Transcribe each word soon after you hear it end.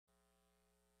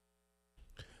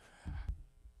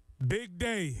Big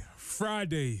day,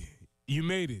 Friday. You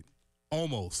made it.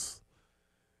 Almost.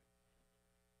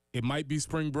 It might be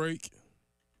spring break.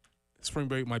 Spring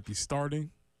break might be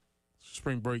starting.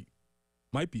 Spring break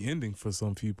might be ending for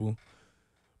some people.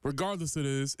 Regardless of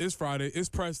this, it's Friday. It's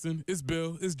Preston. It's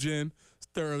Bill. It's Jen. It's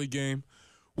the early game.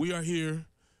 We are here.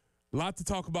 A lot to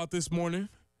talk about this morning.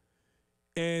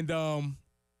 And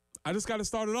I just got to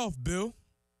start it off, Bill.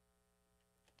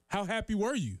 How happy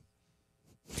were you?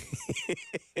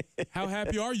 How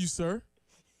happy are you, sir?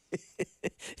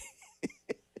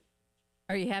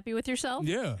 Are you happy with yourself?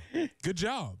 Yeah. Good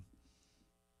job.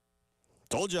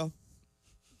 Told y'all.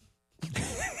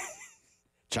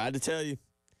 Tried to tell you.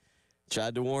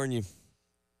 Tried to warn you.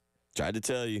 Tried to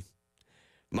tell you.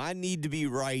 My need to be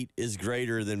right is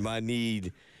greater than my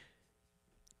need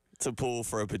to pull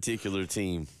for a particular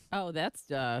team. Oh, that's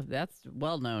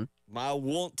well known. My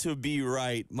want to be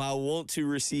right, my want to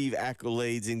receive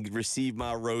accolades and receive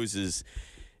my roses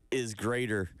is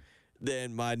greater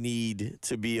than my need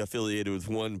to be affiliated with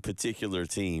one particular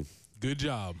team. Good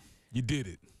job. You did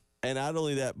it. And not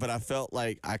only that, but I felt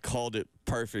like I called it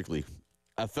perfectly.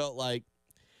 I felt like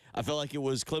it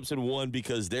was Clemson won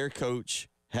because their coach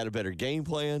had a better game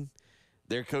plan.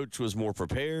 Their coach was more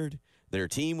prepared. Their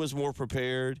team was more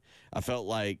prepared. I felt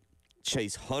like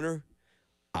Chase Hunter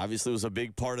obviously was a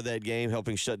big part of that game,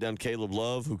 helping shut down Caleb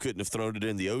Love, who couldn't have thrown it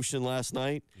in the ocean last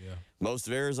night. Yeah. Most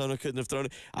of Arizona couldn't have thrown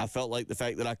it. I felt like the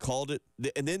fact that I called it.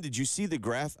 And then did you see the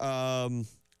graph? I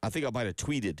think I might have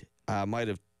tweeted.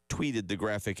 The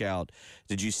graphic out.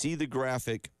 Did you see the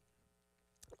graphic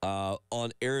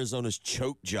on Arizona's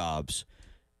choke jobs?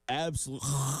 Absolutely.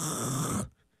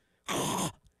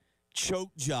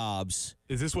 Choke jobs.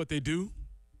 Is this what they do?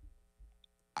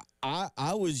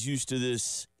 I was used to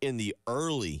this in the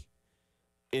early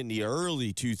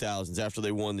 2000s after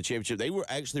they won the championship. They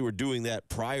were doing that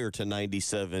prior to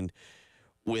 97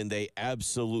 when they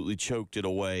absolutely choked it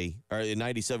away, or in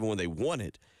 97 when they won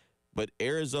it. But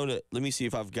Arizona, let me see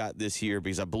if I've got this here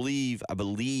because I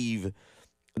believe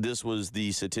this was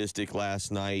the statistic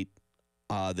last night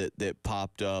that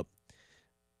popped up.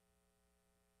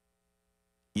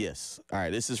 Yes. All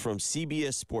right. This is from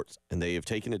CBS Sports, and they have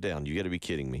taken it down. You got to be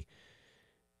kidding me.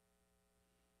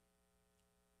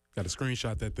 Got to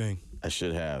screenshot that thing. I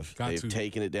should have. They've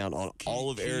taken it down on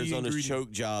all of Arizona's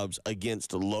choke jobs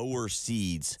against lower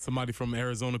seeds. Somebody from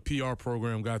Arizona PR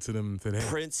program got to them today.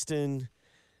 Princeton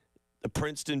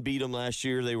beat them last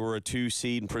year. They were a 2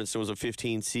 seed, and Princeton was a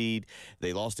 15 seed.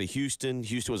 They lost to Houston.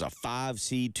 Houston was a 5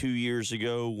 seed 2 years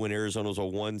ago when Arizona was a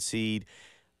 1 seed.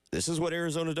 This is what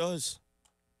Arizona does.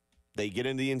 They get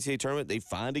into the NCAA tournament, they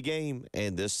find a game,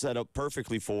 and this set up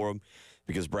perfectly for them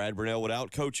because Brad Burnell would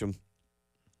outcoach them.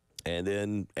 And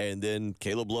then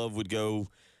Caleb Love would go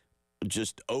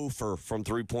just 0 from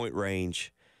three-point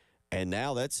range. And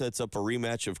now that sets up a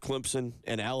rematch of Clemson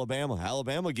and Alabama.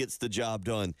 Alabama gets the job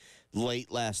done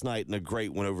late last night in a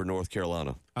great win over North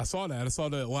Carolina. I saw that.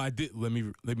 Well, I did. Let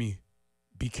me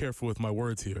be careful with my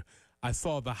words here. I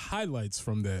saw the highlights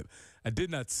from that. I did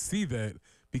not see that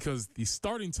because the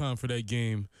starting time for that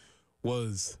game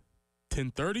was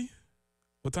 10:30.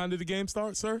 What time did the game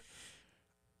start, sir?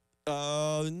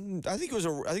 I think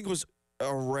it was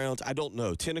around, I don't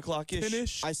know, 10 o'clock-ish.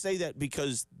 10-ish? I say that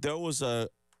because there was a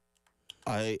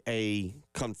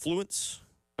confluence,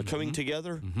 a coming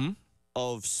together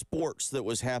of sports that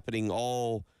was happening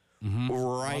all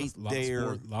right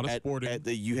there. A lot of sporting.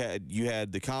 You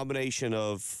had the combination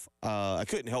of I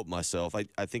couldn't help myself.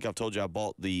 I think I've told you I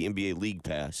bought the NBA League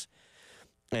Pass,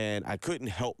 and I couldn't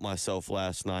help myself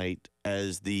last night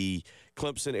as the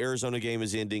Clemson-Arizona game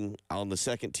is ending. On the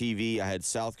second TV, I had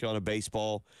South Carolina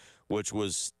baseball, which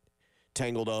was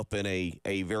tangled up in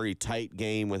a very tight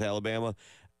game with Alabama.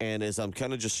 And as I'm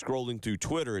kind of just scrolling through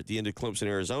Twitter at the end of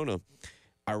Clemson-Arizona,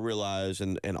 I realized,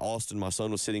 and Austin, my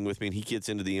son, was sitting with me, and he gets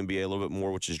into the NBA a little bit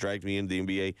more, which has dragged me into the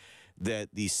NBA, that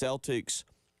the Celtics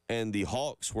and the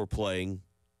Hawks were playing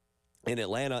in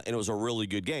Atlanta, and it was a really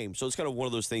good game. So it's kind of one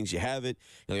of those things, you have it,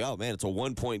 you're like, oh, man, it's a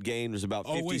one-point game. There's about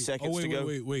 50 seconds to go.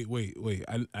 Wait.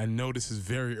 I know this is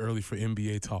very early for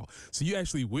NBA talk. So you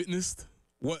actually witnessed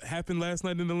what happened last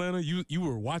night in Atlanta? You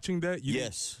were watching that?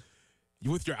 Yes. You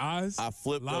with your eyes?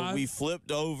 We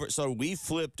flipped over. So we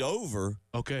flipped over.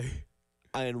 Okay.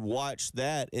 And watched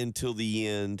that until the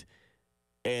end,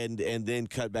 and then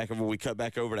cut back over. We cut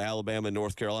back over to Alabama and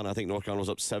North Carolina. I think North Carolina was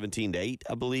up 17-8,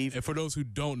 I believe. And for those who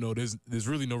don't know, there's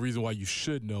really no reason why you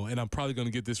should know, and I'm probably going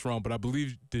to get this wrong, but I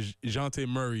believe DeJounte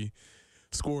Murray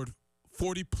scored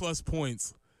 40-plus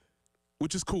points,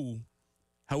 which is cool.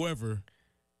 However,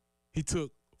 he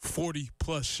took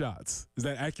 40-plus shots. Is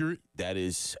that accurate? That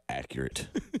is accurate.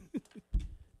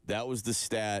 That was the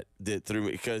stat that threw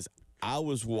me because I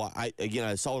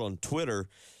saw it on Twitter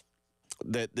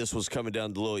that this was coming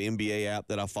down the little NBA app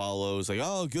that I follow. It's like,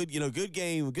 oh, good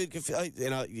game, good.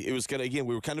 And it was kind of, again,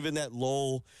 we were kind of in that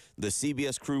lull. The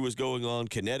CBS crew was going on.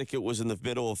 Connecticut was in the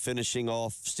middle of finishing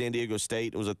off San Diego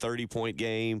State. It was a 30-point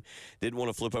game. Didn't want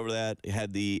to flip over that.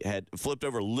 Had flipped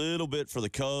over a little bit for the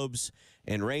Cubs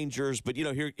and Rangers. But,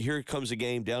 here comes a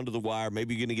game down to the wire.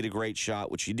 Maybe you're going to get a great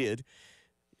shot, which you did.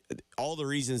 All the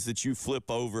reasons that you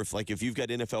flip over, if you've got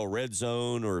NFL Red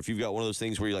Zone or if you've got one of those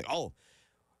things where you're like, oh,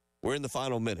 we're in the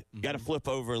final minute. Mm-hmm. Got to flip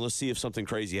over and let's see if something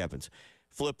crazy happens.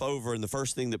 Flip over, and the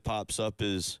first thing that pops up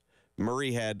is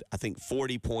Murray had, I think,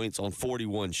 40 points on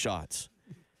 41 shots.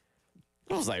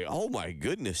 I was like, oh, my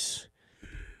goodness.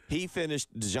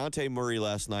 DeJounte Murray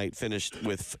last night finished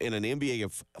in an NBA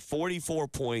of 44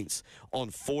 points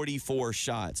on 44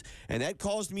 shots. And that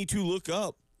caused me to look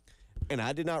up. And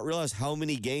I did not realize how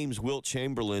many games Wilt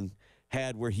Chamberlain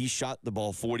had where he shot the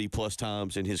ball 40-plus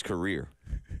times in his career.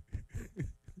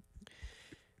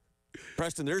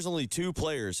 Preston, there's only two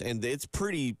players, and it's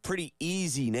pretty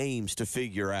easy names to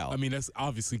figure out. I mean, that's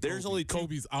obviously Kobe. There's only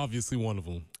Kobe's obviously one of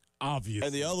them. Obviously.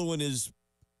 And the other one is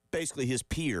basically his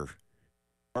peer.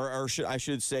 Or I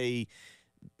should say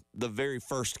the very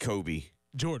first Kobe.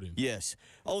 Jordan. Yes.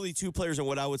 Only two players in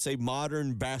what I would say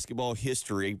modern basketball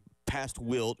history, past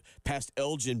Wilt, past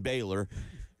Elgin Baylor,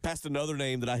 past another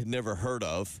name that I had never heard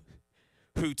of,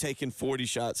 who taken 40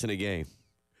 shots in a game.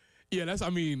 Yeah, so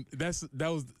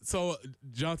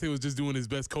Jonte was just doing his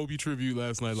best Kobe tribute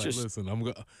last night. Like, listen,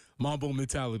 I'm Mambo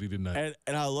mentality tonight.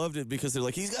 And I loved it because they're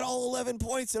like, he's got all 11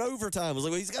 points in overtime. I was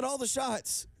like, well, he's got all the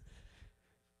shots.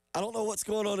 I don't know what's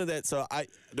going on in that. So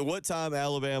what time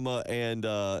Alabama and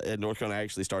North Carolina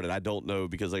actually started, I don't know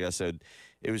because, like I said,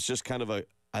 it was just kind of a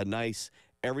nice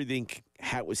everything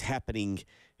was happening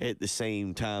at the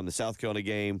same time. The South Carolina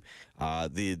game,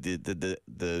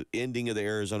 the ending of the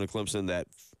Arizona Clemson, that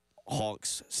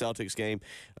Hawks-Celtics game,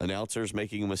 announcers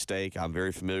making a mistake. I'm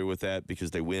very familiar with that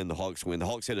because they win. The Hawks win. The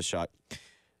Hawks hit a shot.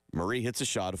 Murray hits a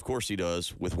shot. Of course he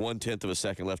does, with 1/10 of a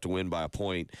second left to win by a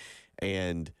point.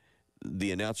 And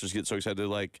the announcers get so excited. They're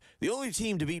like, the only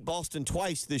team to beat Boston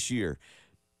twice this year,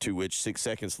 to which 6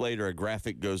 seconds later a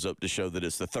graphic goes up to show that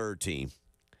it's the third team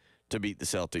to beat the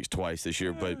Celtics twice this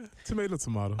year. But tomato.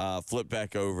 Flipped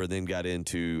back over, then got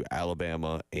into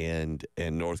Alabama and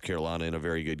North Carolina in a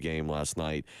very good game last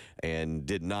night, and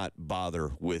did not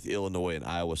bother with Illinois and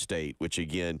Iowa State, which,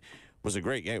 again, was a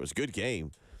great game. It was a good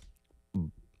game.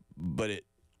 But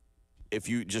if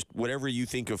you just whatever you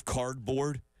think of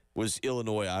cardboard was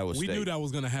Illinois, Iowa State. We knew that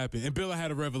was going to happen. And Bill, I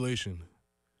had a revelation.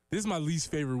 This is my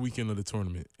least favorite weekend of the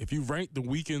tournament. If you rank the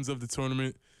weekends of the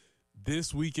tournament,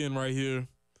 this weekend right here,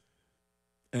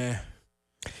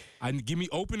 give me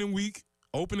opening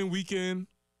weekend,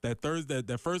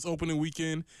 that first opening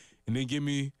weekend, and then give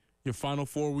me your Final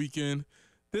Four weekend.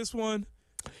 This one,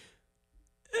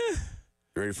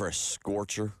 You ready for a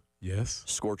scorcher? Yes.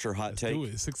 Scorcher hot Let's take? do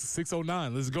it.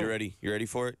 6:09. Let's go. You ready? You ready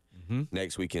for it? Mm-hmm.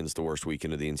 Next weekend's the worst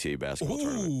weekend of the NCAA basketball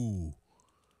tournament.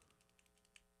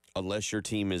 Unless your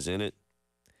team is in it,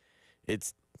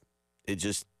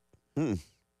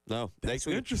 no. That's next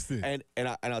week, interesting. And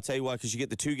I'll tell you why, because you get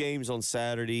the two games on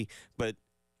Saturday, but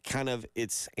kind of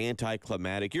it's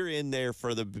anticlimactic. You're in there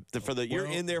for the you're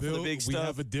in there Bill, for the big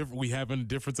stuff. We have a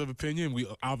difference of opinion. We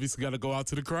obviously got to go out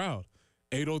to the crowd.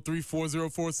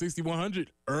 803-404-6100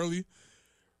 early.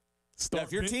 Now,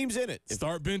 if your team's in it,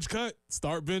 start bench cut.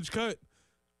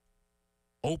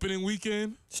 Opening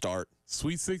weekend. Start.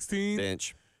 Sweet 16.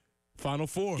 Bench. Final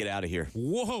Four. Get out of here.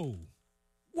 Whoa.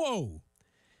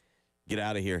 Get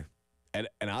out of here. And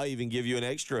I'll even give you an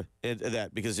extra into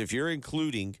that, because if you're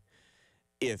including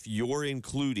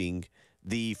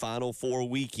the Final Four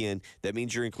weekend, that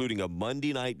means you're including a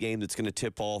Monday night game that's going to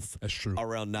tip off That's true.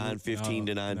 around 9:15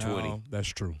 to 9:20. No, that's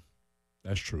true.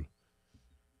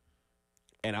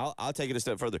 And I'll take it a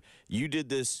step further. We did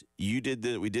this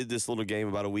little game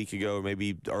about a week ago, or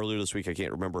maybe earlier this week, I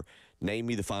can't remember. Name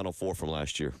me the Final Four from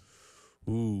last year.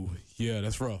 Ooh, yeah,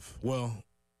 that's rough. Well,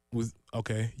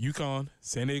 UConn,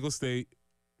 San Diego State,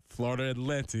 Florida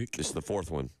Atlantic. This is the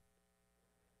fourth one.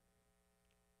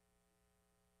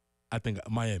 I think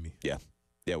Miami. Yeah,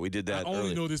 we did that. I only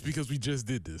early. know this because we just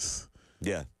did this.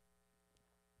 Yeah.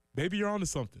 Maybe you're onto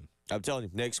something. I'm telling you,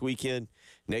 next weekend,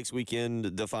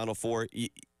 the Final Four,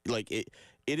 it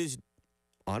is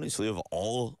honestly of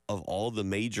all the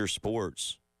major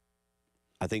sports,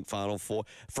 I think Final Four,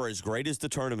 for as great as the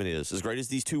tournament is, as great as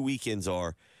these 2 weekends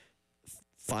are,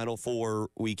 Final Four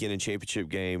weekend and championship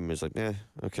game is like,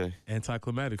 okay.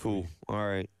 Anticlimactic. Cool. All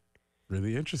right.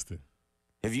 Really interesting.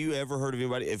 Have you ever heard of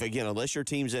anybody, if again, unless your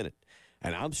team's in it,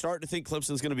 and I'm starting to think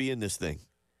Clemson's going to be in this thing.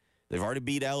 They've already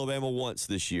beat Alabama once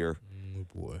this year. Oh,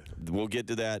 boy. We'll get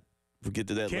to that. We'll get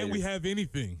to that later. Can't we have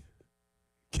anything?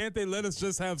 Can't they let us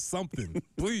just have something,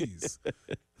 please?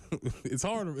 It's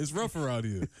harder. It's rough around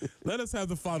here. Let us have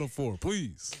the Final Four,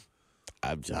 please.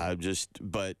 I'm just,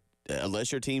 but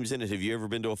unless your team's in it, have you ever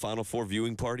been to a Final Four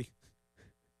viewing party?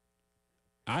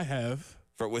 I have.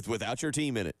 Without your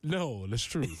team in it? No, that's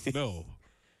true. No.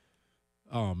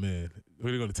 Oh, man.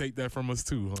 They're going to take that from us,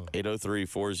 too, huh?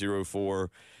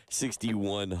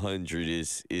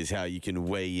 803-404-6100 is how you can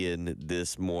weigh in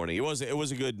this morning. It was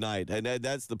a good night, and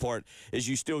that's the part, is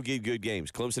you still get good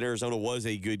games. Clemson, Arizona was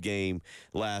a good game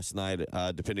last night,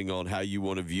 depending on how you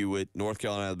want to view it. North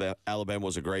Carolina, Alabama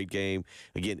was a great game.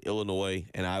 Again, Illinois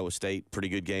and Iowa State, pretty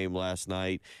good game last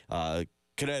night.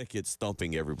 Connecticut's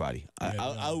thumping everybody.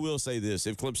 Yeah, I will say this: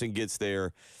 if Clemson gets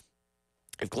there,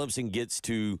 if Clemson gets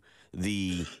to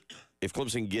the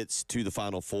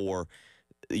Final Four,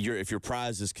 if your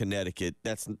prize is Connecticut,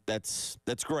 that's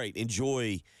great.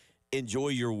 Enjoy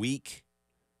your week,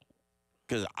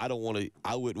 because I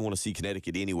wouldn't want to see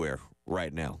Connecticut anywhere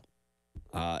right now.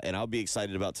 And I'll be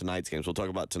excited about tonight's games. We'll talk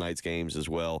about tonight's games as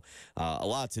well. A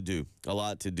lot to do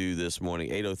this morning.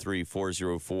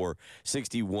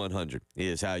 803-404-6100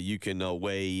 is how you can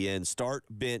weigh in. Start,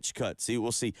 bench, cut.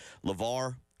 We'll see.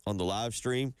 LeVar on the live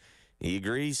stream, he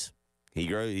agrees.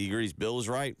 He agrees Bill is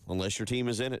right, unless your team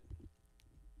is in it.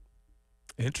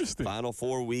 Interesting. Final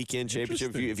Four weekend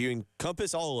championship. If you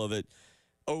encompass all of it,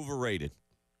 overrated.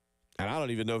 And I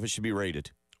don't even know if it should be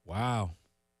rated. Wow.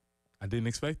 I didn't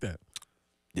expect that.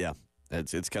 Yeah,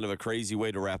 it's kind of a crazy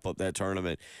way to wrap up that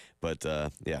tournament. But,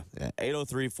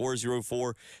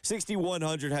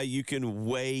 803-404-6100, how you can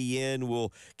weigh in.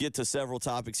 We'll get to several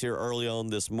topics here early on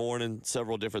this morning,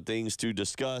 several different things to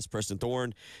discuss. Preston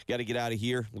Thorne got to get out of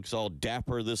here. Looks all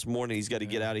dapper this morning. He's got to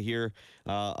get out of here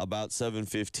about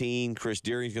 7:15. Chris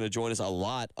Deering's going to join us. A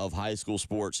lot of high school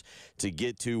sports to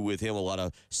get to with him. A lot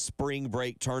of spring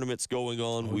break tournaments going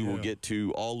on. We will get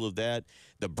to all of that.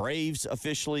 The Braves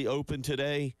officially open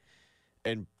today.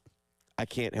 And I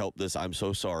can't help this. I'm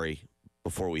so sorry.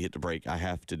 Before we hit the break, I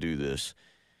have to do this.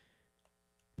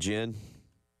 Jen,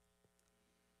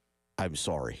 I'm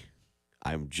sorry.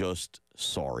 I'm just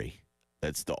sorry.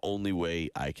 That's the only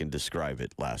way I can describe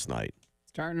it last night.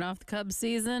 Starting off the Cubs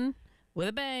season with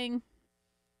a bang.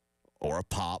 Or a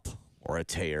pop, or a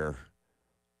tear,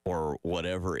 or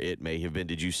whatever it may have been.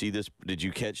 Did you see this? Did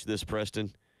you catch this,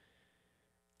 Preston?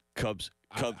 Cubs.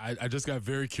 I just got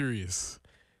very curious.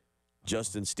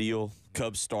 Justin Steele,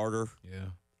 Cubs starter. Yeah.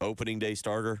 Opening day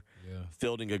starter. Yeah.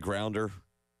 Fielding a grounder.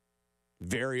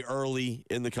 Very early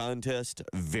in the contest.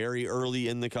 I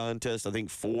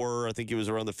think it was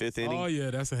around the fifth inning. Oh,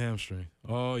 yeah, that's a hamstring.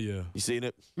 Oh, yeah. You seen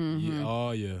it? Mm-hmm. Yeah.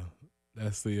 Oh, yeah.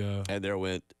 That's the and there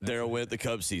went the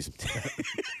Cubs season.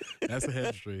 That's a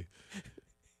hamstring.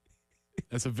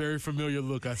 That's a very familiar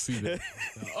look. I see that.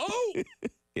 Oh!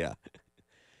 Yeah.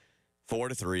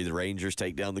 4-3, the Rangers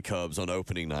take down the Cubs on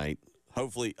opening night.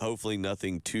 Hopefully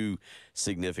nothing too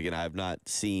significant. I have not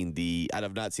seen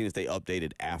if they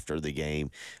updated after the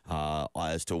game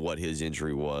as to what his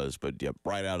injury was. But yep,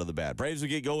 right out of the bat. Braves will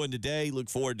get going today. Look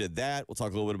forward to that. We'll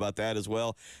talk a little bit about that as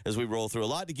well as we roll through. A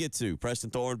lot to get to. Preston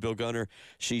Thorne, Bill Gunner,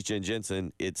 Sheesh Jen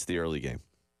Jensen. It's the early game.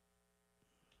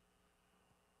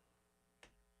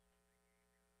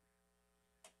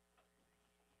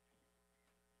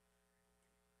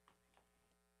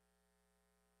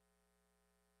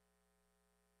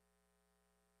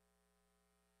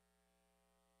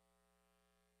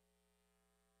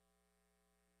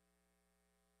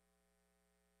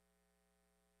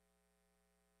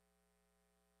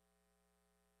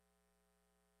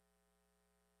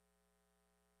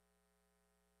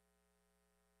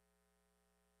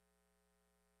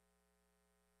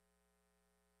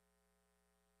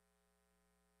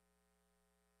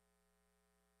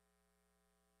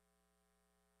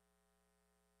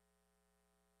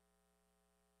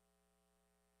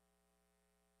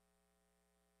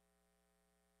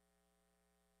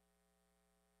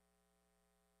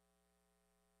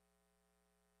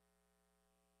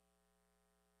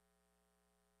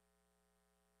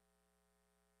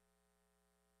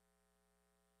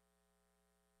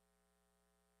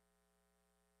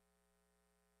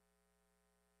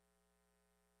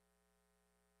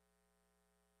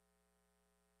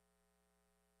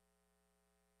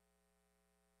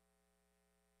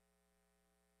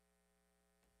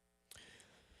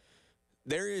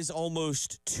 There is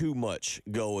almost too much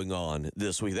going on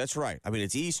this week. That's right. I mean,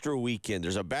 it's Easter weekend.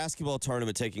 There's a basketball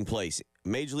tournament taking place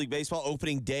Major League Baseball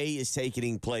opening day is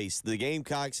taking place. The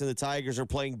Gamecocks and the Tigers are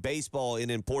playing baseball in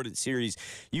an important series.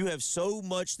 You have so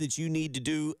much that you need to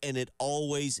do, and it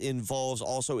always involves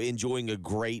also enjoying a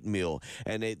great meal.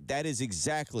 And that is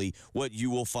exactly what you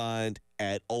will find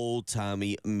at Old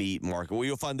Timey Meat Market, where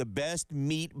you'll find the best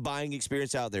meat buying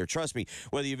experience out there. Trust me,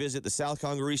 whether you visit the South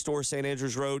Congaree store, St.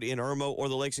 Andrews Road in Irmo, or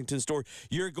the Lexington store,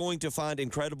 you're going to find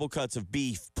incredible cuts of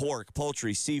beef, pork,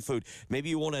 poultry, seafood. Maybe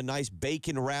you want a nice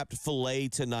bacon-wrapped filet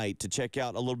tonight to check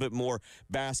out a little bit more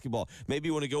basketball. Maybe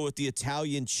you want to go with the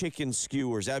Italian chicken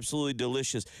skewers, absolutely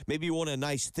delicious. Maybe you want a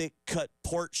nice thick-cut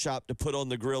pork chop to put on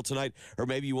the grill tonight, or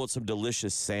maybe you want some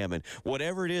delicious salmon.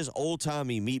 Whatever it is, Old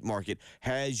Timey Meat Market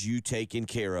has you taken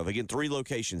care of. Again, 3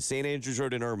 locations, St. Andrews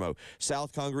Road in Irmo,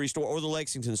 South Congaree store, or the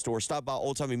Lexington store. Stop by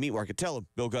Old Timey Meat Market. Tell them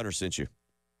Bill Gunner sent you.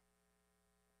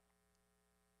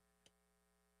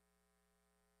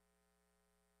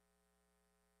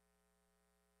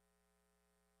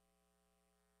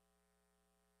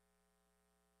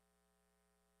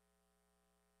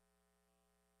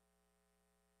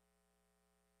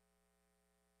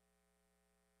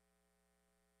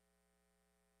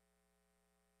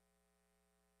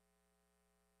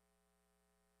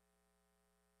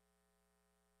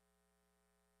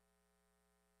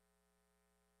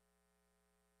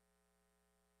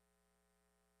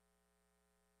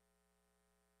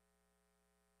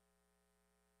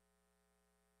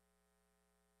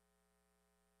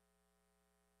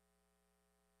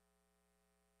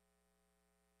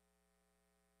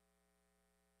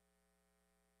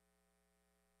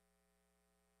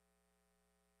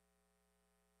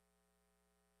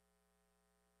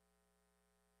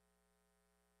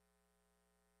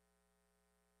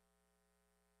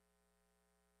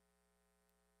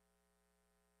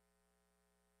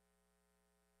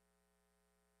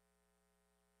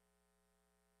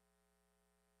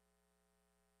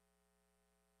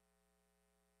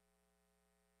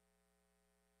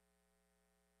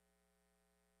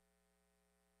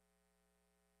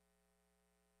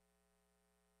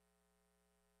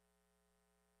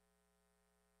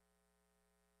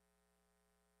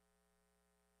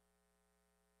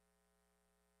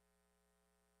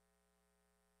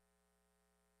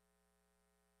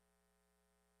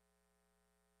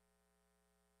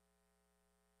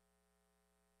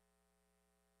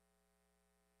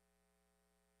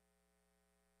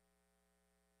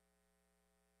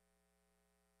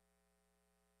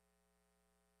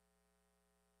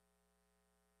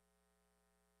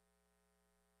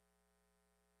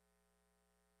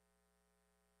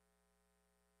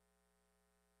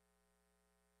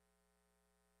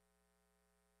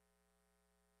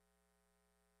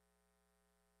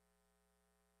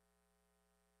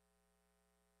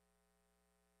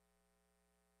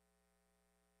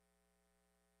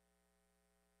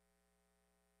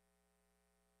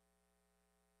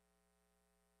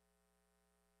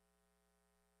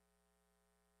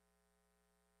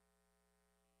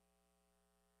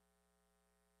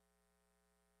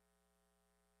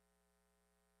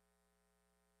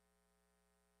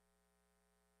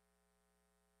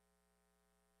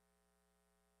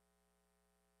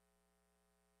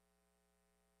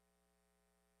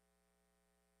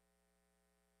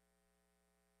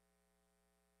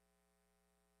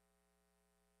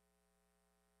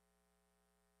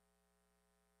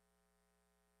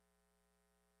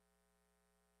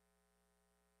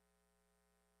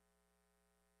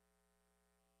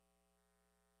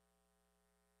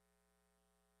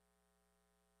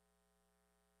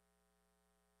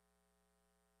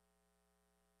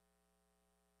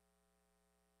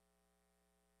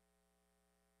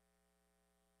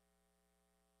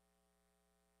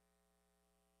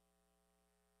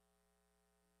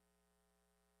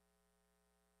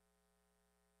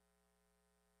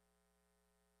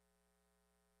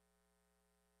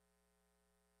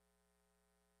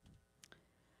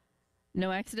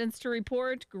 No accidents to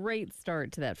report. Great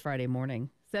start to that Friday morning.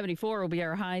 74 will be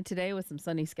our high today with some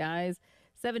sunny skies.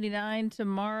 79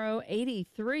 tomorrow,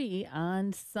 83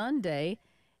 on Sunday.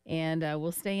 And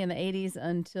we'll stay in the 80s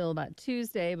until about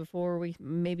Tuesday before we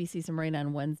maybe see some rain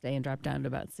on Wednesday and drop down to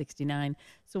about 69.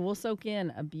 So we'll soak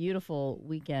in a beautiful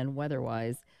weekend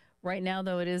weather-wise. Right now,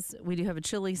 though, we do have a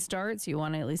chilly start, so you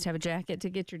want to at least have a jacket to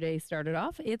get your day started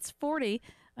off. It's 40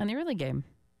 on the early game.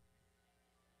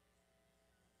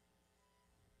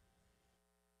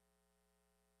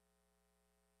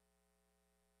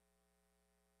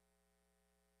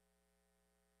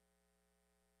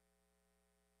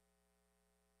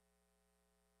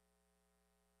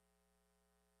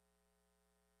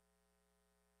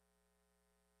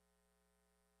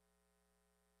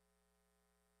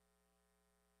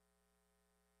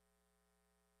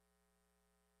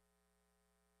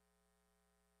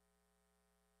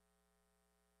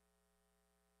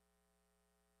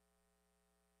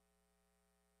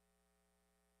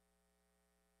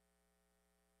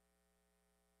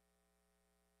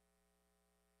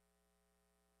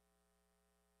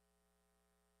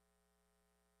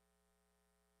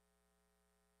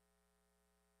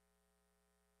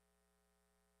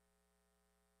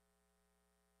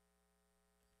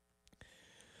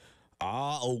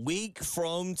 A week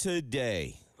from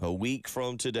today. A week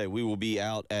from today, we will be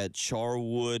out at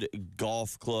Charwood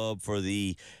Golf Club for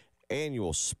the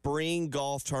annual spring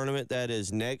golf tournament. That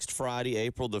is next Friday,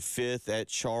 April the 5th at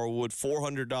Charwood.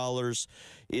 $400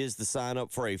 is the sign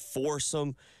up for a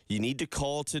foursome. You need to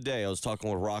call today. I was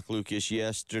talking with Rock Lucas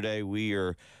yesterday. We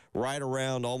are right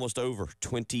around almost over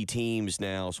 20 teams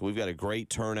now, so we've got a great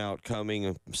turnout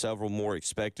coming, several more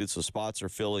expected, so spots are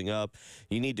filling up.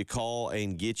 You need to call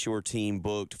and get your team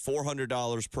booked.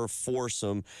 $400 per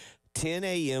foursome. 10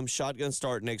 a.m. shotgun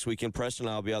start next weekend. Preston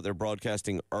and I will be out there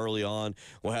broadcasting early on.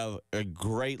 We'll have a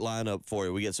great lineup for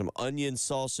you. We get some onion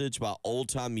sausage by Old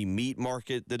Timey Meat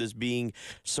Market that is being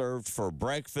served for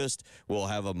breakfast. We'll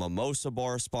have a mimosa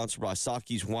bar sponsored by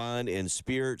Saki's Wine and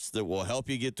Spirits that will help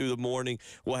you get through the morning.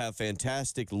 We'll have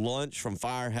fantastic lunch from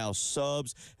Firehouse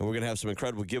Subs, and we're going to have some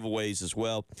incredible giveaways as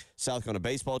well. South Carolina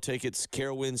baseball tickets,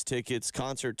 Carowinds tickets,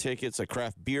 concert tickets, a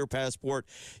craft beer passport.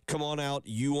 Come on out.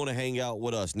 You want to hang out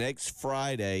with us. Next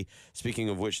Friday, speaking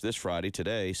of which, this Friday,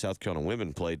 today, South Carolina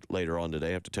women played later on today.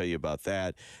 I have to tell you about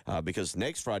that because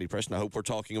next Friday, Preston, I hope we're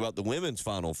talking about the women's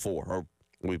Final Four.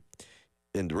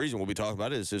 And the reason we'll be talking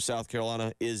about it is if South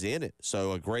Carolina is in it.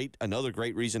 So another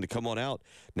great reason to come on out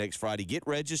next Friday. Get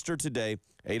registered today.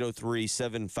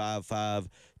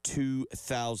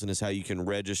 803-755-2000 is how you can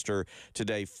register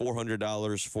today.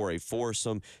 $400 for a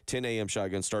foursome. 10 a.m.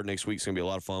 shotgun start next week. It's going to be a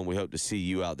lot of fun. We hope to see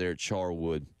you out there at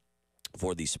Charwood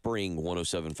for the spring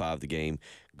 107.5 The Game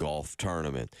golf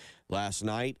tournament. Last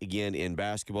night, again in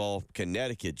basketball,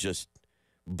 Connecticut just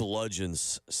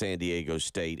bludgeons San Diego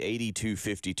State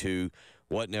 82-52.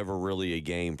 What never really a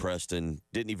game, Preston.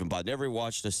 Never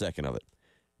watched a second of it.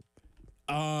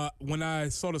 When I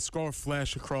saw the score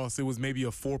flash across, it was maybe a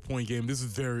 4-point game. This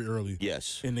is very early.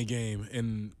 Yes. In the game.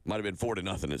 And might have been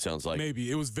 4-0, it sounds like. Maybe.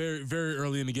 It was very, very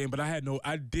early in the game, but I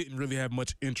didn't really have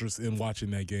much interest in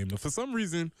watching that game. For some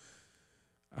reason,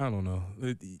 I don't know.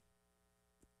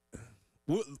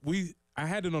 I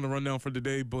had it on the rundown for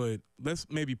today, but let's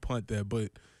maybe punt that. But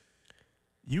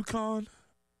UConn,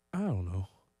 I don't know.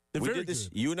 They're very good.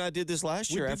 You and I did this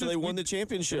last year after they won the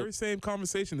championship. Very same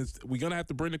conversation. We're going to have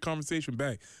to bring the conversation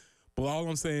back. But all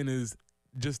I'm saying is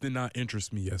just did not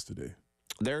interest me yesterday.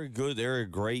 They're good. They're a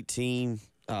great team,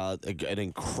 an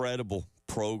incredible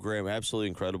program, absolutely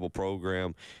incredible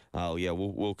program.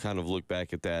 We'll kind of look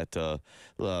back at that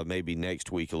maybe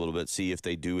next week a little bit, see if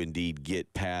they do indeed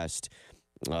get past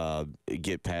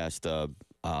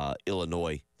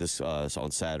Illinois this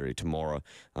on Saturday tomorrow.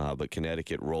 But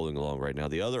Connecticut rolling along right now.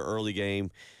 The other early game,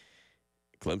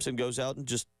 Clemson goes out and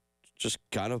just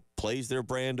kind of plays their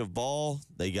brand of ball.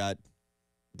 They got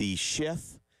the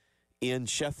chef in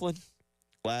Shefflin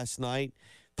last night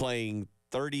playing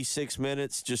 36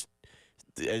 minutes, just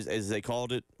as they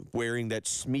called it, wearing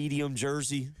that medium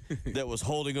jersey that was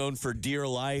holding on for dear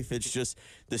life. It's just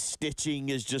the stitching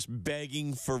is just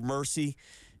begging for mercy.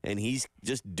 And he's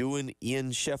just doing Ian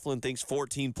Shefflin things,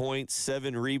 14 points,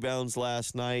 7 rebounds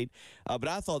last night. But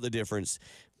I thought the difference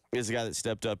is the guy that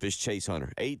stepped up is Chase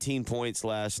Hunter. 18 points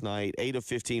last night, 8 of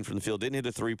 15 from the field. Didn't hit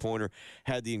a three-pointer.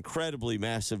 Had the incredibly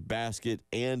massive basket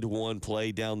and one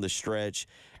play down the stretch.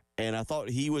 And I thought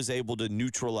he was able to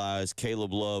neutralize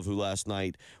Caleb Love, who last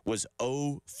night was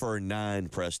 0 for 9,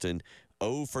 Preston.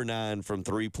 0 for 9 from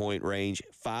three-point range,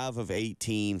 5 of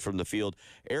 18 from the field.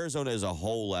 Arizona as a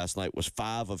whole last night was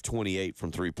 5 of 28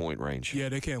 from three-point range. Yeah,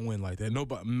 they can't win like that.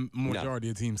 Majority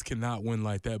of teams cannot win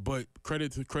like that. But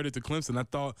credit to Clemson. I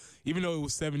thought, even though it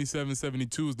was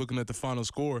 77-72, looking at the final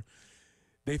score,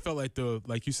 they felt like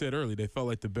you said earlier, they felt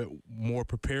like the more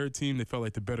prepared team. They felt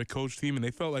like the better coach team, and they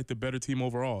felt like the better team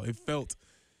overall. It felt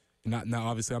now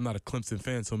obviously I'm not a Clemson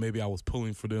fan, so maybe I was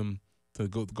pulling for them to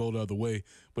go the other way,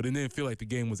 but it didn't feel like the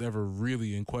game was ever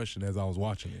really in question as I was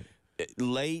watching it.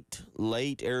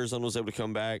 Late, Arizona was able to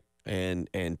come back and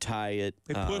tie it.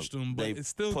 They pushed them, but it's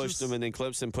still pushed them, and then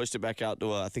Clemson pushed it back out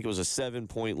to I think it was a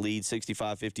 7-point lead,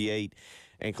 65-58,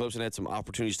 and Clemson had some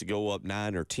opportunities to go up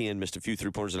 9 or 10, missed a few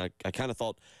three-pointers, and I kind of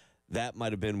thought that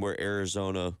might have been where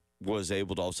Arizona was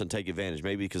able to all of a sudden take advantage,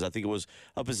 maybe because I think it was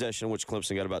a possession in which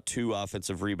Clemson got about 2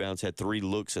 offensive rebounds, had 3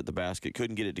 looks at the basket,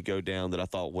 couldn't get it to go down that I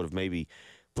thought would have maybe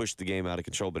pushed the game out of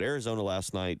control. But Arizona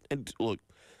last night, and look,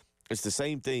 it's the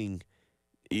same thing.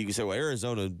 You can say, well,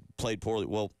 Arizona played poorly.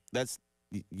 Well,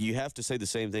 you have to say the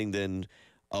same thing then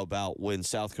about when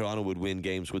South Carolina would win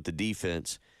games with the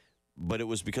defense. But it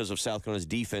was because of South Carolina's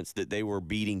defense that they were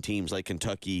beating teams like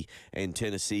Kentucky and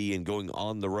Tennessee and going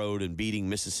on the road and beating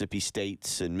Mississippi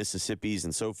States and Mississippis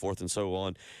and so forth and so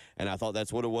on. And I thought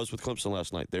that's what it was with Clemson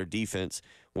last night. Their defense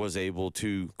was able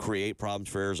to create problems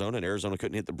for Arizona, and Arizona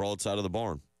couldn't hit the broadside of the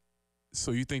barn.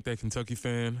 So you think that Kentucky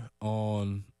fan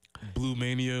on Blue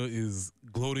Mania is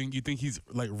gloating? You think he's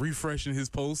like refreshing his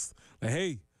post? Like,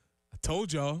 hey, I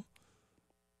told y'all,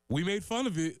 we made fun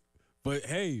of it, but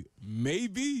hey,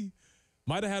 maybe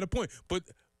might have had a point. But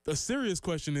the serious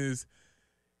question is,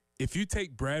 if you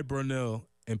take Brad Burnell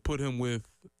and put him with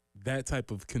that type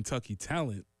of Kentucky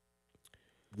talent,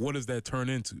 what does that turn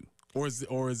into? Or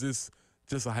is this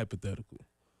just a hypothetical?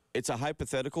 It's a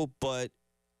hypothetical, but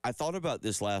I thought about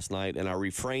this last night, and I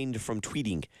refrained from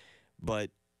tweeting, but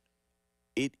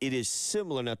it is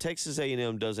similar. Now, Texas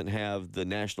A&M doesn't have the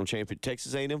national champion.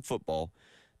 Texas A&M football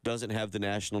doesn't have the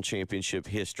national championship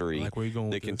history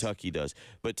that Kentucky does.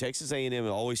 But Texas A&M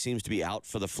always seems to be out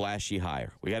for the flashy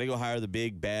hire. We got to go hire the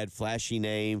big, bad, flashy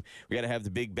name. We got to have the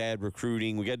big, bad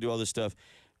recruiting. We got to do all this stuff.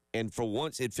 And for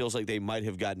once, it feels like they might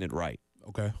have gotten it right.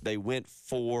 Okay. They went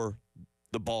for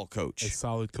the ball coach. A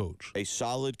solid coach. A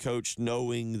solid coach,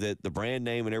 knowing that the brand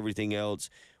name and everything else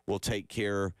will take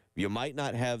care. You might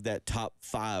not have that top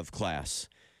 5 class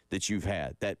that you've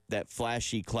had, that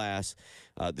flashy class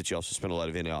that you also spend a lot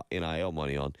of NIL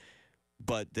money on,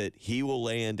 but that he will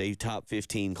land a top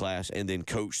 15 class and then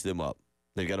coach them up.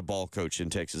 They've got a ball coach in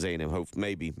Texas A&M, hope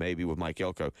maybe with Mike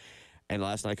Elko. And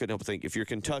last night I couldn't help but think, if you're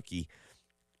Kentucky,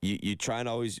 you try and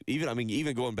always,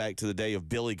 even going back to the day of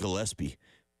Billy Gillespie,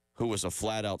 who was a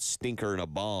flat-out stinker and a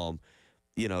bomb,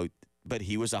 but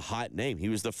he was a hot name. He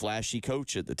was the flashy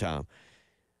coach at the time.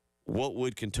 What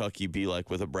would Kentucky be like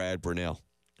with a Brad Burnell,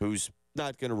 who's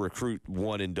not going to recruit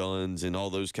one-and-dones and all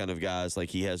those kind of guys like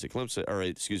he has at Clemson, or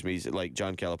like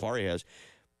John Calipari has,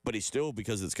 but he's still,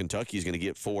 because it's Kentucky, he's going to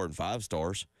get 4 and 5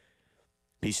 stars.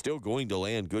 He's still going to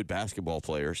land good basketball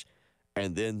players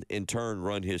and then, in turn,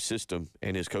 run his system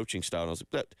and his coaching style. And I was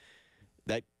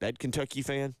like, that Kentucky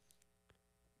fan,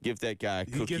 give that guy a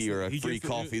cookie or a free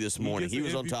coffee this morning. He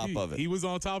was on top of it. He was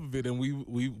on top of it, and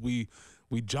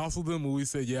we jostled him and we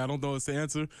said, "Yeah, I don't know what's the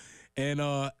answer." And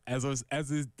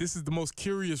this is the most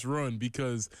curious run,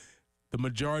 because the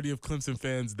majority of Clemson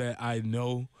fans that I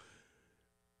know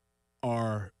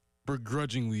are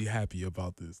begrudgingly happy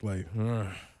about this. Like,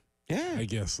 yeah, I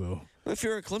guess so. If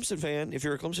you're a Clemson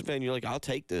fan, you're like, I'll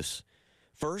take this.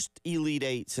 First Elite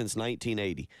Eight since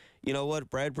 1980. You know what,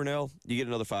 Brad Burnell, you get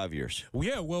another 5 years. Well,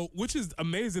 yeah, which is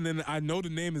amazing, and I know the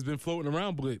name has been floating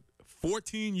around, but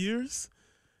 14 years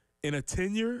in a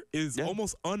tenure is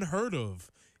almost unheard of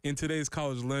in today's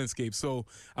college landscape. So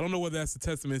I don't know whether that's a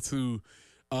testament to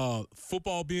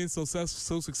football being so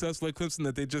successful at Clemson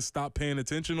that they just stopped paying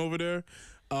attention over there.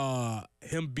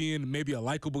 Him being maybe a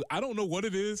likable, I don't know what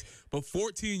it is, but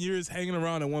 14 years hanging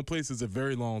around in one place is a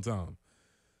very long time.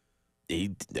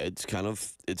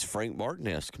 It's Frank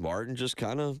Martin-esque. Martin just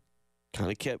kind of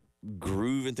kept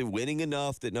grooving through, winning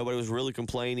enough that nobody was really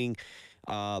complaining.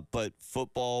 But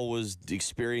football was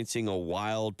experiencing a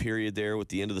wild period there with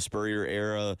the end of the Spurrier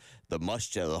era, the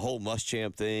whole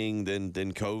Muschamp thing, then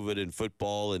COVID and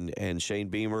football and Shane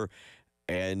Beamer,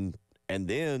 and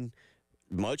then,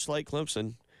 much like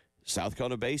Clemson, South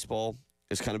Carolina baseball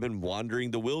has kind of been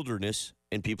wandering the wilderness,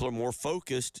 and people are more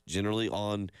focused generally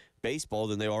on baseball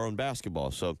than they are on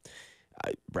basketball. So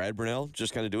Brad Burnell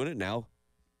just kind of doing it now.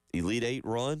 Elite Eight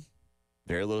run.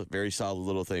 Very solid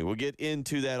little thing. We'll get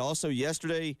into that. Also,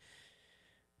 yesterday,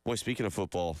 boy, speaking of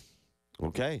football,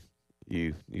 okay,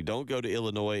 you don't go to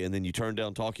Illinois and then you turn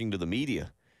down talking to the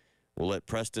media. We'll let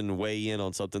Preston weigh in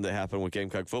on something that happened with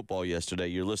Gamecock football yesterday.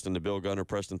 You're listening to Bill Gunner,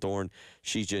 Preston Thorne,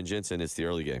 she's Jen Jensen. It's the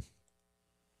early game.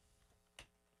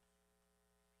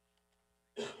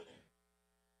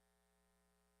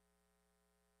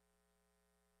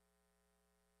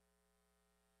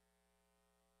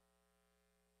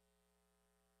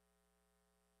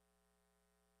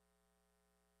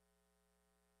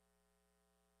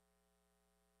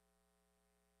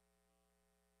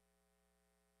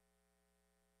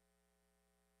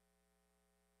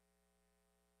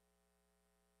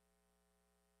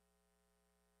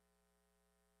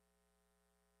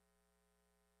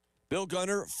 Bill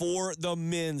Gunner for the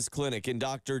Men's Clinic and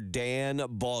Dr. Dan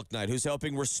Balknight, who's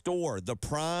helping restore the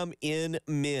prime in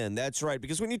men. That's right,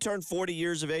 because when you turn 40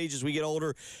 years of age, as we get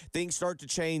older, things start to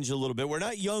change a little bit. We're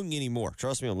not young anymore.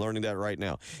 Trust me, I'm learning that right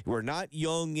now. We're not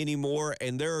young anymore,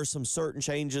 and there are some certain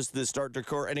changes that start to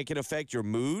occur, and it can affect your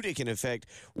mood. It can affect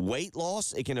weight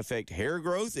loss. It can affect hair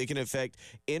growth. It can affect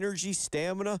energy,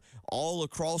 stamina, all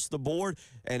across the board.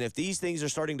 And if these things are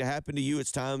starting to happen to you,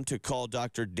 it's time to call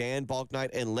Dr. Dan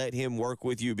Balknight and let him him work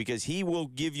with you because he will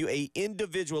give you a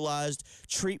individualized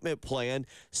treatment plan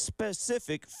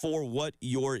specific for what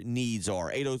your needs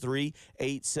are.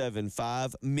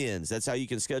 803-875-MENS. That's how you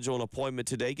can schedule an appointment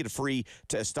today. Get a free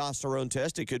testosterone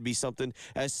test. It could be something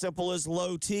as simple as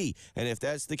low T. And if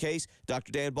that's the case,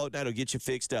 Dr. Dan Boatnight will get you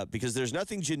fixed up because there's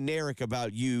nothing generic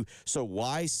about you, so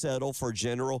why settle for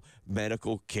general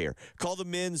medical care? Call the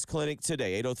Men's Clinic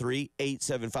today,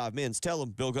 803-875-MENS. Tell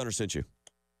them Bill Gunner sent you.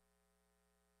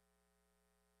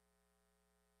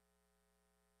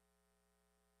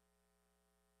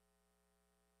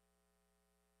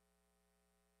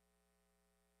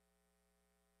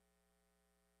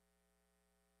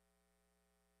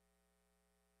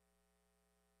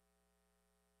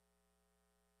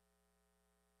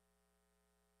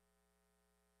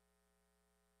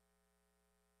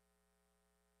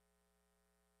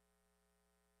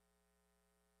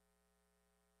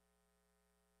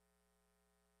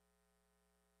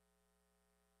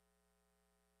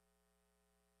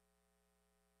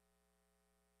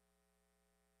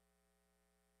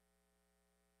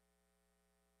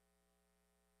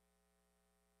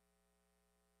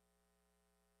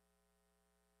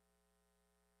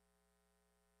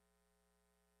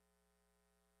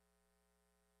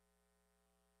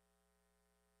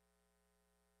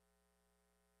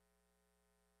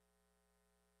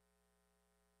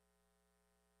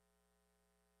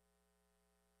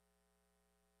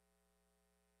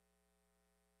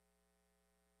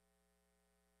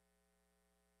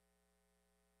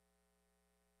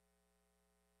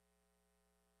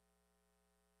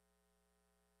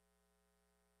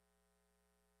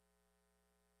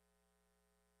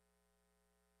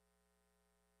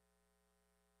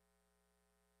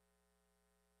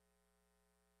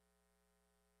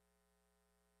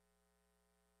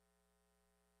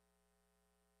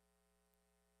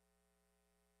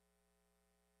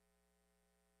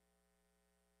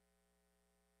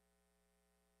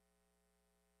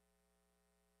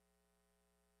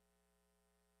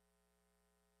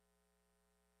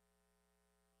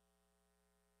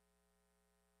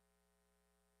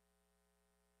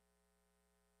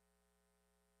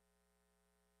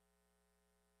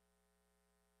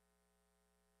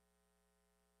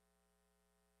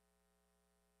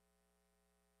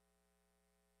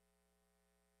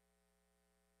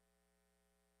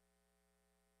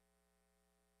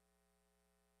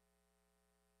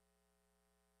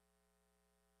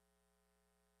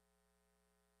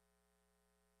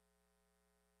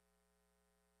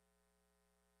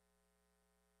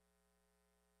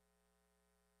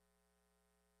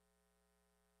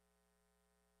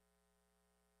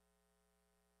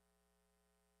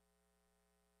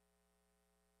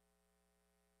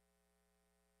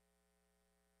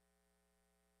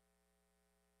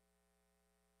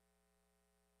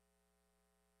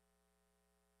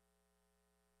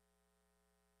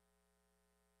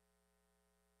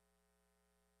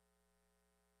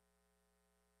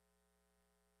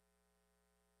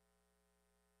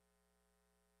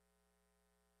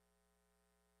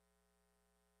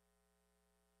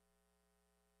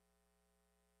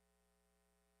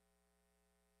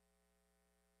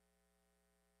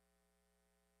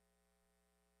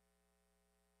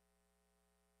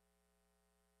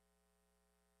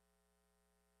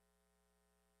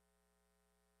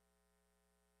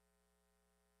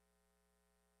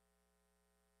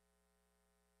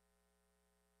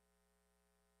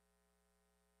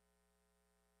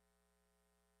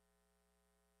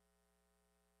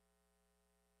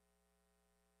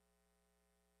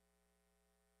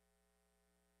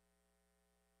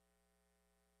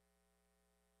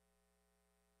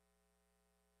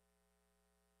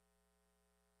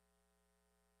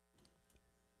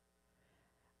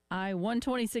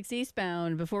 I-126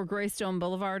 eastbound before Greystone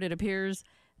Boulevard, it appears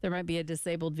there might be a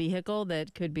disabled vehicle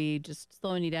that could be just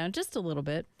slowing you down just a little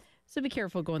bit. So be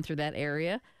careful going through that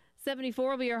area.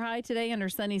 74 will be our high today under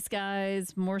sunny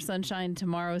skies. More sunshine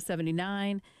tomorrow,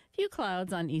 79. Few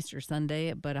clouds on Easter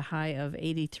Sunday, but a high of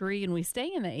 83. And we stay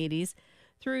in the 80s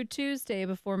through Tuesday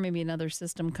before maybe another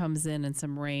system comes in and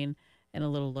some rain and a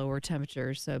little lower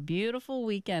temperature. So beautiful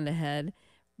weekend ahead.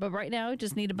 But right now,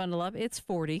 just need to bundle up. It's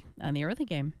 40 on the early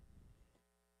game.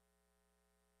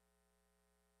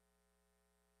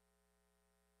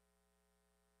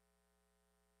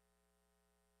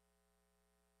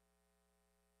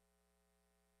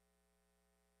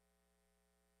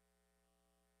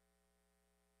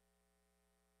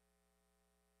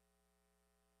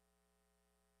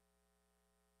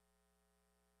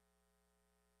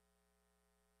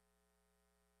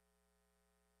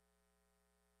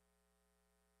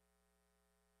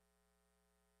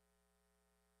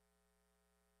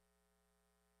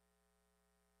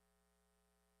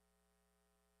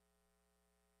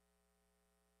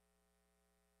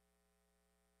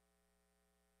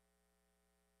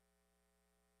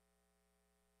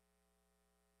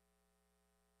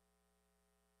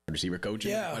 receiver coach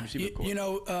and Yeah, wide receiver coach.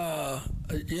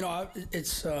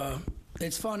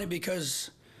 It's funny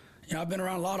because I've been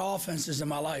around a lot of offenses in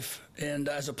my life, and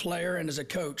as a player and as a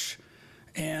coach.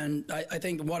 And I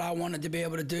think what I wanted to be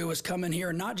able to do was come in here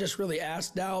and not just really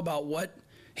ask Dow about what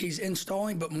he's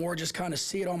installing, but more just kind of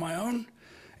see it on my own,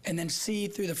 and then see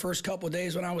through the first couple of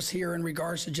days when I was here in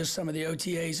regards to just some of the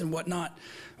OTAs and whatnot,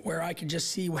 where I could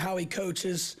just see how he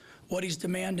coaches, what he's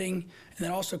demanding, and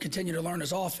then also continue to learn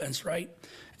his offense, right?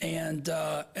 And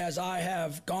as I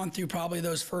have gone through probably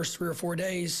those first 3 or 4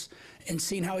 days and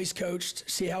seen how he's coached,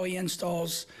 see how he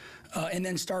installs, and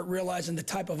then start realizing the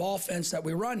type of offense that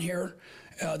we run here.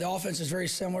 The offense is very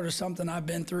similar to something I've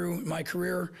been through in my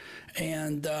career,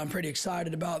 and I'm pretty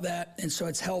excited about that. And so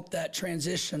it's helped that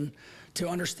transition to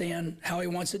understand how he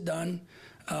wants it done.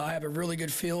 I have a really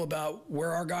good feel about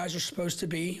where our guys are supposed to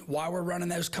be, why we're running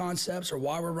those concepts or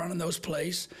why we're running those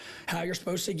plays, how you're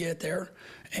supposed to get there.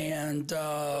 And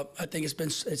I think it's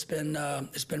been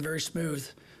very smooth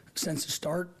since the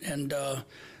start, and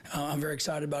I'm very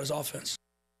excited about his offense.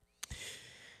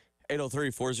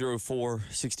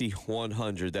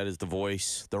 803-404-6100. That is the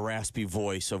voice, the raspy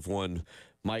voice of one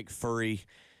Mike Furry,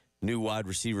 new wide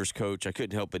receivers coach. I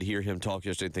couldn't help but hear him talk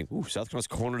yesterday and think, ooh, South Carolina's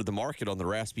cornered the market on the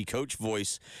raspy coach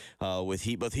voice with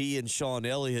both he and Sean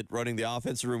Elliott running the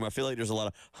offensive room. I feel like there's a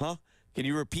lot of, Can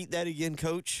you repeat that again,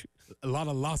 Coach? A lot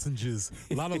of lozenges.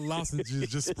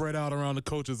 Just spread out around the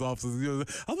coach's offices.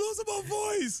 I'm losing my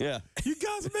voice. Yeah. You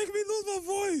guys are making me lose my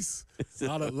voice.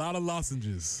 A lot of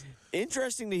lozenges.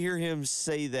 Interesting to hear him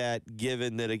say that,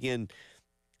 given that, again,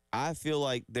 I feel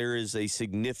like there is a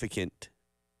significant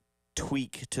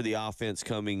tweak to the offense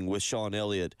coming with Sean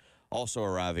Elliott also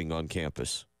arriving on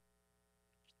campus.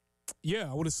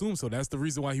 Yeah, I would assume so. That's the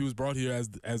reason why he was brought here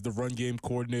as the run game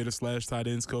coordinator / tight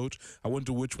ends coach. I wouldn't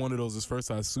know which one of those is first.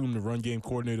 I assume the run game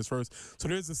coordinator is first. So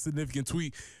there's a significant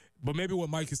tweak. But maybe what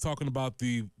Mike is talking about,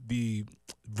 the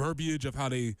verbiage of how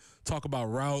they talk about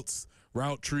routes,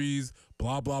 route trees,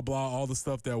 blah, blah, blah, all the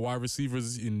stuff that wide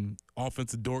receivers and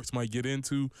offensive dorks might get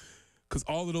into. Because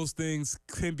all of those things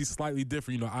can be slightly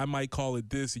different. I might call it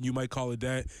this and you might call it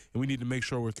that, and we need to make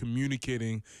sure we're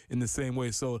communicating in the same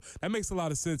way. So that makes a lot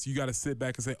of sense. You got to sit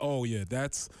back and say, oh, yeah,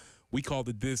 we called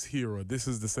it this here, or this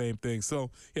is the same thing.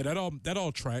 So, yeah, that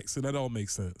all tracks, and that all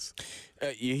makes sense.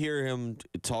 You hear him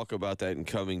talk about that and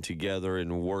coming together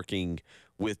and working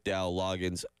with Dow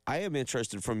Loggins. I am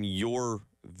interested from your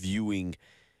viewing,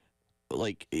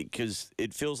 because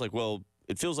it feels like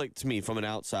to me, from an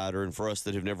outsider and for us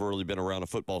that have never really been around a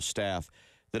football staff,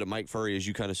 that a Mike Furry, as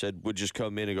you kind of said, would just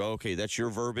come in and go, okay, that's your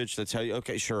verbiage. That's how you,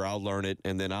 okay, sure, I'll learn it,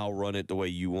 and then I'll run it the way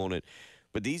you want it.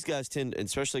 But these guys tend,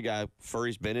 especially a guy,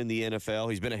 Furry's been in the NFL.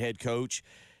 He's been a head coach.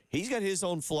 He's got his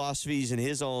own philosophies and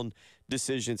his own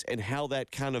decisions and how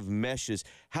that kind of meshes,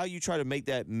 how you try to make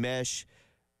that mesh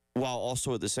while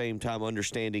also at the same time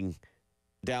understanding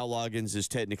Dow Loggins is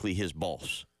technically his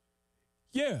boss.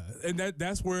 Yeah, and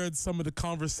that's where some of the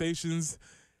conversations,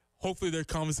 hopefully they're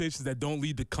conversations that don't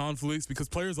lead to conflicts, because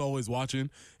players are always watching.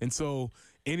 And so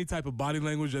any type of body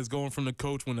language that's going from the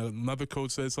coach, when another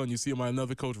coach says something, you see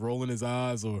another coach rolling his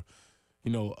eyes or,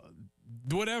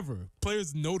 whatever.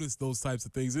 Players notice those types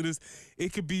of things.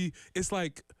 It's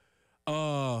like,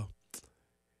 when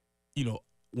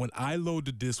I load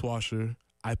the dishwasher,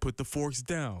 I put the forks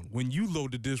down. When you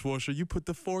load the dishwasher, you put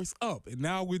the forks up. And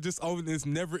now we're just over this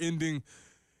never-ending.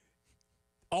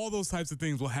 All those types of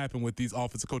things will happen with these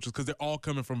offensive coaches because they're all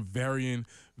coming from varying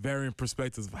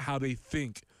perspectives of how they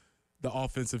think the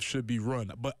offensive should be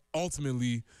run. But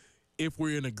ultimately, if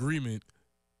we're in agreement,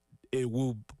 it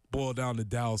will boil down to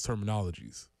Dow's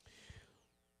terminologies.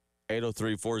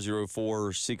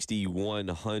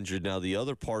 803-404-6100. Now, the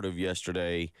other part of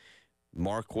yesterday,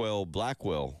 Markwell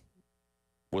Blackwell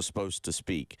was supposed to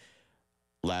speak.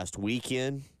 Last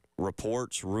weekend,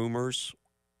 reports, rumors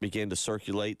began to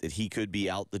circulate that he could be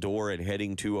out the door and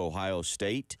heading to Ohio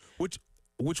State. Which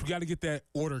we got to get that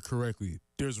order correctly.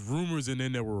 There's rumors and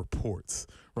then there were reports,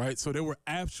 right? So there were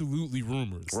absolutely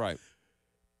rumors. Right.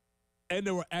 And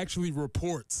there were actually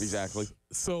reports. Exactly.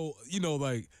 So,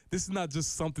 this is not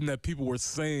just something that people were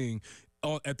saying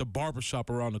at the barbershop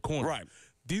around the corner. Right.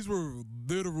 These were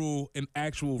literal and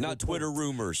actual Not reports. Twitter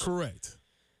rumors. Correct.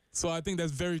 So I think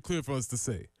that's very clear for us to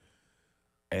say.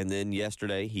 And then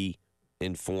yesterday he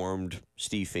informed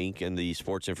Steve Fink and the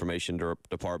Sports Information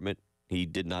Department he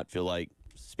did not feel like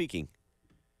speaking.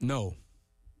 No.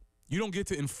 You don't get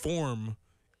to inform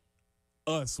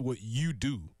us what you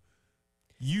do.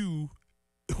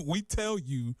 We tell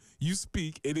you, you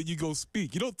speak, and then you go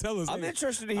speak. You don't tell us. I'm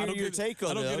interested to hear your take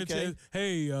on it. I don't get a chance.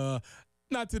 Hey,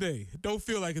 Not today. Don't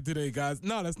feel like it today, guys.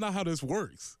 No, that's not how this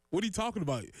works. What are you talking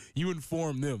about? You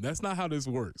inform them. That's not how this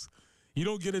works. You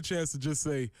don't get a chance to just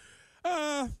say,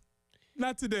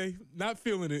 not today. Not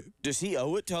feeling it. Does he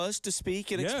owe it to us to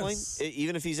speak and explain,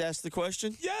 even if he's asked the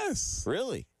question? Yes.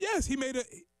 Really? Yes, he made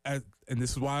and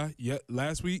this is why,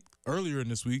 earlier in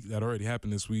this week, that already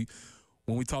happened this week,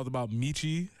 when we talked about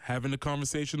Michi having a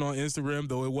conversation on Instagram,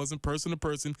 though it wasn't person to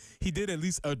person, he did at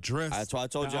least address. That's why I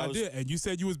told you I was. And you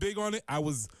said you was big on it. I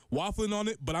was waffling on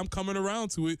it, but I'm coming around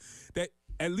to it. That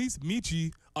at least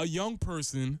Michi, a young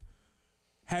person,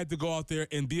 had to go out there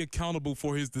and be accountable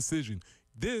for his decision.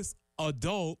 This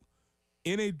adult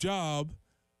in a job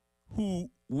who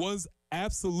was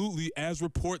absolutely, as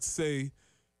reports say,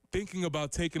 thinking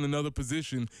about taking another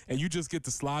position, and you just get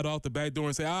to slide out the back door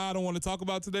and say, I don't want to talk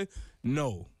about today.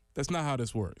 No, that's not how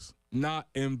this works. Not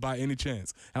by any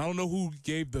chance. And I don't know who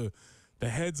gave the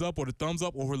heads up or the thumbs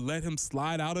up or let him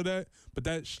slide out of that, but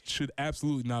that should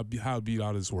absolutely not be how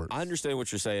this works. I understand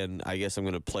what you're saying. I guess I'm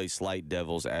going to play slight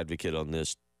devil's advocate on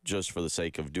this just for the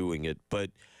sake of doing it, but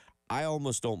I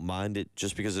almost don't mind it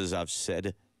just because, as I've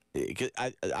said,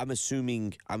 I'm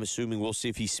assuming we'll see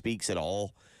if he speaks at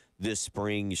all this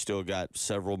spring. You still got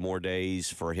several more days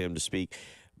for him to speak.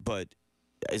 But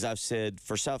as I've said,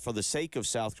 for the sake of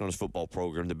South Carolina's football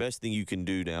program, the best thing you can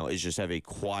do now is just have a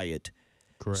quiet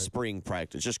spring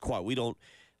practice. Just quiet. We don't,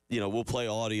 we'll play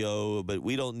audio, but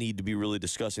we don't need to be really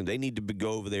discussing. They need to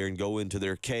go over there and go into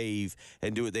their cave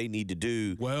and do what they need to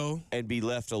do and be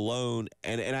left alone.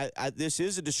 And I this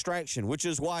is a distraction, which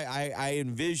is why I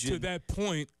envision. To that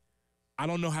point, I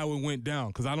don't know how it went down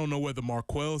because I don't know whether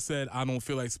Marquell said, I don't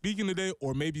feel like speaking today,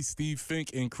 or maybe Steve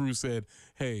Fink and crew said,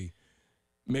 hey,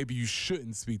 maybe you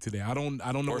shouldn't speak today. I don't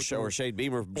know. Or Shane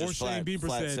Beamer just flat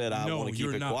said, I want to keep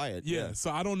it quiet. Yeah,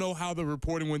 so I don't know how the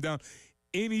reporting went down.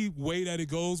 Any way that it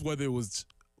goes, whether it was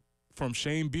from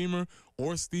Shane Beamer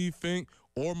or Steve Fink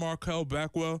or Marquell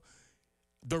Blackwell,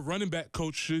 the running back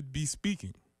coach should be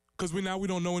speaking because we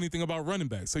don't know anything about running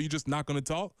backs. So you're just not going to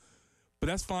talk. But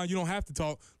that's fine. You don't have to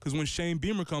talk because when Shane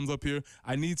Beamer comes up here,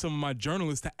 I need some of my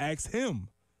journalists to ask him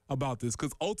about this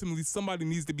because ultimately somebody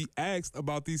needs to be asked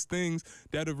about these things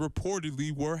that have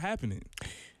reportedly were happening.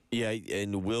 Yeah,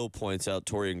 and Will points out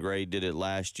Torian Gray did it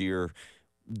last year.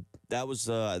 That was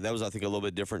I think a little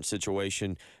bit different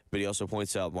situation. But he also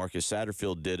points out Marcus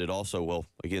Satterfield did it also. Well,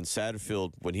 again,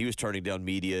 Satterfield, when he was turning down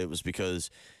media, it was because,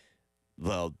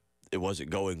 well, it wasn't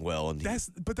going well. And that's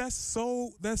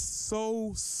so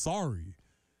sorry.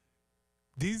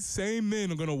 These same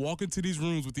men are going to walk into these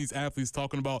rooms with these athletes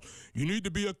talking about you need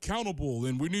to be accountable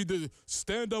and we need to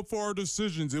stand up for our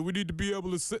decisions and we need to be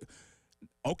able to sit.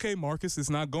 Okay, Marcus, it's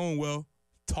not going well.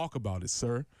 Talk about it,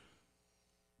 sir.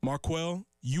 Marquell,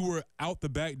 you were out the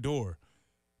back door.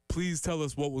 Please tell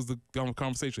us what was the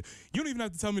conversation. You don't even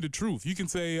have to tell me the truth. You can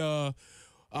say, yeah,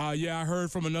 I heard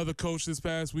from another coach this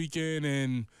past weekend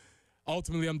and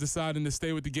ultimately I'm deciding to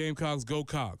stay with the Gamecocks. Go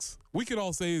Cox. We could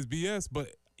all say it's BS, but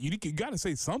you got to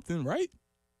say something, right?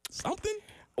 Something?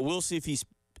 We'll see if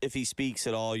he speaks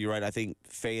at all. You're right. I think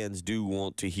fans do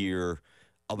want to hear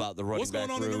about the running back room.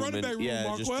 What's going on in the running back room, yeah,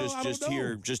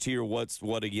 Marquell? just hear what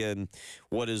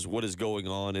is going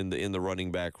on in the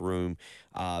running back room.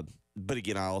 But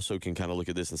again, I also can kind of look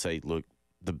at this and say, look,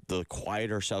 the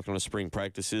quieter South Carolina spring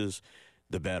practice is,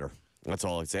 the better. That's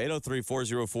all I'd say.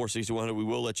 803-404-6100. We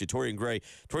will let you. Torian Gray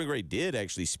did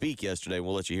actually speak yesterday.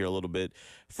 We'll let you hear a little bit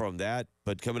from that.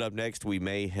 But coming up next,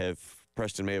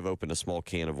 Preston may have opened a small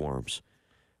can of worms.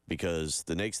 Because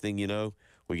the next thing you know,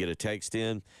 we get a text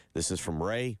in. This is from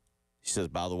Ray. He says,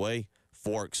 by the way,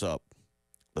 forks up.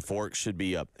 The forks should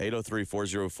be up.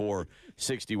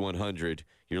 803-404-6100.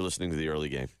 You're listening to the early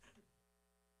game.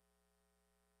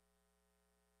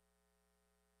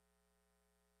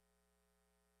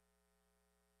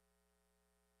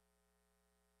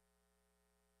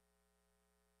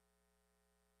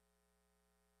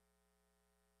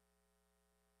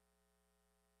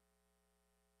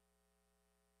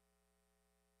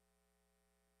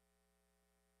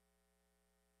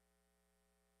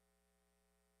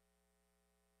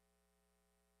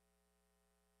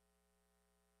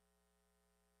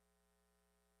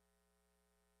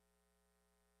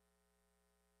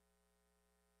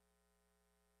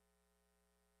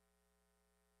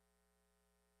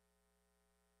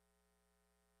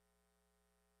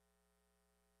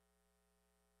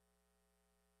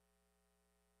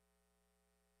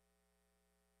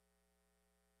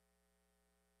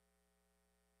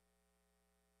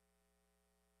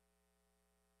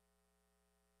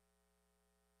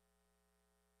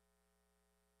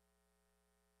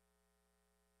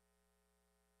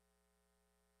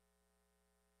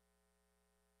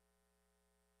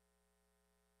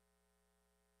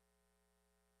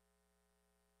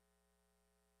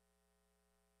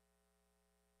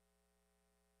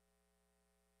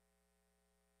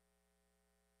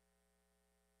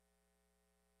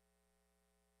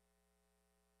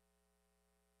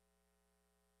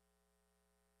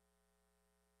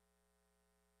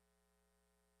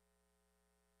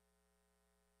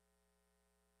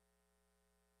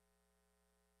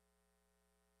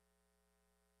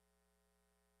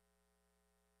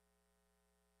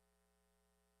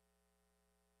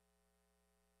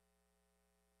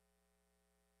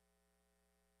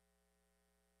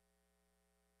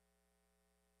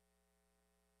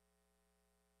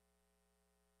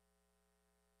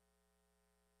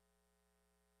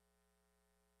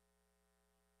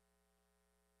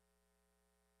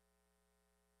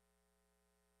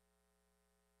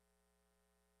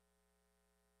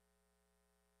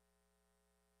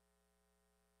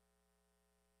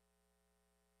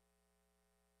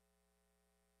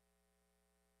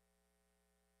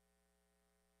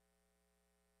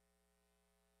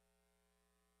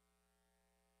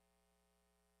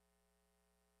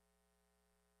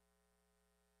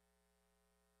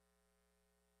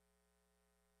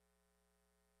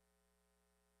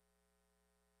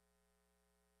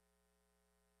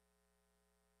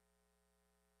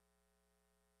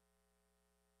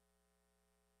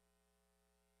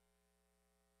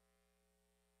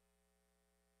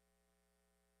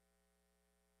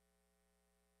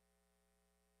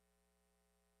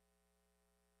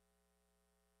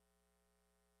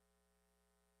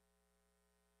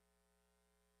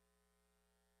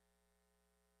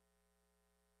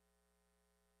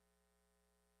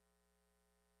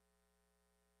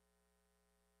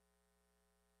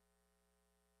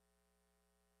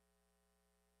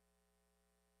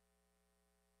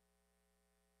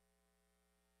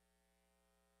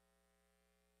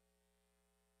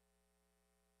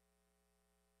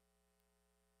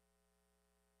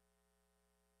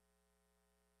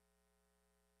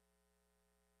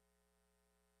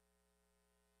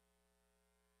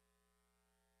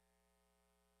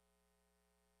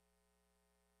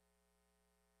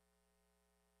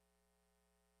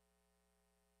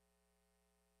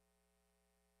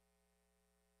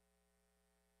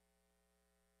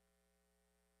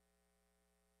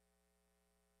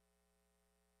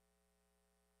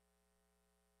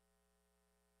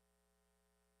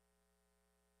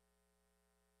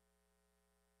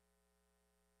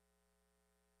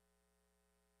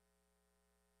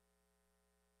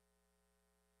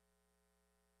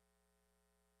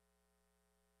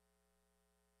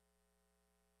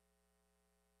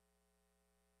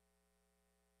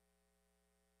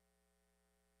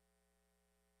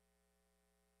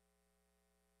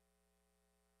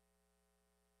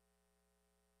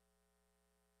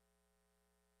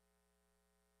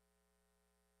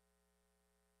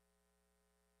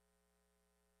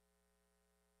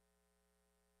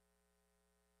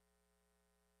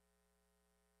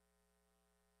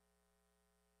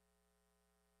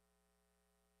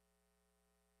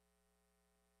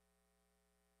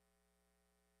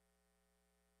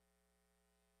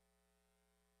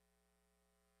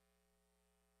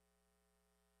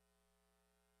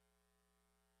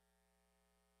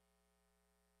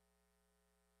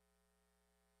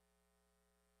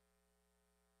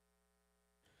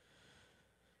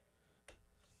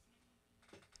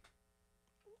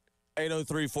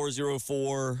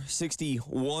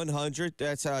 803-404-6100.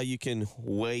 That's how you can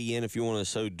weigh in if you want to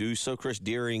so do so. Chris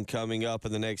Deering coming up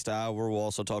in the next hour. We'll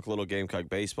also talk a little Gamecock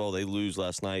baseball. They lose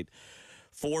last night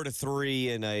 4-3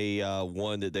 in a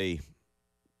one that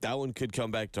one could come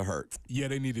back to hurt. Yeah,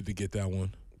 they needed to get that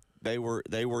one. They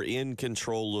were in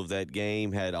control of that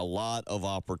game, had a lot of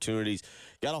opportunities.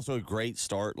 Got off to a great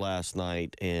start last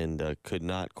night and could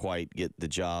not quite get the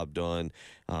job done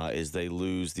as they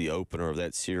lose the opener of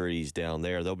that series down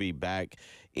there. They'll be back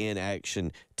in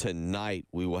action tonight.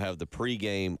 We will have the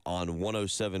pregame on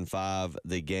 107.5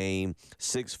 The Game,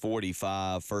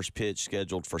 6:45. First pitch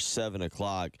scheduled for 7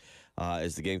 o'clock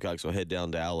as the Gamecocks will head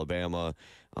down to Alabama.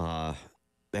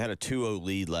 They had a 2-0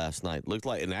 lead last night. Looked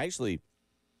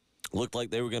like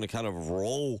they were going to kind of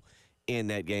roll in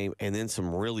that game, and then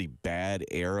some really bad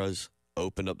errors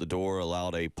opened up the door,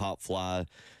 allowed a pop fly,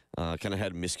 kind of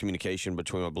had miscommunication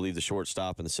between, I believe, the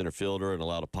shortstop and the center fielder, and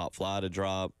allowed a pop fly to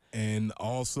drop. And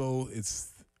also,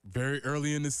 it's very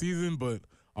early in the season, but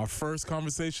our first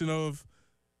conversation of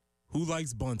who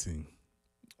likes bunting.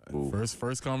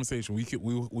 First conversation.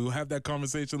 We'll have that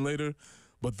conversation later,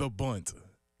 but the bunt.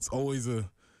 It's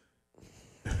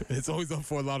always up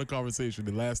for a lot of conversation.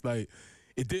 And last night,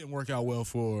 it didn't work out well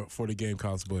for the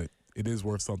Gamecocks, but it is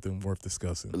something worth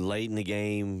discussing. Late in the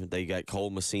game, they got Cole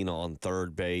Messina on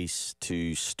third base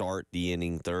to start the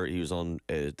inning. He was on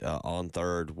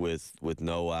third with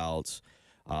no outs.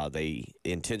 They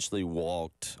intentionally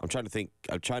walked. I'm trying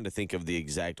to think of the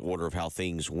exact order of how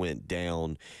things went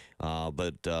down,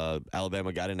 but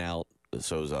Alabama got an out,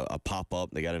 so it was a pop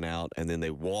up. They got an out, and then they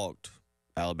walked.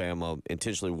 Alabama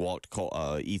intentionally walked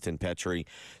Ethan Petrie,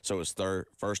 so it was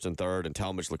first and third, and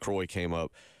Talmadge LaCroix came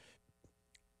up.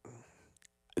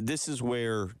 This is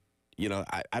where,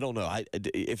 I don't know.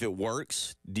 If it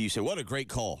works, do you say, what a great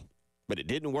call? But it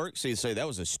didn't work, so you say that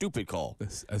was a stupid call.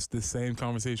 That's the same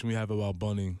conversation we have about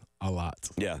bunting a lot.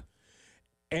 Yeah.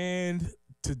 And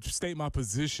to state my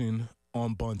position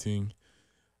on bunting,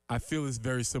 I feel it's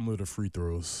very similar to free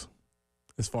throws.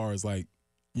 As far as, like,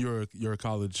 you're a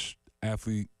college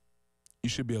athlete, you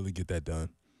should be able to get that done.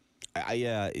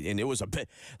 And it was that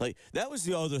was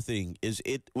the other thing, is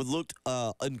it looked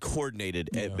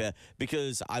uncoordinated at best,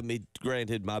 because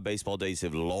granted, my baseball days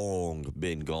have long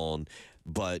been gone,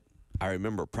 but I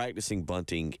remember practicing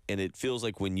bunting, and it feels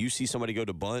like when you see somebody go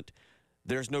to bunt,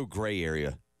 there's no gray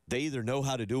area. They either know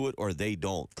how to do it or they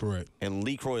don't. Correct. And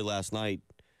LaCroix last night,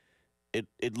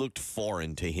 it looked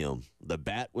foreign to him. The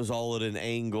bat was all at an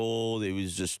angle. It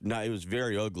was just not. It was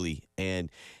very ugly. And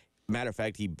matter of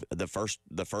fact, the first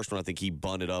one, I think he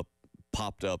bunted up,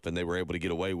 popped up, and they were able to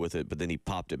get away with it. But then he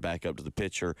popped it back up to the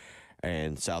pitcher,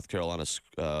 and South Carolina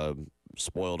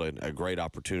spoiled a great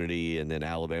opportunity. And then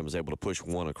Alabama was able to push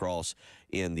one across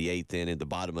in the eighth inning, the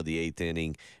bottom of the eighth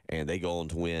inning, and they go on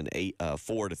to win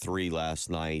 4-3 last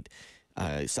night.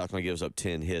 South Carolina gives up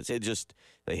 10 hits.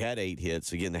 They had 8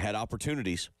 hits. Again, they had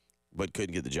opportunities, but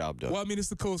couldn't get the job done. Well, I mean, it's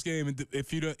the Coast game, and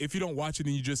if you don't watch it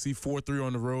and you just see 4-3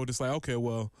 on the road, it's like, okay,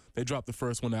 well, they dropped the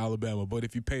first one to Alabama. But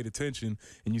if you paid attention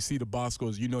and you see the box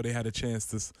scores, you know they had a chance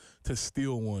to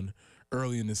steal one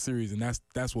early in the series, and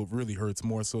that's what really hurts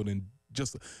more so than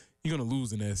just you're gonna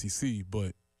lose in the SEC,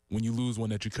 but when you lose one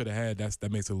that you could have had,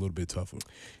 that makes it a little bit tougher.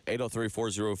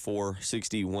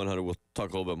 803-404-6100. We'll talk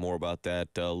a little bit more about that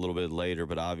a little bit later.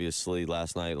 But obviously,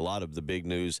 last night, a lot of the big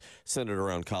news centered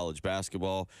around college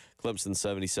basketball. Clemson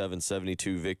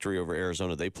 77-72 victory over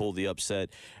Arizona. They pulled the upset.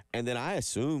 And then I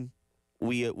assume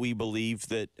we believe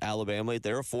that Alabama,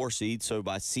 they're a 4 seed. So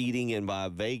by seeding and by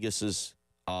Vegas's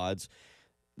odds,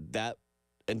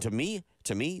 and to me,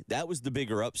 that was the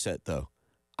bigger upset, though.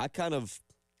 I kind of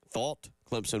thought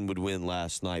Clemson would win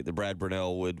last night, that Brad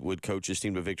Burnell would coach his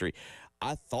team to victory.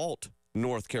 I thought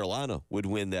North Carolina would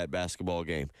win that basketball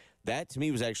game. That, to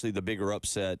me, was actually the bigger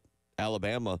upset,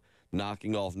 Alabama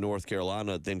knocking off North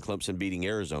Carolina than Clemson beating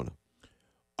Arizona.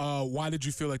 Why did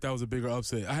you feel like that was a bigger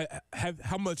upset?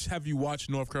 How much have you watched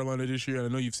North Carolina this year? I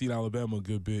know you've seen Alabama a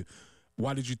good bit.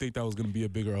 Why did you think that was going to be a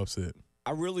bigger upset?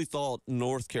 I really thought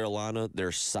North Carolina,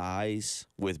 their size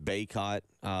with Baycott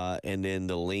and then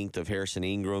the length of Harrison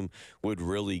Ingram would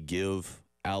really give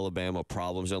Alabama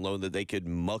problems. I know that they could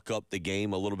muck up the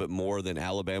game a little bit more than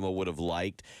Alabama would have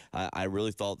liked. I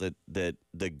really thought that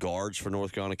the guards for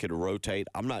North Carolina could rotate.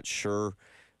 I'm not sure.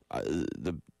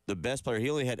 The best player, he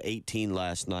only had 18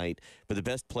 last night, but the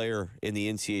best player in the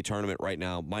NCAA tournament right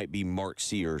now might be Mark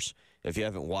Sears. If you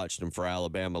haven't watched him for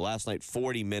Alabama, last night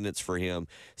 40 minutes for him,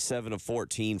 7 of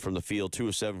 14 from the field, 2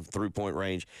 of 7 from three-point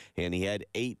range, and he had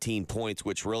 18 points,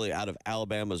 which really out of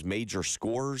Alabama's major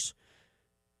scorers,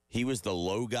 he was the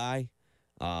low guy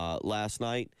last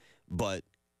night. But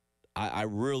I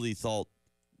really thought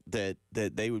that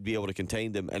they would be able to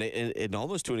contain them. And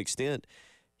almost to an extent,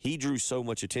 he drew so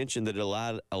much attention that it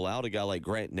allowed a guy like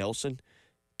Grant Nelson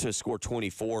to score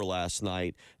 24 last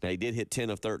night. Now, he did hit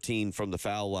 10 of 13 from the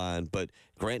foul line, but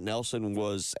Grant Nelson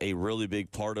was a really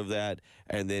big part of that.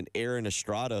 And then Aaron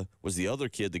Estrada was the other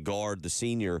kid, the guard, the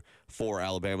senior for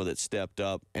Alabama that stepped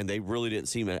up, and they really didn't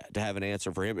seem to have an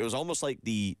answer for him. It was almost like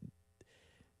the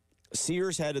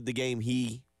Sears had the game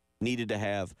he needed to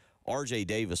have. R.J.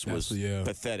 Davis was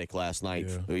pathetic last night.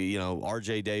 Yeah. You know,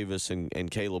 R.J. Davis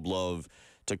and Caleb Love,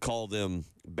 to call them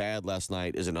bad last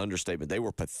night is an understatement. They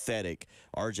were pathetic.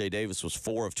 R.J. Davis was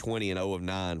 4 of 20 and 0 of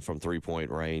 9 from three-point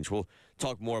range. We'll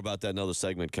talk more about that in another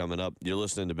segment coming up. You're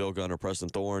listening to Bill Gunner, Preston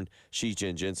Thorne, she's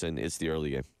Jen Jensen. It's the early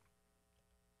game.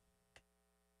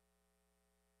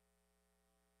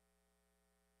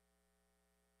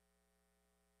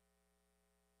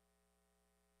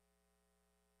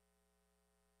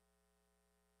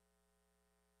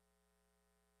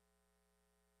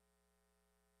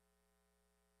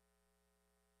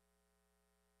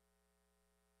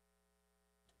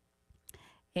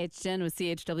 It's Jen with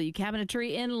CHW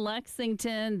Cabinetry in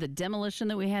Lexington. The demolition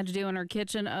that we had to do in our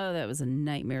kitchen, oh, that was a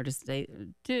nightmare to say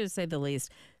the least.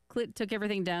 Took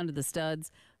everything down to the studs,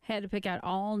 had to pick out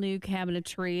all new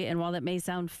cabinetry, and while that may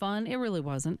sound fun, it really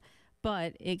wasn't.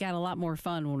 But it got a lot more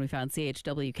fun when we found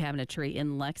CHW Cabinetry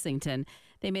in Lexington.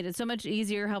 They made it so much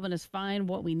easier, helping us find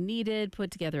what we needed, put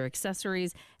together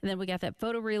accessories, and then we got that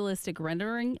photorealistic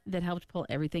rendering that helped pull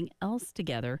everything else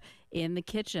together in the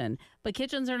kitchen. But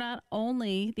kitchens are not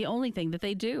the only thing that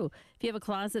they do. If you have a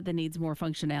closet that needs more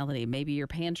functionality, maybe your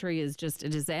pantry is just a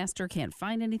disaster, can't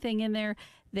find anything in there,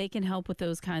 they can help with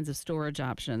those kinds of storage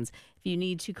options. If you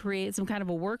need to create some kind of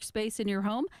a workspace in your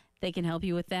home, they can help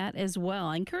you with that as well.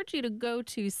 I encourage you to go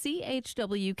to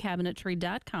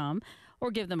chwcabinetry.com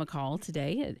or give them a call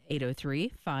today at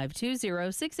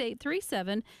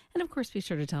 803-520-6837. And, of course, be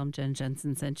sure to tell them Jen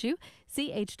Jensen sent you.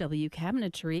 CHW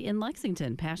Cabinetry in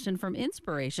Lexington. Passion from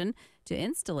inspiration to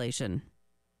installation.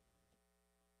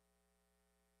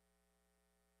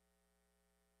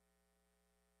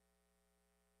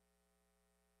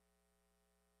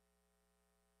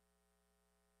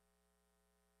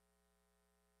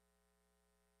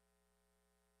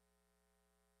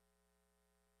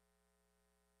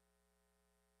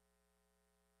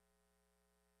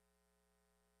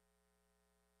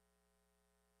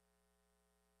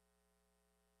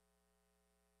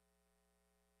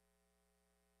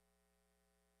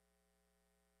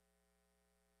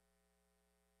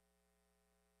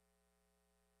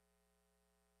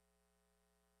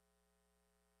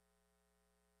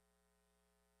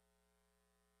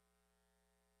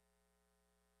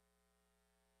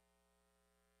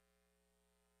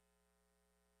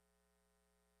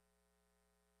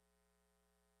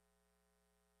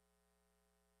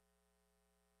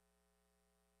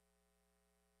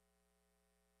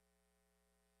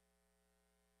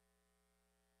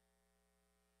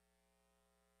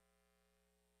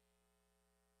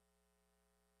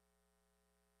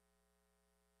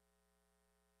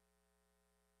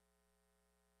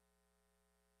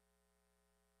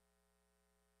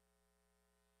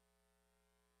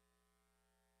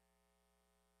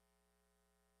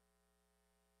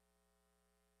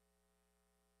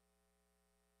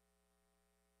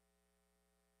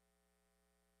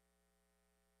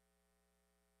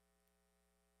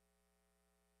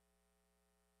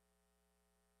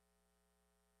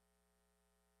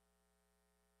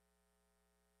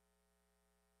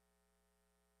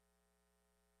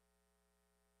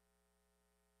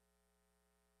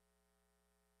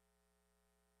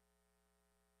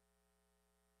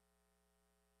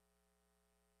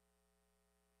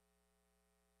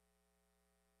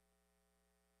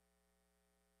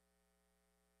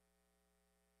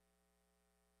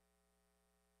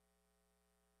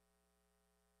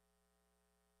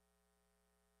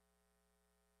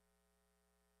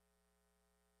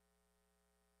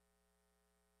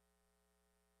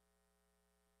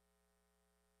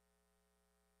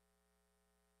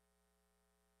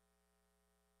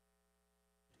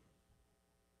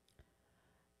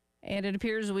 And it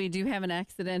appears we do have an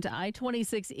accident.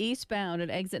 I-26 eastbound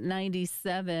at exit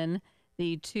 97.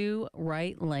 The two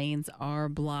right lanes are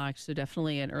blocked. So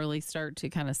definitely an early start to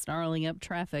kind of snarling up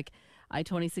traffic.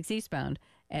 I-26 eastbound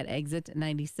at exit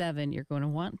 97. You're going to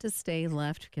want to stay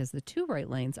left because the two right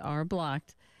lanes are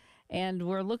blocked. And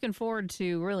we're looking forward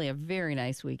to really a very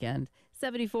nice weekend.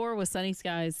 74 with sunny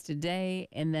skies today,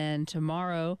 and then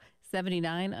tomorrow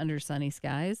 79 under sunny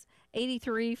skies,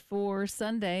 83 for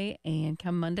Sunday, and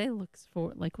come Monday looks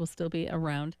for like we'll still be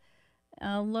around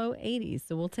low 80s.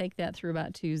 So we'll take that through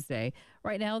about Tuesday.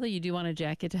 Right now, though, you do want a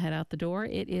jacket to head out the door.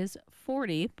 It is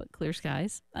 40, but clear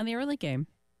skies on the early game.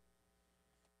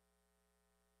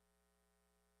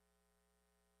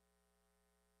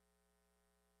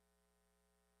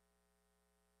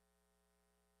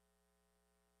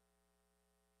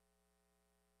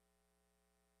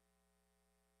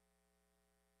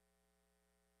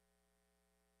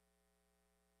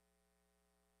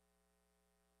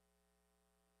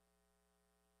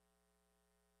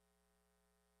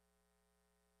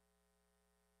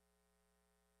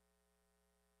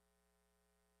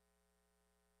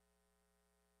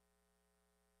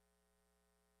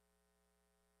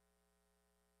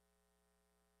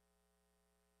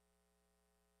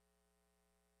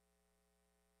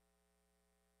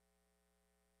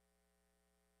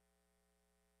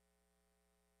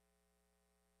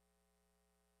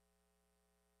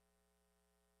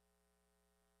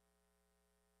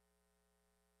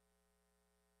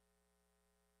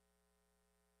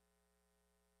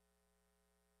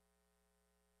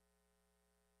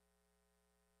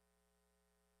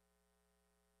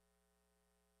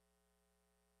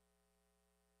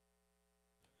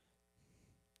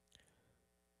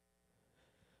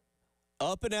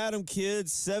 Up and at 'em,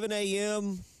 kids, 7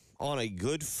 a.m. on a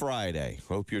Good Friday.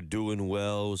 Hope you're doing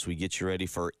well as we get you ready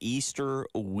for Easter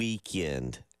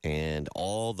weekend and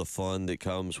all the fun that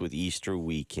comes with Easter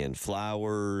weekend.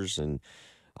 Flowers and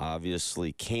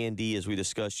obviously candy, as we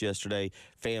discussed yesterday.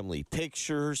 Family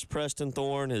pictures. Preston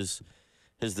Thorne has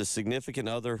the significant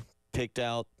other picked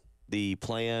out the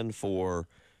plan for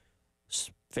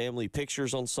family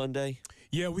pictures on Sunday?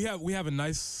 Yeah, we have a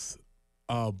nice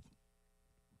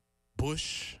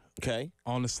bush. Okay.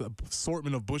 On the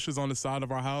assortment of bushes on the side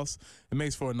of our house. It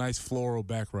makes for a nice floral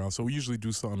background. So we usually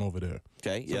do something over there.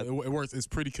 Okay. So it works. It's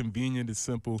pretty convenient. It's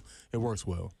simple. It works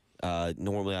well.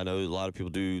 Normally, I know a lot of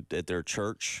people do at their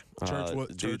church.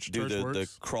 Church the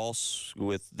works. cross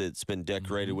that's been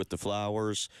decorated with the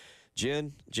flowers.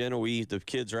 Jen, the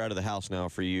kids are out of the house now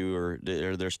for you, or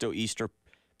are there still Easter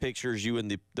pictures? You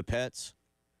and the pets.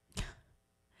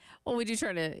 Well, we do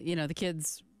try to. The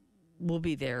kids will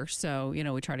be there, so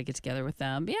we try to get together with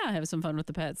them. Yeah, have some fun with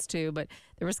the pets too. But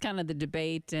there was kind of the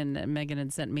debate, and Megan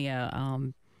had sent me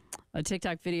a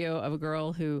TikTok video of a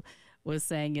girl who was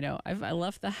saying, I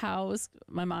left the house.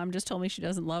 My mom just told me she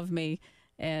doesn't love me.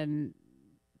 And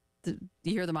you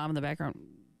hear the mom in the background.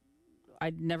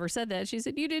 I never said that. She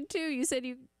said, you did too. You said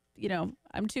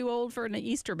I'm too old for an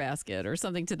Easter basket or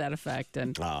something to that effect.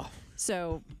 And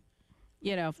so,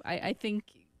 I think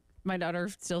my daughter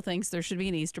still thinks there should be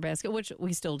an Easter basket, which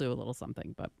we still do a little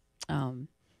something. But, we'll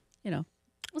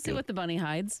see what the bunny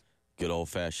hides. Good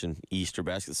old-fashioned Easter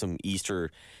basket. Some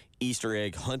Easter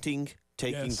egg hunting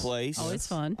taking place. Always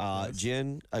fun.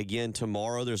 Jen, again,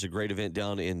 tomorrow there's a great event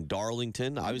down in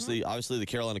Darlington. Obviously, the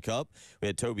Carolina Cup. We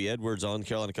had Toby Edwards on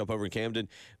Carolina Cup over in Camden,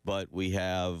 but we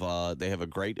have they have a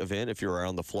great event. If you're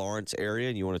around the Florence area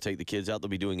and you want to take the kids out, they'll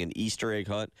be doing an Easter egg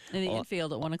hunt in the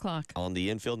infield at 1:00. On the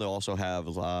infield, they'll also have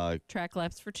track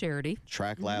laps for charity.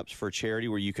 Laps for charity,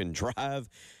 where you can drive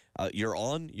your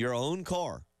own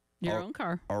car. Your own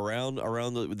car.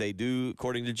 Around they do,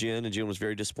 according to Jen, and Jen was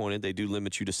very disappointed, they do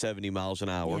limit you to 70 miles an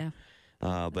hour.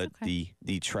 Yeah. But okay.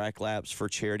 the track laps for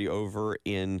charity over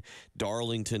in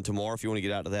Darlington tomorrow, if you want to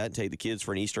get out to that and take the kids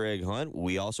for an Easter egg hunt.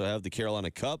 We also have the Carolina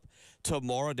Cup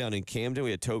tomorrow down in Camden. We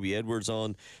had Toby Edwards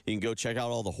on. You can go check out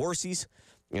all the horsies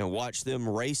and watch them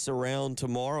race around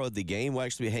tomorrow at the game. We'll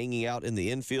actually be hanging out in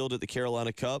the infield at the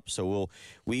Carolina Cup, so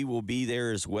we will be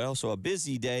there as well. So a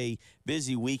busy day,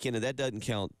 busy weekend, and that doesn't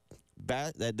count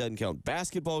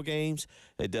basketball games.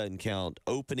 It doesn't count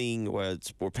opening. Well,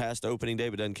 we're past opening day,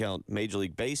 but it doesn't count Major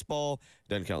League Baseball. It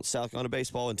doesn't count South Carolina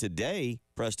baseball. And today,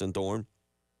 Preston Thorne,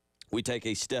 we take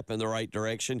a step in the right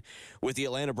direction with the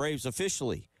Atlanta Braves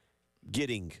officially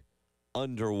getting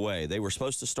underway. They were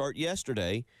supposed to start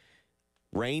yesterday.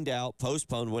 Rained out,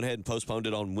 postponed, went ahead and postponed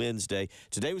it on Wednesday.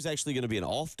 Today was actually going to be an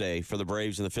off day for the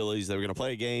Braves and the Phillies. They were going to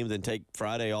play a game, then take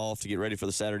Friday off to get ready for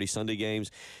the Saturday, Sunday games.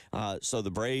 So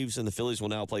the Braves and the Phillies will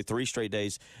now play 3 straight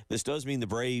days. This does mean the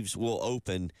Braves will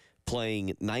open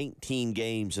playing 19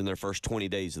 games in their first 20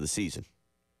 days of the season.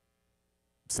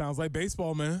 Sounds like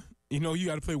baseball, man. You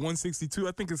got to play 162.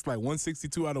 I think it's like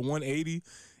 162 out of 180.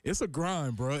 It's a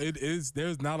grind, bro. It is.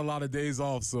 There's not a lot of days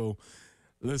off, so...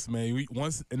 Listen, man,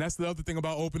 and that's the other thing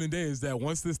about opening day is that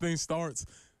once this thing starts,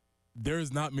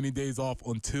 there's not many days off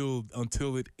until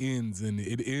it ends,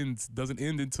 and doesn't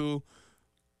end until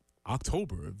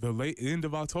October, the late end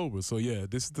of October. So, yeah,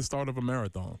 this is the start of a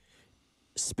marathon.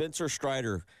 Spencer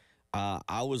Strider,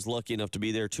 I was lucky enough to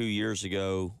be there 2 years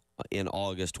ago in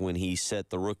August when he set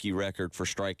the rookie record for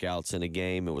strikeouts in a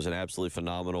game. It was an absolutely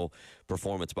phenomenal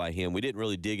performance by him. We didn't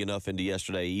really dig enough into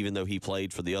yesterday, even though he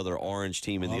played for the other orange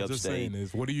team in the I was upstate. just saying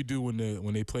is, what do you do when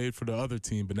they played for the other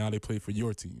team, but now they play for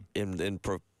your team? And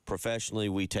professionally,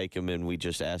 we take him and we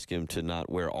just ask him to not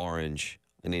wear orange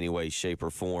in any way, shape, or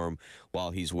form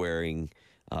while he's wearing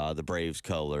the Braves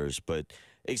colors. But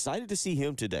excited to see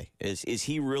him today. Is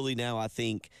he really now? I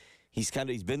think he's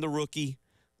been the rookie.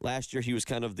 Last year, he was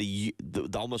kind of the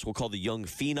almost we'll call the young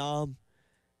phenom.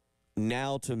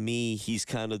 Now, to me, he's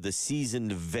kind of the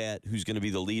seasoned vet who's going to be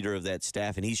the leader of that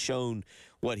staff, and he's shown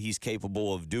what he's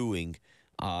capable of doing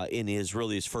in his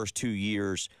first 2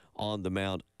 years on the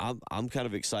mound. I'm kind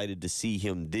of excited to see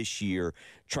him this year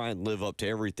try and live up to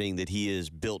everything that he has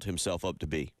built himself up to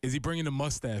be. Is he bringing the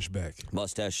mustache back?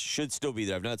 Mustache should still be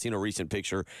there. I've not seen a recent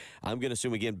picture. I'm going to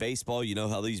assume, again, baseball, you know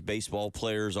how these baseball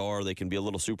players are. They can be a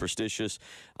little superstitious.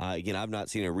 Again, I've not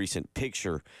seen a recent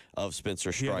picture of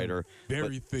Spencer Strider.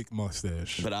 Very thick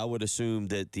mustache. But I would assume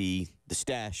that the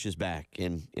stash is back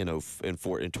in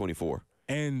 24.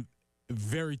 And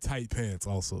very tight pants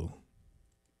also.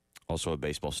 Also a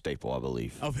baseball staple, I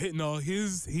believe.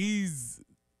 He's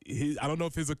I don't know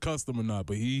if he's a custom or not,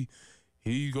 but he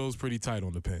goes pretty tight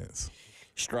on the pants.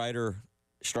 Strider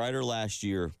last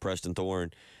year, Preston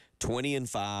Thorne,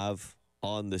 20-5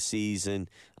 on the season.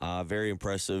 Very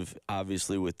impressive,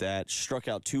 obviously, with that. Struck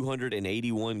out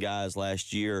 281 guys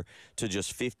last year to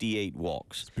just 58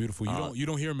 walks. It's beautiful. You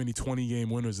don't hear many 20-game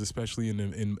winners, especially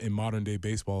in modern day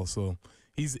baseball. So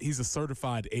he's a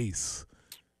certified ace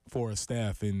for a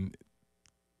staff, and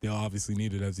they'll obviously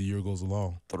need it as the year goes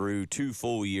along. Through 2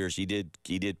 full years, he did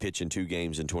pitch in 2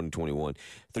 games in 2021.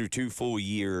 Through 2 full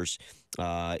years,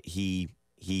 he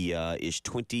is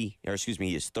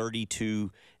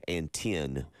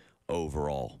 32-10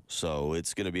 overall. So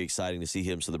it's going to be exciting to see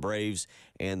him. So the Braves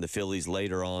and the Phillies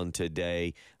later on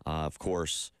today. Of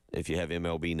course, if you have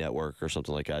MLB Network or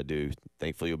something like I do,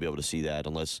 thankfully you'll be able to see that,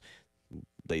 unless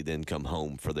they then come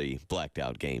home for the blacked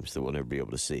out games that we'll never be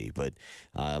able to see. But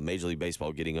Major League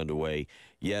Baseball getting underway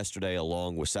yesterday,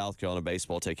 along with South Carolina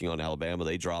baseball taking on Alabama.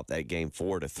 They dropped that game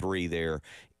 4-3 there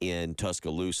in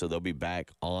Tuscaloosa. They'll be back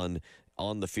on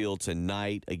the field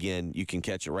tonight. Again, you can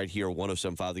catch it right here,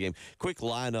 107.5 The Game. Quick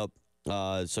lineup.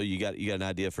 So you got an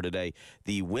idea for today.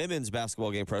 The women's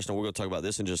basketball game, Preston, we're going to talk about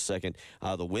this in just a second.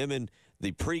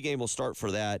 The pregame will start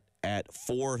for that at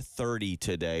 4:30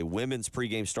 today. Women's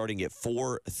pregame starting at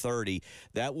 4:30.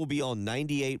 That will be on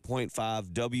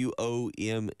 98.5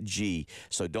 WOMG.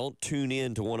 So don't tune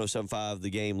in to 107.5 The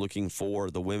Game looking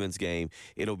for the women's game.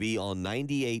 It'll be on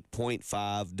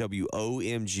 98.5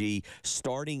 WOMG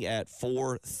starting at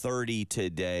 4:30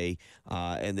 today,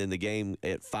 and then the game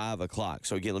at 5 o'clock.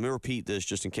 So again, let me repeat this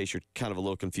just in case you're kind of a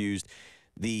little confused.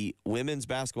 The women's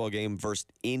basketball game versus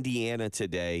Indiana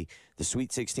today, the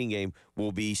Sweet 16 game,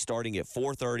 will be starting at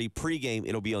 4:30. Pregame,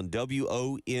 it'll be on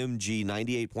WOMG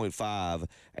 98.5,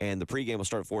 and the pregame will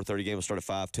start at 4:30. Game will start at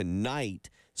 5. Tonight,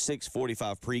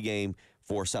 6:45 pregame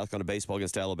for South Carolina baseball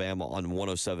against Alabama on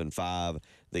 107.5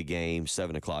 The Game,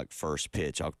 7 o'clock first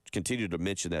pitch. I'll continue to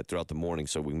mention that throughout the morning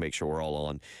so we can make sure we're all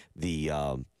on the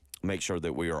make sure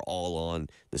that we are all on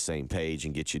the same page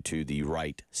and get you to the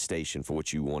right station for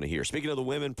what you want to hear. Speaking of the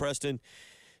women, Preston,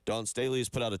 Dawn Staley has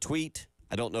put out a tweet.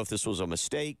 I don't know if this was a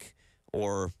mistake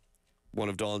or one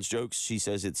of Dawn's jokes. She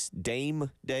says it's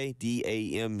Dame Day,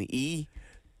 D-A-M-E.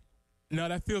 No,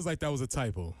 that feels like that was a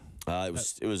typo.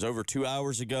 It was over 2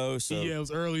 hours ago. So yeah, it was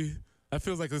early. That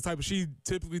feels like a typo. She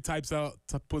typically puts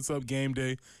up game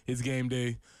day. It's game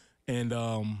day. And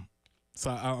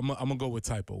so I'm going to go with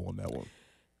typo on that one.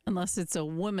 Unless it's a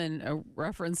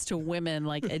reference to women,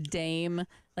 like a dame,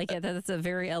 like that's a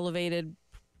very elevated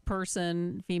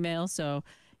person, female. So,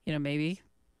 maybe.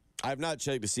 I've not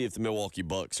checked to see if the Milwaukee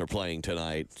Bucks are playing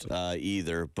tonight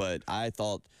either, but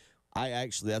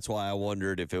that's why I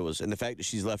wondered if it was, and the fact that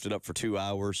she's left it up for 2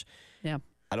 hours. Yeah.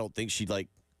 I don't think she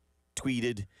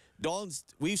tweeted.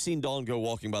 We've seen Dawn go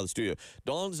walking by the studio.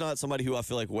 Dawn's not somebody who I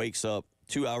feel like wakes up.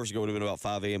 2 hours ago would have been about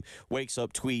 5 a.m. Wakes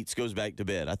up, tweets, goes back to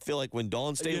bed. I feel like when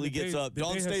Dawn Staley gets up,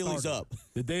 Dawn Staley's up.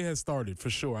 The day has started for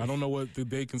sure. I don't know what the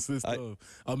day consists of.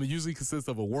 It usually consists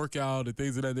of a workout and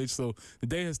things of that nature. So the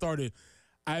day has started.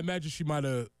 I imagine she might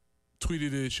have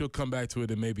tweeted it. She'll come back to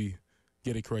it and maybe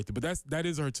get it corrected. But that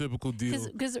is her typical deal.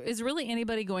 Because is really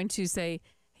anybody going to say,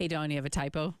 "Hey, Dawn, you have a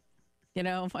typo"?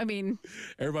 I mean,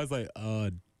 everybody's like,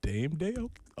 Dame Day.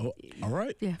 Oh, all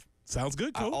right. Yeah. Sounds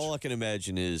good, Coach. All I can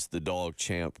imagine is the dog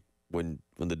Champ when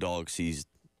the dog sees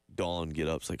Dawn get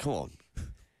up. It's like, come on,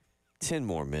 10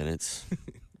 more minutes.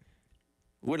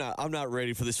 I'm not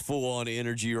ready for this full-on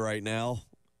energy right now.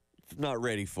 not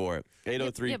ready for it.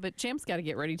 8:03. Yeah, but Champ's got to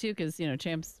get ready too, because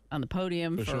Champ's on the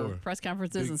podium for sure. press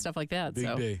conferences and stuff like that. Big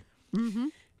so. day.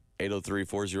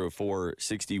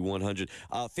 803-404-6100.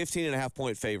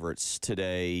 15.5-point favorites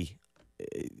today.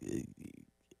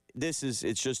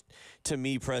 It's just, to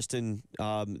me, Preston,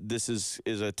 this is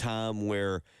a time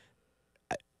where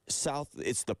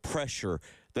it's the pressure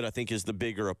that I think is the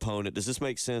bigger opponent. Does this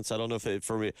make sense? I don't know if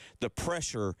for me, the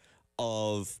pressure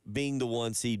of being the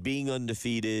 1 seed, being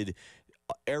undefeated,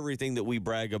 everything that we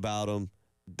brag about them,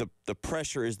 the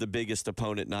pressure is the biggest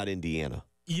opponent, not Indiana.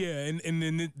 Yeah, and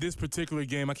in this particular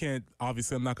game, I'm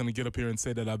not going to get up here and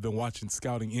say that I've been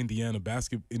scouting Indiana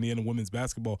women's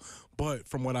basketball, but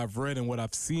from what I've read and what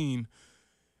I've seen,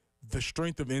 the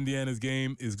strength of Indiana's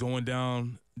game is going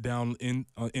down in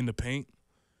the paint.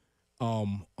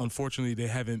 Unfortunately, they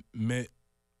haven't met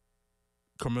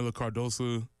Camila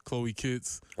Cardoso, Chloe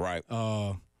Kitts, right,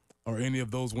 or any of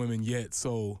those women yet.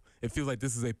 So it feels like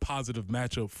this is a positive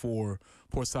matchup for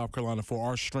South Carolina, for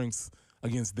our strengths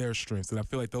against their strengths. And I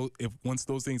feel like once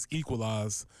those things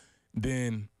equalize,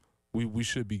 then we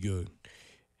should be good.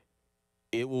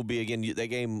 It will be, again, that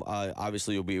game,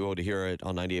 obviously you'll be able to hear it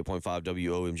on 98.5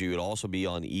 WOMG. It'll also be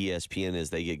on ESPN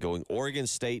as they get going. Oregon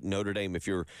State, Notre Dame, if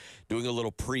you're doing a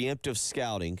little preemptive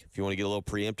scouting, if you want to get a little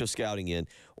preemptive scouting in,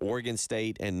 Oregon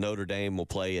State and Notre Dame will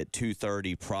play at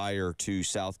 2:30 prior to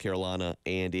South Carolina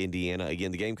and Indiana.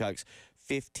 Again, the Gamecocks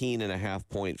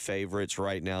 15.5-point favorites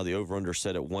right now. The over-under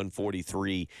set at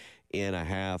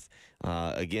 143.5.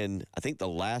 Again, I think the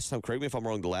last time, correct me if I'm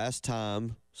wrong, the last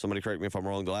time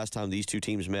these two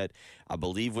teams met, I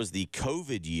believe, was the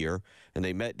COVID year, and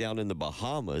they met down in the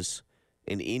Bahamas,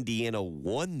 and Indiana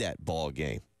won that ball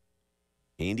game.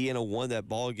 And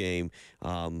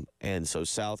so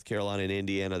South Carolina and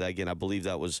Indiana, again, I believe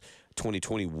that was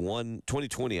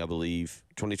 2020, I believe,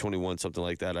 2021, something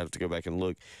like that. I have to go back and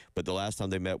look. But the last time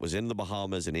they met was in the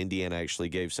Bahamas, and Indiana actually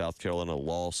gave South Carolina a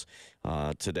loss.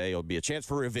 Today will be a chance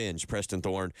for revenge, Preston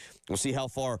Thorne. We'll see how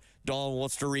far Dawn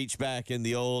wants to reach back in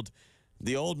the old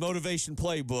motivation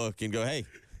playbook and go, hey,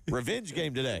 revenge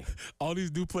game today. All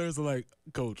these new players are like,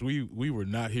 Coach, we were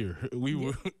not here. We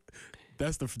were.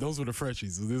 Those were the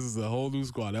freshies. This is a whole new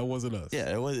squad. That wasn't us.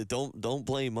 Yeah, it was. Don't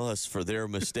blame us for their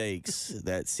mistakes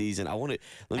that season. Let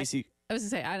me see. I was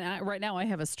going to say, right now I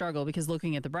have a struggle because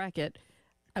looking at the bracket,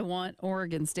 I want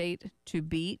Oregon State to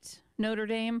beat Notre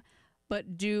Dame,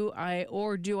 but do I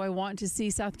want to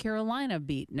see South Carolina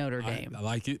beat Notre Dame? I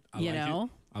like it. I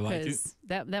like it.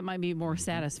 That might be more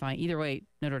satisfying. Either way,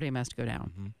 Notre Dame has to go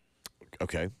down. Mm-hmm.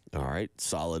 Okay. All right.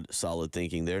 Solid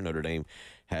thinking there. Notre Dame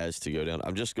has to go down.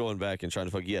 I'm just going back and trying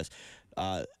to focus. Yes.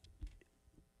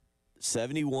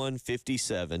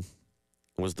 71-57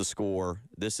 was the score.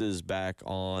 This is back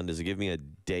on, does it give me a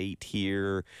date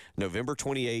here? November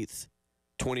 28th,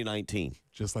 2019.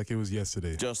 Just like it was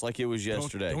yesterday.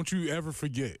 Don't you ever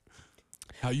forget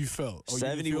how you felt.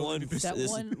 71. That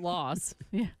one loss.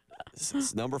 Yeah.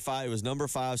 It's number 5. It was number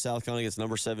 5 South Carolina against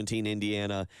number 17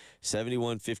 Indiana.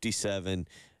 71-57.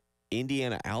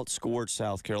 Indiana outscored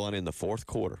South Carolina in the fourth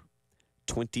quarter,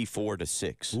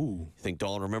 24-6. Ooh. You think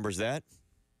Dawn remembers that?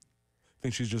 I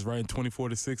think she's just writing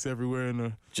 24-6 everywhere in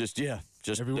the.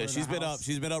 Everywhere. She's been up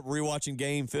rewatching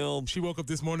game film. She woke up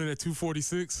this morning at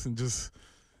 2:46 and just.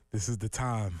 This is the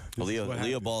time.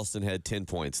 Leah Boston had 10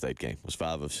 points that game. Was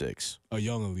 5 of 6. A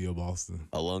young Aaliyah Boston.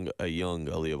 A young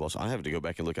Aaliyah Boston. I have to go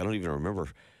back and look. I don't even remember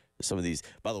some of these.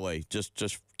 By the way, just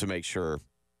to make sure,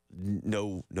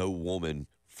 no woman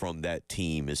from that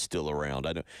team is still around.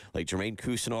 I know, like Jermaine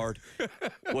Cousinard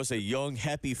was a young,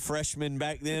 happy freshman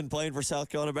back then playing for South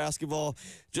Carolina basketball.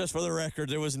 Just for the record,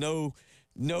 there was no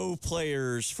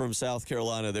players from South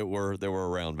Carolina that were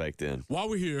around back then. While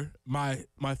we're here, my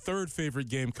third favorite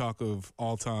Gamecock of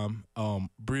all time,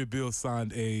 Bria Beal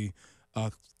signed a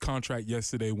contract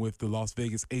yesterday with the Las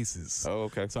Vegas Aces. Oh,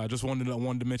 okay. So I just wanted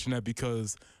to mention that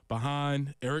because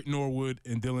behind Eric Norwood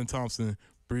and Dylan Thompson,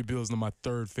 Bria Beal is my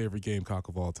third favorite Gamecock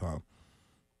of all time.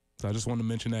 So I just wanted to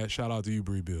mention that. Shout out to you,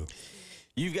 Bria Beal.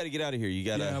 You've got to get out of here. You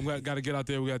got to. Yeah, I've got to get out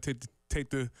there. We got to take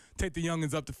the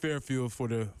youngins up to Fairfield for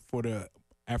the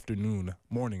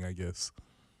morning, I guess.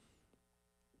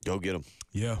 Go get them.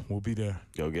 Yeah, we'll be there.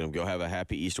 Go get them. Go have a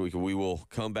happy Easter week. We will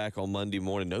come back on Monday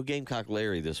morning. No Gamecock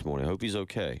Larry this morning. I hope he's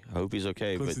okay.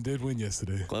 Clemson did win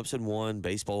yesterday. Clemson won.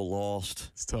 Baseball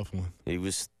lost. It's a tough one.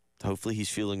 Hopefully he's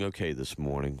feeling okay this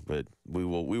morning. But we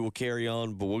will carry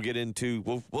on. But we'll get into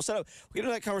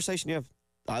that conversation. Yeah,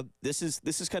 this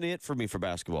is kind of it for me for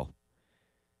basketball.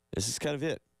 This is kind of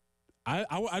it.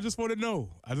 I just want to know.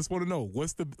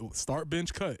 What's the start,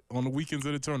 bench, cut on the weekends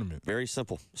of the tournament? Very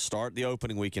simple. Start the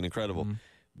opening weekend. Incredible. Mm-hmm.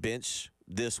 Bench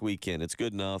this weekend. It's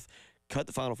good enough. Cut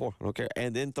the Final Four. I don't care.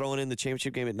 And then throwing in the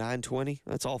championship game at 9:20.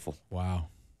 That's awful. Wow.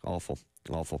 Awful.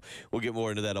 We'll get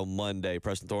more into that on Monday.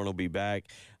 Preston Thorne will be back.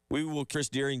 Chris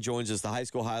Deering joins us. The high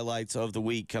school highlights of the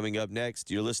week coming up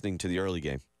next. You're listening to the early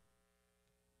game.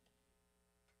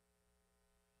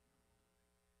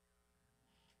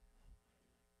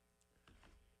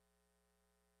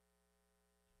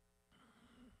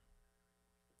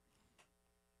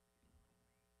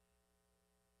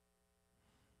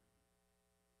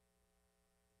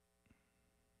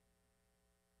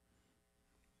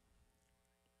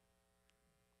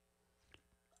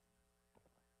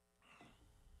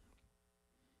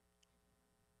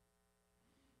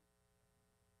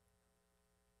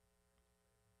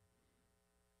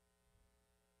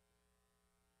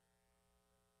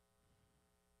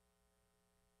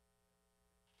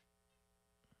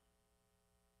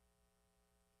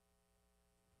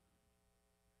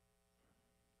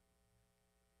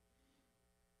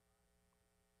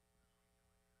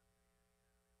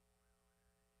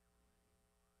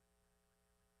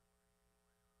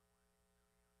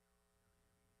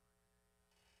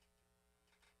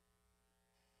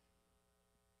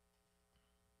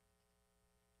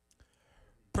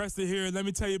 Preston here. Let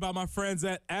me tell you about my friends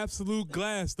at Absolute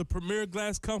Glass, the premier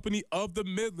glass company of the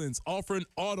Midlands, offering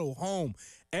auto, home,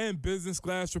 and business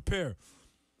glass repair.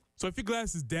 So if your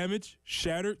glass is damaged,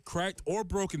 shattered, cracked, or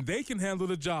broken, they can handle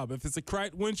the job. If it's a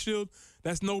cracked windshield,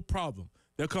 that's no problem.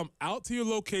 They'll come out to your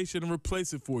location and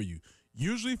replace it for you,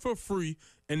 usually for free,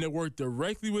 and they'll work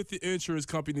directly with the insurance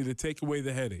company to take away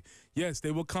the headache. Yes,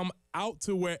 they will come out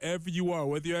to wherever you are,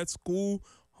 whether you're at school,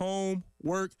 home,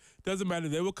 work, doesn't matter.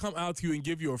 They will come out to you and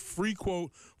give you a free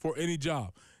quote for any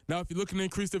job. Now, if you're looking to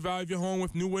increase the value of your home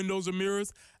with new windows or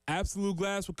mirrors, Absolute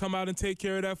Glass will come out and take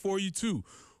care of that for you too.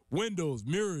 Windows,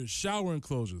 mirrors, shower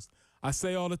enclosures. I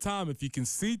say all the time, if you can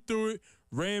see through it,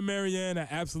 Ray and Marianne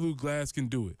at Absolute Glass can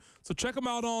do it. So check them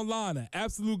out online at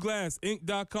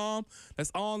AbsoluteGlassInc.com.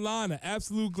 That's online at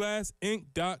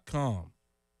AbsoluteGlassInc.com.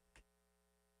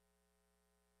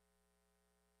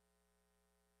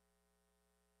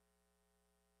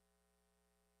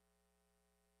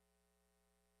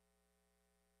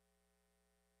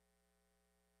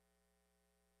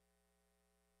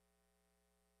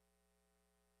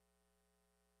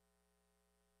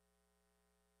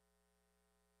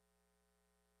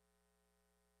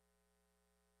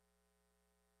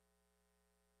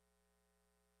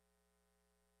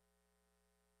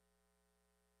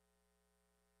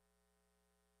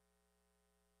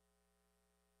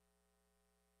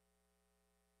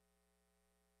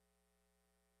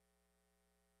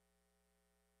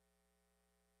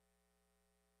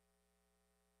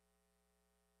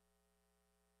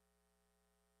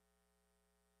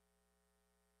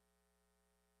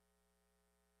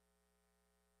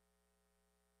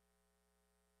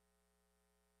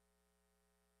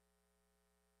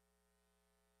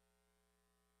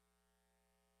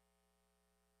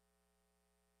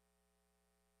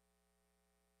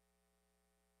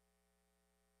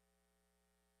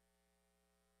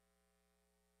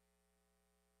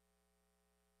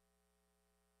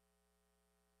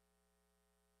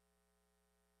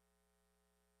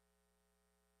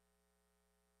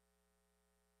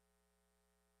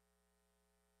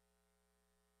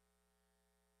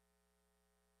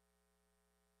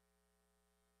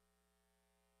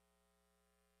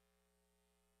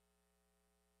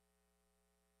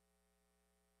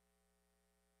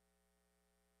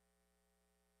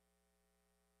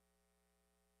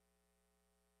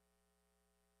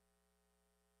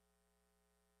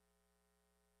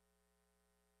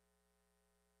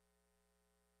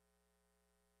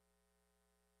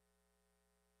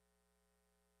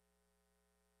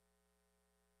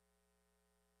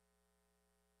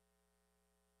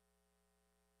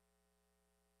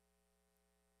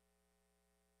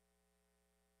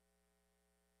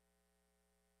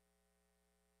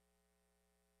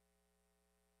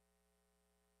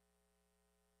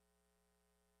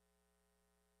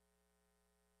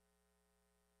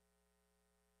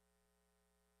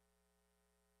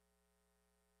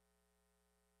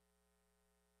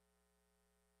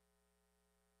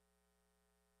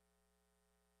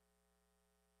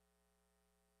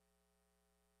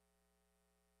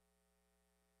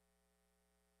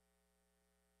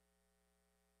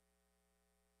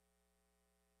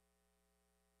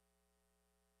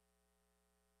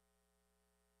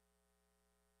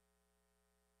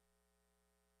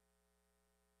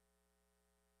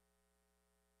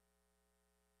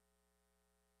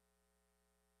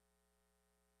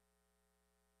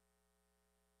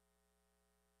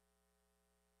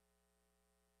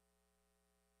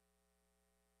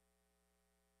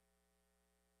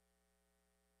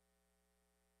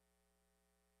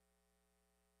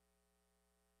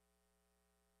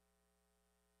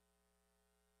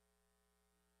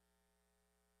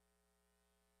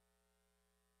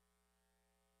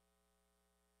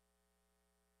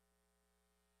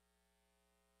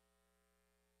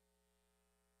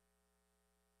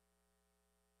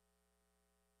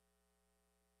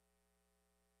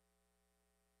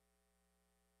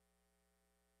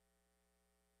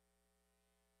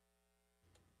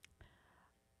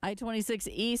 I-26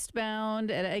 eastbound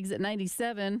at exit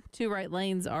 97, 2 right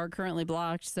lanes are currently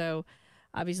blocked. So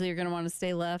obviously you're going to want to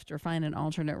stay left or find an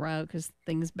alternate route because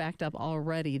things backed up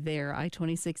already there.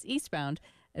 I-26 eastbound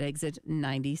at exit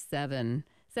 97.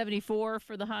 74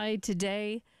 for the high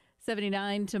today.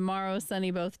 79 tomorrow,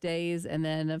 sunny both days, and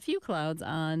then a few clouds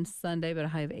on Sunday, but a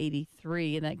high of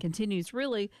 83. And that continues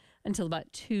really until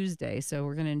about Tuesday. So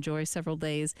we're going to enjoy several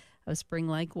days of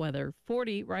spring-like weather.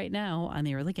 40 right now on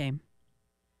the early game.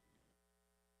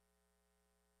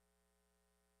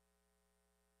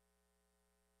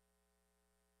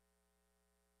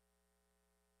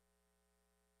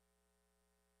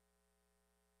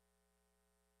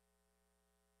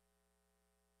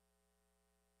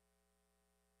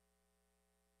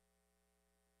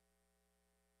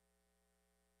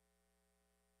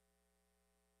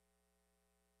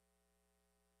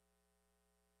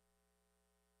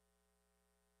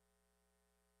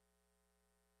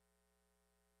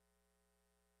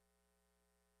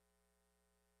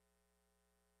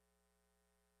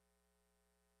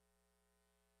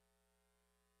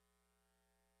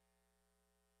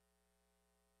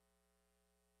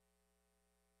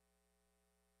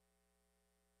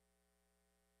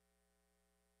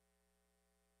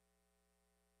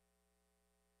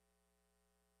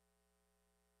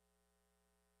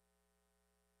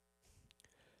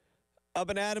 Up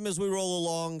and at 'em as we roll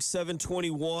along,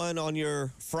 7:21 on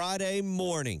your Friday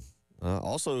morning.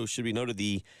 Also, should be noted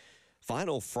the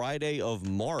final Friday of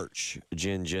March,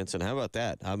 Jen Jensen. How about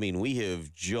that? I mean, we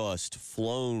have just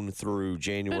flown through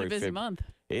January. Been a busy month.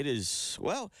 It is,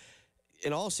 well,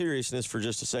 in all seriousness, for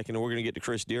just a second, and we're going to get to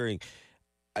Chris Deering.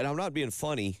 And I'm not being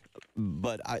funny,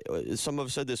 but some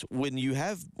have said this. When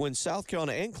South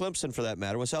Carolina and Clemson, for that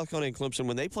matter, when South Carolina and Clemson,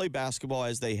 when they play basketball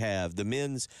as they have, the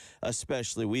men's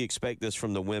especially, we expect this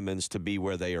from the women's to be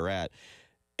where they are at.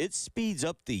 It speeds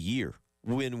up the year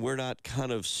when we're not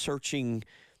kind of searching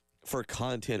for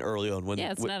content early on.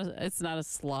 It's not a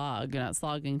slog. You're not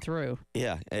slogging through.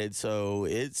 Yeah, and so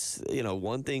it's,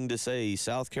 one thing to say,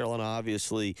 South Carolina,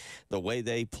 obviously, the way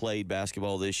they played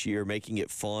basketball this year, making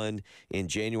it fun in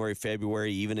January,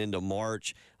 February, even into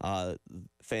March,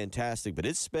 fantastic. But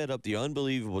it's sped up the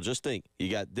unbelievable. Just think, you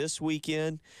got this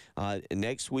weekend,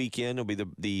 next weekend will be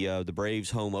the Braves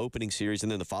home opening series,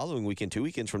 and then the following weekend, 2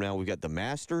 weekends from now, we've got the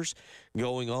Masters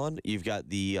going on. You've got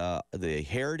the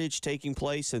Heritage taking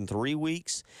place in 3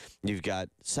 weeks. You've got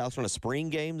South Carolina spring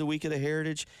game the week of the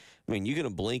Heritage. I mean, you're going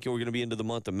to blink and we're going to be into the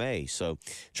month of May. So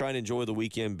try and enjoy the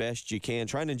weekend best you can.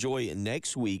 Try and enjoy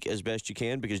next week as best you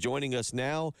can, because joining us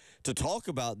now to talk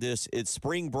about this, it's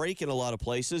spring break in a lot of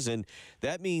places, and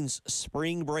that means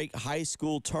spring break high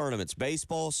school tournaments.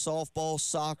 Baseball, softball,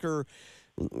 soccer,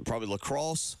 probably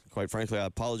lacrosse. Quite frankly, I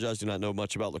apologize, do not know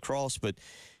much about lacrosse, but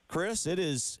Chris, it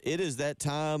is that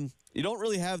time. You don't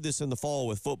really have this in the fall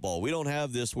with football. We don't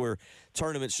have this where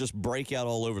tournaments just break out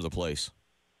all over the place.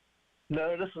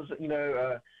 No, this is,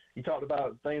 you talked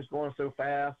about things going so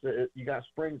fast. You got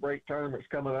spring break tournaments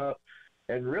coming up.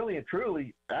 And really and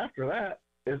truly, after that,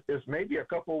 it's maybe a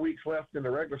couple of weeks left and the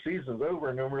regular season's over,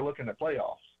 and then we're looking at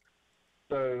playoffs.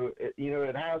 So,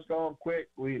 it has gone quick.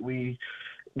 We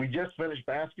just finished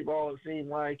basketball, it seemed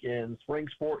like, and spring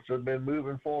sports have been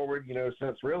moving forward,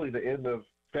 since really the end of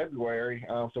February.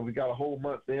 So we got a whole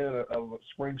month in of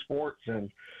spring sports, and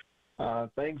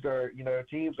things are,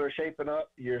 teams are shaping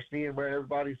up. You're seeing where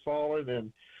everybody's falling.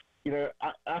 And,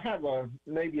 I have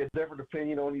maybe a different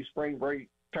opinion on these spring break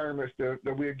tournaments that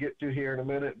we'll get to here in a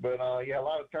minute. But, a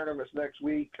lot of tournaments next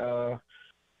week.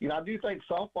 I do think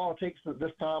softball takes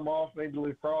this time off, maybe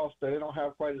lacrosse. They don't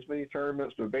have quite as many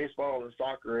tournaments, but baseball and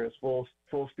soccer is full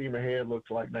steam ahead, looks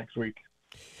like, next week.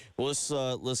 Well,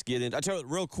 let's get in. I tell you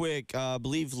real quick. I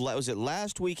believe, was it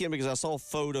last weekend? Because I saw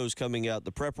photos coming out.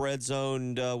 The Prep Red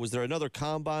Zone. Was there another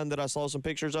combine that I saw some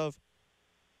pictures of?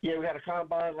 Yeah, we had a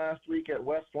combine last week at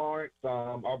West Florence.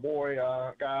 Our boy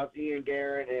guys Ian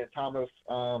Garrett and Thomas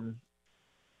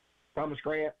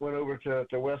Grant went over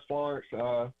to West Florence.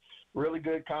 Really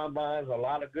good combines. A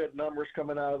lot of good numbers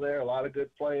coming out of there. A lot of good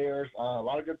players. A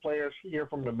lot of good players here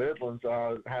from the Midlands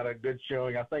had a good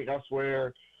showing. I think that's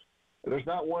where. There's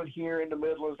not one here in the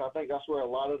Midlands. I think that's where a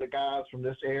lot of the guys from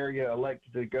this area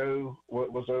elected to go,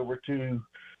 was over to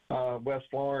West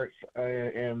Florence,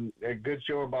 and a good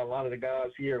showing by a lot of the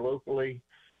guys here locally.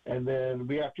 And then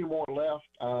we have 2 more left.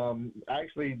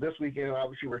 Actually, this weekend,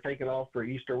 obviously, we're taking off for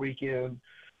Easter weekend.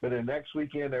 But then next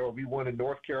weekend, there will be one in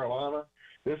North Carolina.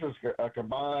 This is a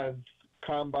combine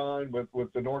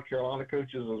with the North Carolina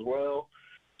coaches as well.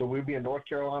 So we'll be in North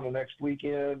Carolina next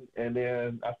weekend, and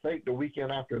then I think the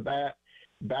weekend after that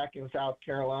back in South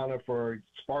Carolina for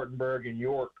Spartanburg and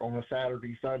York on a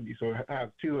Saturday, Sunday. So I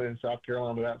have 2 in South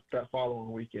Carolina that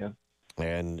following weekend.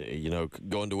 And,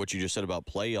 going to what you just said about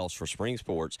playoffs for spring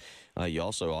sports, you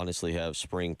also honestly have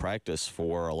spring practice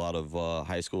for a lot of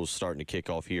high schools starting to kick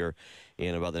off here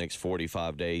in about the next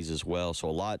 45 days as well. So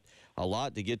a lot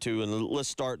to get to. And let's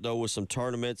start, though, with some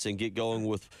tournaments and get going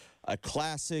with a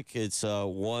classic. It's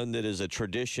one that is a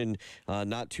tradition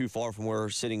not too far from where we're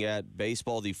sitting at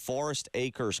baseball, the Forest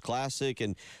Acres Classic.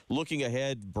 And looking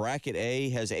ahead, Bracket A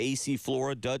has AC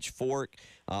Flora, Dutch Fork.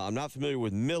 I'm not familiar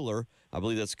with Miller. I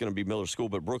believe that's going to be Miller School,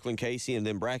 but Brooklyn Casey. And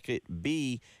then Bracket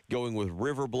B going with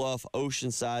River Bluff,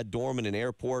 Oceanside, Dorman, and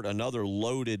Airport, another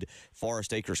loaded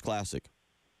Forest Acres Classic.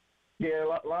 Yeah,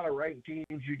 a lot of ranked teams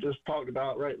you just talked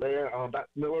about right there. That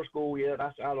Miller School,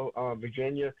 that's out of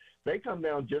Virginia. They come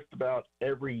down just about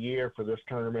every year for this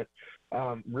tournament.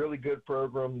 Really good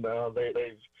program.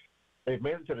 They've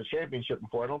made it to the championship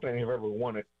before. I don't think they've ever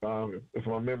won it, if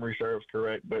my memory serves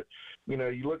correct. But, you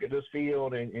look at this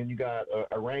field, and you got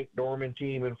a ranked Dorman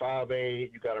team in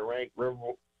 5A. You got a ranked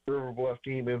River Bluff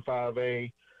team in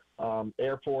 5A.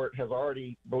 Airport has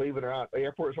already, believe it or not,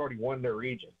 Airport's already won their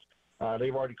region.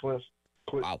 They've already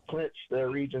clinched their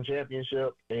region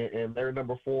championship, and they're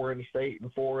number 4 in the state in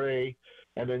 4A.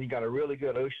 And then you got a really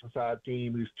good Oceanside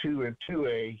team who's 2 and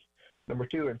 2A. Number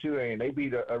 2 and 2A, and they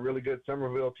beat a really good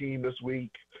Somerville team this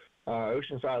week.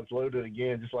 Oceanside's loaded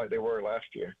again, just like they were last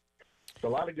year. So a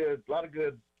lot of good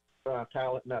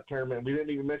talent in that tournament. We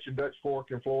didn't even mention Dutch Fork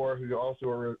and Flora, who also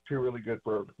are 2 really good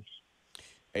programs.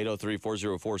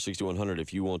 803-404-6100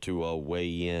 if you want to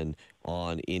weigh in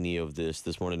on any of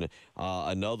this morning.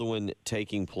 Another one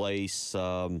taking place.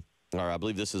 I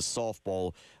believe this is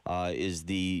softball, is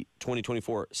the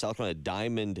 2024 South Carolina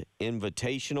Diamond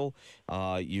Invitational.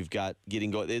 You've got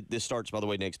getting going. This starts, by the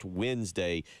way, next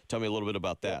Wednesday. Tell me a little bit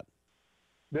about that.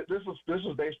 This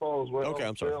is baseball as well. Okay,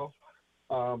 I'm sorry.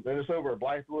 And it's over at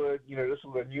Blythewood. This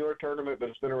is a newer tournament, but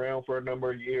it's been around for a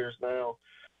number of years now.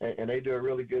 And they do a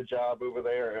really good job over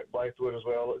there at Blythewood as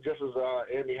well. Just as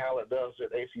Andy Hallett does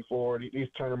at AC Florida, these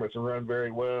tournaments are run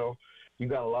very well. You've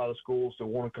got a lot of schools that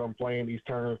want to come play in these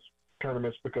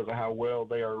tournaments because of how well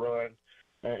they are run.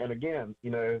 And again,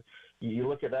 you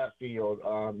look at that field,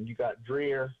 you got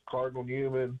Dreher, Cardinal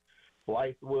Newman,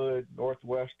 Blythewood,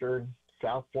 Northwestern,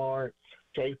 South Florence,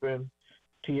 Chapin,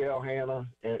 T.L. Hanna,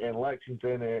 and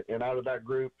Lexington. And out of that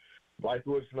group,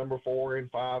 Blythewood's number 4 in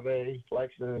 5A,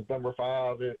 Lexington is number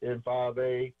 5 in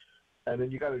 5A. And then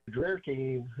you got a Dreher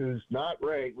team who's not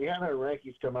ranked. We haven't had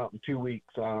rankings come out in 2 weeks.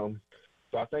 So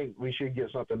I think we should get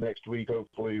something next week,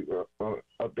 hopefully,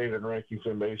 updated rankings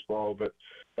in baseball. But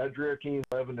that Dreher team's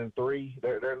 11-3.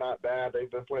 They're not bad.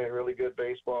 They've been playing really good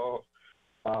baseball.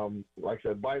 Like I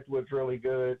said, Blythewood's really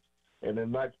good. And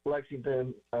then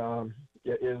Lexington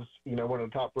is, one of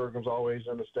the top programs always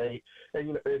in the state.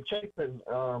 And, and Chapin,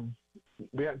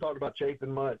 we haven't talked about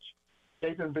Chapin much.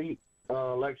 Chapin beat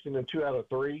Lexington 2 out of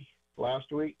 3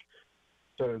 last week.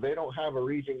 So they don't have a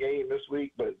region game this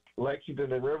week, but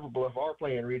Lexington and River Bluff are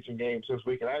playing region games this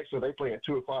week. And actually, they play at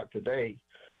 2 o'clock today.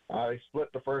 They split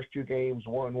the first 2 games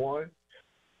 1-1.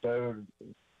 So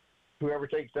whoever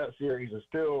takes that series is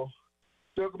still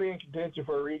going to be in contention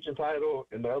for a region title,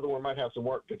 and the other one might have some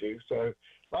work to do. So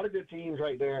a lot of good teams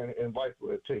right there in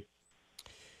Blythewood, too.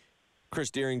 Chris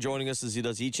Deering joining us as he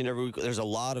does each and every week. There's a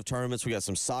lot of tournaments. We got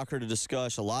some soccer to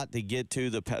discuss, a lot to get to,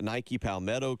 the Nike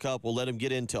Palmetto Cup. We'll let him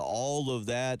get into all of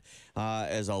that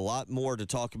as a lot more to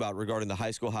talk about regarding the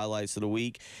high school highlights of the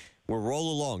week. We'll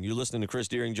roll along. You're listening to Chris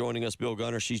Deering joining us, Bill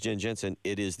Gunner. She's Jen Jensen.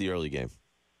 It is the early game.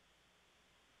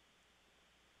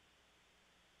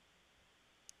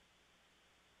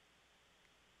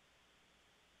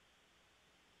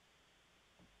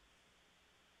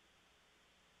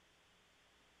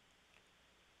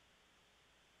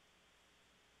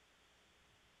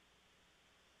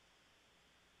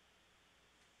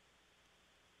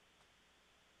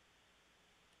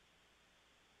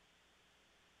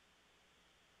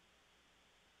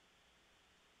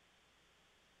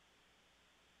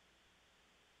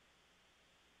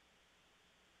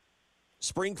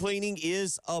 Spring cleaning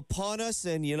is upon us,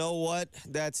 and you know what?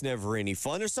 That's never any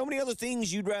fun. There's so many other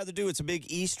things you'd rather do. It's a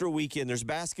big Easter weekend. There's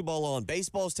basketball on.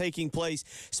 Baseball's taking place.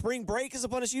 Spring break is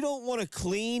upon us. You don't want to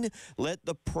clean. Let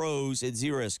the pros at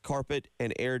Zerust Carpet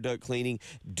and Air Duct Cleaning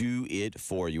do it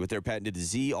for you. With their patented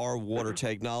ZR water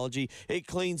technology, it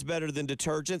cleans better than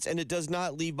detergents, and it does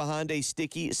not leave behind a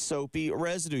sticky, soapy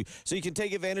residue. So you can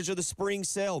take advantage of the spring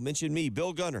sale. Mention me,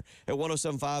 Bill Gunner, at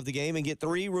 107.5 The Game, and get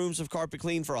 3 rooms of carpet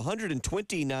clean for $120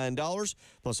 $129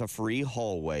 plus a free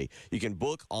hallway. You can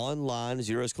book online,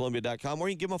 zeroescolumbia.com, or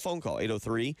you can give them a phone call,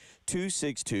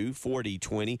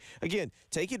 803-262-4020. Again,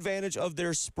 take advantage of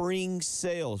their spring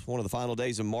sales, one of the final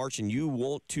days of March, and you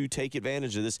want to take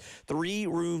advantage of this. 3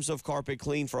 rooms of carpet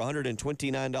clean for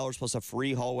 $129 plus a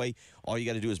free hallway. All you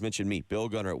got to do is mention me, Bill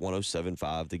Gunner, at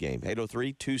 107.5 The Game.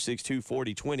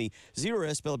 803-262-4020. Zero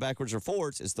S, spell it backwards or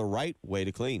forwards, is the right way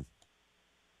to clean.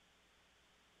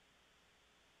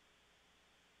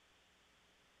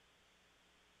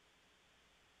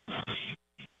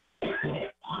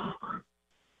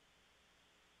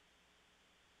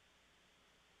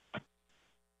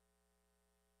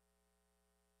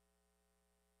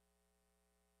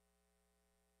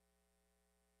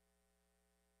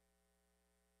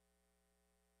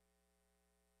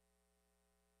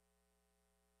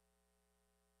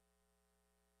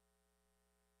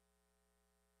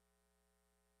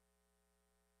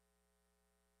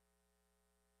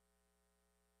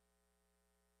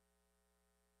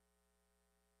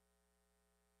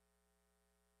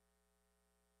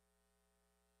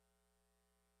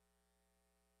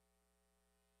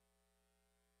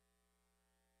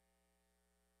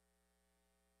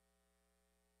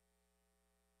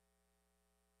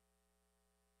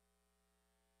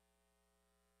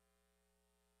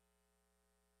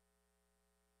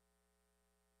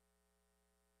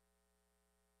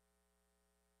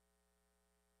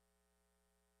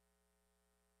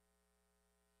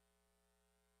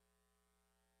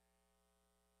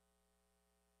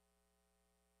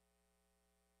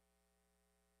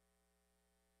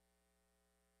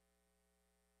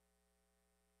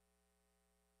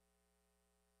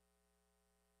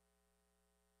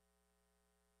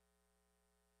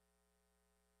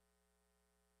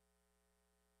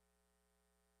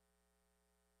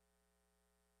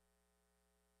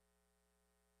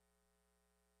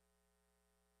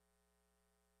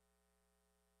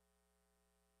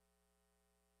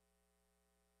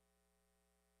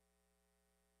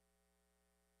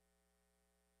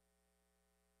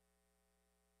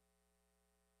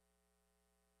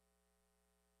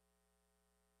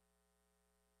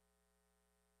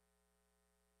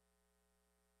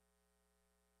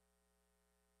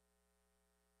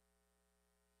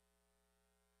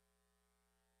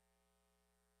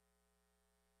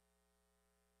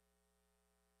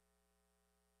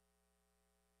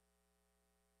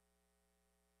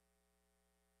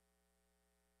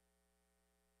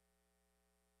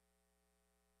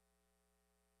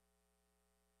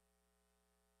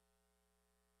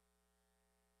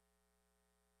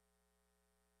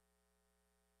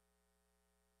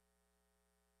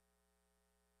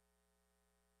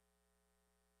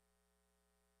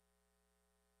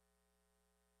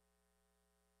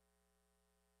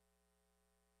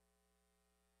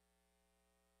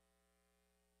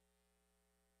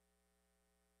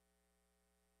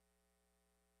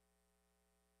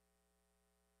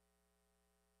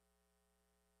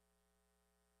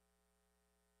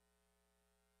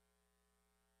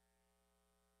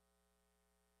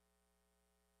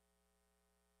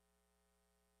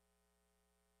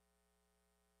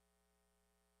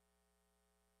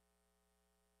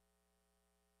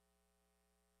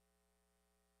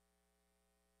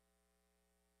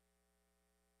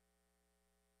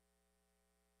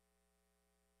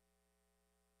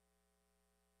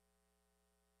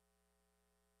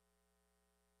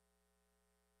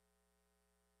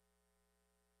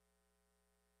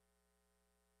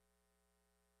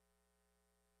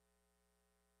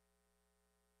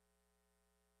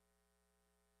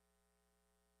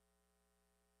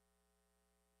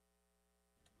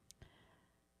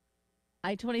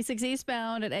 I-26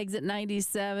 eastbound at exit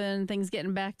 97. Things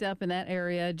getting backed up in that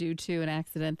area due to an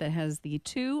accident that has the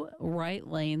 2 right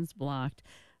lanes blocked.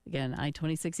 Again,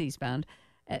 I-26 eastbound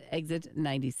at exit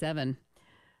 97.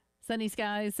 Sunny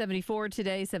skies, 74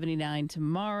 today, 79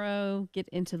 tomorrow. Get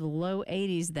into the low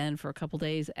 80s then for a couple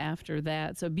days after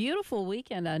that. So beautiful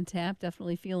weekend on tap.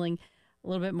 Definitely feeling a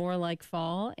little bit more like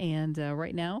fall. And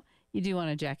right now, you do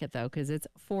want a jacket, though, because it's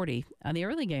 40 on the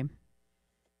early game.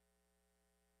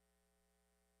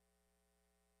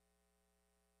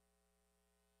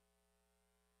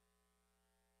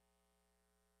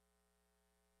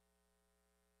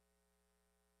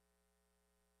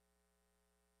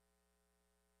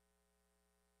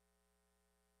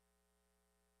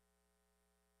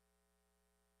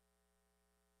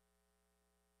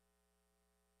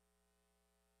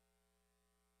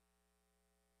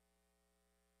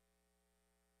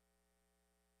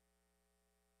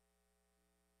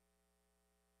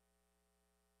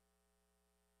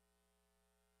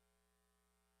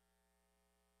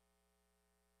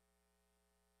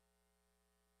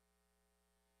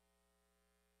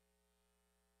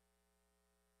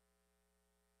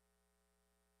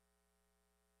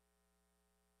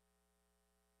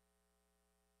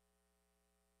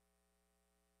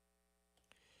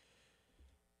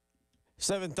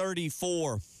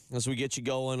 7:34 as we get you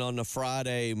going on a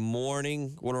Friday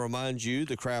morning. Want to remind you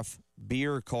the craft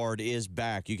beer card is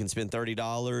back. You can spend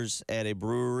 $30 at a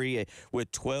brewery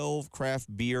with 12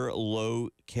 craft beer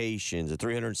locations, a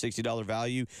 $360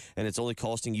 value, and it's only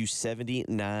costing you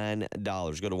 $79.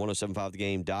 Go to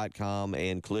 1075thegame.com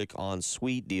and click on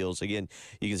Sweet Deals. Again,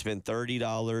 you can spend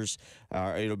 $30.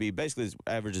 It'll be basically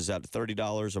averages out to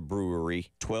 $30 a brewery,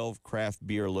 12 craft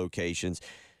beer locations.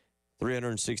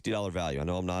 $360 value. I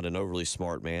know I'm not an overly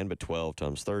smart man, but 12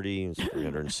 times 30 is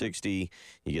 360.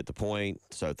 You get the point.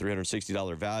 So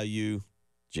 $360 value.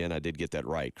 Jen, I did get that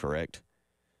right, correct?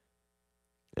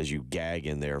 As you gag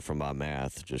in there from my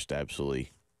math, just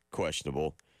absolutely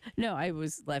questionable. No, I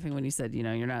was laughing when you said,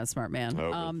 you're not a smart man.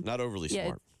 Not overly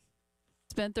smart.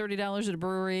 Spent $30 at a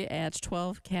brewery at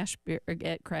 12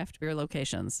 at craft beer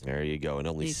locations. There you go. And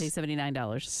only you say $79.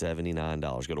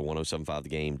 $79. Go to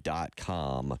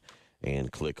 1075thegame.com.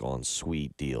 and click on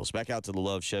Sweet Deals. Back out to the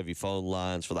Love Chevy phone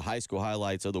lines for the high school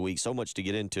highlights of the week. So much to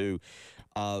get into.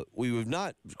 We've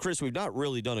not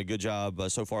really done a good job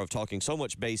so far of talking so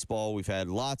much baseball. We've had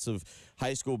lots of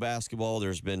high school basketball.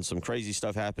 There's been some crazy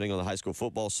stuff happening on the high school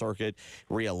football circuit,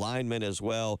 realignment as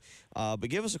well. But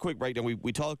give us a quick breakdown.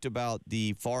 We talked about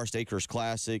the Forest Acres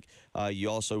Classic.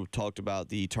 You also talked about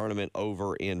the tournament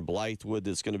over in Blythewood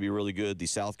that's going to be really good, the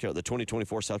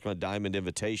 2024 South Carolina Diamond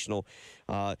Invitational.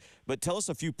 But tell us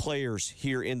a few players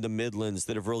here in the Midlands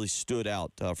that have really stood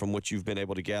out from what you've been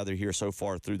able to gather here so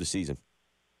far through the season.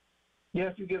 Yeah,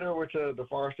 if you get over to the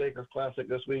Forest Acres Classic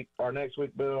this week or next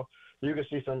week, Bill, you can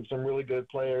see some really good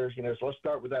players. So let's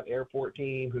start with that Airport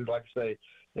team who, like I say,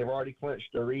 they've already clinched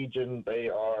the region. They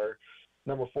are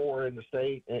number 4 in the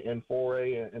state in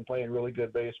 4A and playing really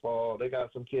good baseball. They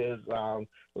got some kids.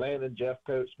 Landon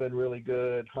Jeffcoat's been really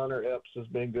good. Hunter Epps has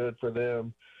been good for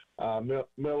them.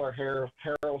 Miller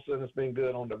Harrelson has been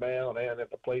good on the mound and at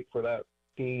the plate for that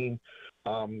team.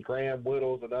 Graham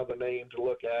Whittle's another name to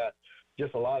look at.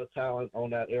 Just a lot of talent on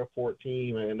that Airport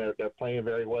team, and they're playing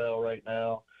very well right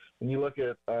now. When you look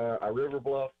at our River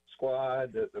Bluff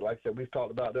squad, that, like I said, we've talked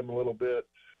about them a little bit.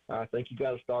 I think you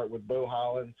got to start with Bo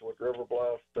Hollins with River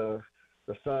Bluff, the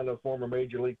son of former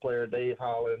Major League player Dave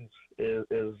Hollins. He's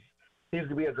going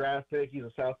to be a draft pick. He's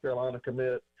a South Carolina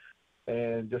commit.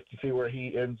 And just to see where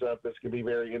he ends up, it's going to be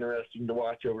very interesting to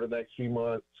watch over the next few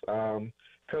months.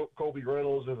 Colby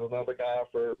Reynolds is another guy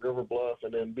for River Bluff,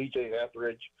 and then B.J.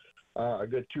 Etheridge, a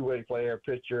good two-way player,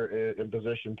 pitcher, and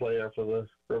position player for the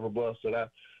River Bluff. So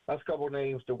that's a couple of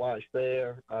names to watch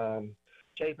there.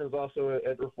 Chapin's also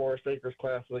at the Forest Acres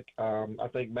Classic. I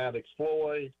think Maddox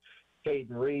Floyd, Caden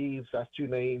Reeves, that's two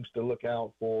names to look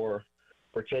out for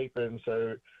Chapin.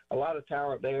 So a lot of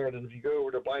talent there. And if you go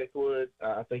over to Blythewood,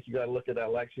 I think you got to look at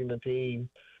that Lexington team.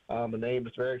 A name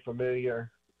that's very familiar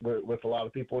with a lot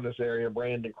of people in this area,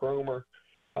 Brandon Cromer.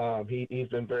 He's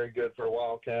been very good for the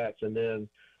Wildcats. And then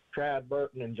Trad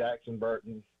Burton and Jackson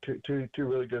Burton, two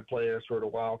really good players for the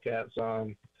Wildcats.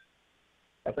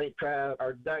 I think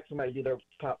Jackson might be their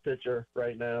top pitcher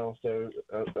right now, so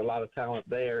a lot of talent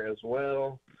there as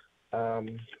well.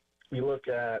 You look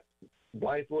at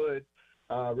Blythewood,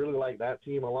 really like that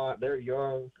team a lot. They're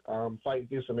young, fighting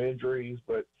through some injuries,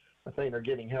 but I think they're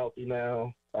getting healthy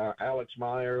now. Alex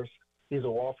Myers, he's a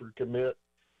Wofford commit.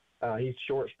 He's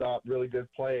shortstop, really good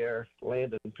player.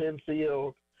 Landon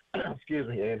Penfield,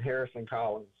 and Harrison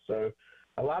Collins. So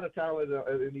a lot of talent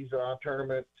in these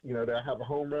tournaments. They have a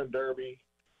home run derby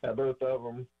at both of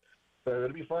them. So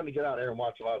it'll be fun to get out there and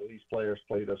watch a lot of these players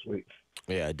play this week.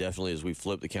 Yeah, definitely as we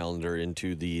flip the calendar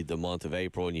into the month of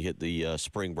April and you hit the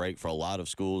spring break for a lot of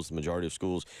schools, the majority of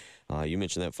schools. You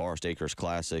mentioned that Forest Acres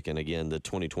Classic, and again, the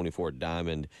 2024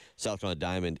 South Carolina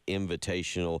Diamond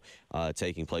Invitational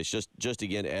taking place. Just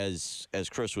again, as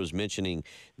Chris was mentioning,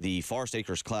 the Forest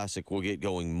Acres Classic will get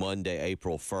going Monday,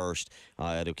 April 1st.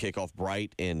 It'll kick off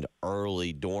bright and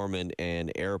early. Dorman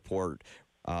and Airport,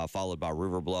 followed by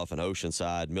River Bluff and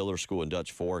Oceanside, Miller School and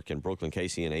Dutch Fork, and Brooklyn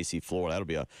Casey and AC Flora. That'll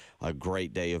be a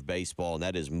great day of baseball, and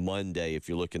that is Monday if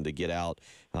you're looking to get out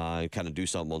and kind of do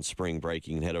something on spring break.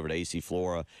 You can head over to AC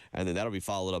Flora, and then that'll be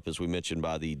followed up, as we mentioned,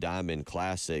 by the Diamond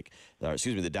Classic,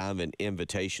 the Diamond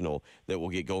Invitational that will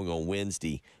get going on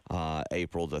Wednesday,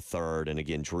 April the 3rd. And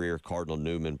again, Dreer, Cardinal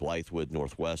Newman, Blythewood,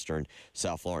 Northwestern,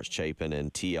 South Florence Chapin,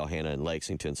 and T.L. Hanna and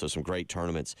Lexington. So some great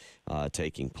tournaments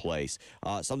taking place.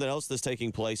 Something else that's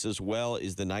taking place as well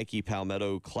is the Nike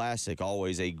Palmetto Classic,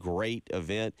 always a great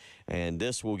event, and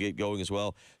this will get going as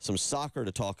well. Some soccer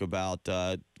to talk about.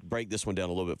 Break this one down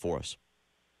a little bit for us.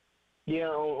 Yeah,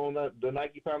 on the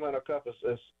Nike Palmetto Cup,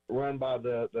 run by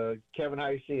the Kevin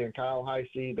Heisey and Kyle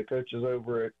Heisey, the coaches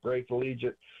over at Gray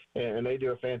Collegiate, and they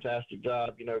do a fantastic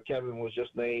job. You know, Kevin was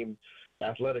just named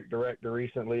athletic director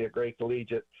recently at Gray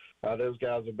Collegiate. Those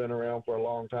guys have been around for a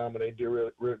long time, and they do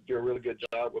a really good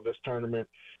job with this tournament.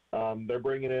 They're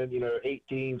bringing in, 8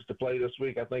 teams to play this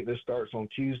week. I think this starts on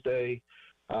Tuesday.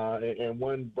 And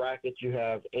one bracket you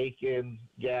have Aiken,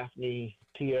 Gaffney,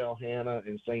 TL Hanna,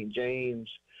 and St. James.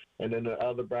 And then the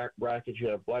other bracket you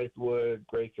have Blythewood,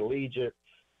 Gray Collegiate,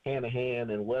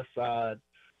 Hanahan, and Westside.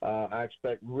 I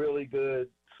expect really good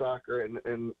soccer,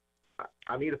 and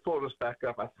I need to pull this back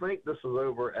up. I think this is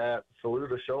over at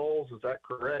Saluda Shoals. Is that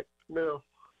correct, Bill?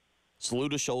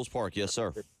 Saluda Shoals Park, yes,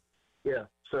 sir. Yeah,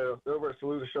 so over at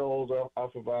Saluda Shoals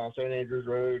off of St. Andrews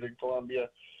Road in Columbia.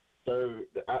 So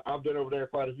I've been over there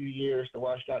quite a few years to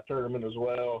watch that tournament as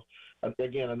well.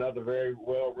 Again, another very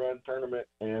well-run tournament,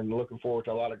 and looking forward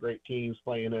to a lot of great teams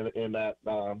playing in that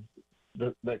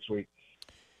next week.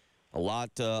 A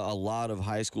lot of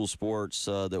high school sports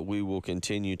that we will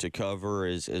continue to cover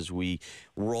as we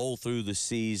roll through the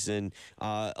season.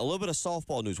 A little bit of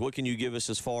softball news. What can you give us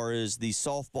as far as the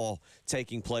softball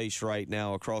taking place right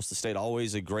now across the state?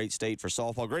 Always a great state for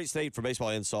softball, great state for baseball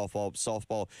and softball.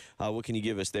 Softball, what can you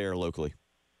give us there locally?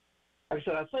 Like I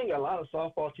said, I think a lot of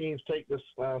softball teams take this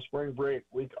spring break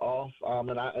week off.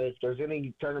 If there's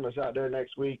any tournaments out there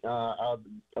next week, I'd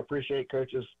appreciate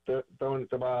coaches throwing it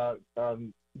to my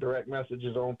direct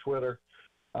messages on Twitter.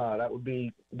 That would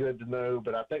be good to know.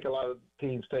 But I think a lot of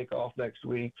teams take off next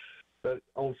week. But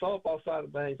on softball side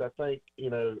of things, I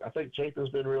think Chapin's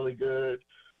been really good.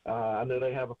 I know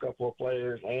they have a couple of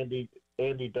players. Andy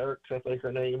Dirks, I think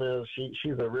her name is.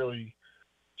 She's a really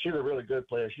good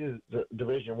player. She's a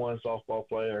Division I softball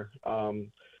player.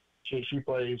 She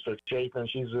plays for Chapin.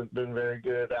 She's been very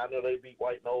good. I know they beat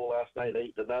White Knoll last night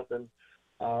 8-0.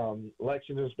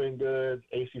 Lexington's been good.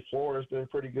 AC Flora's been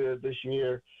pretty good this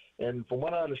year. And from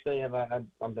what I understand, I'm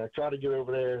going to try to get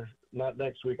over there, not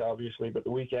next week, obviously, but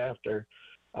the week after.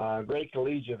 Gray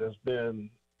Collegiate has been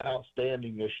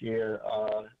outstanding this year.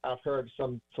 I've heard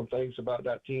some things about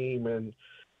that team, and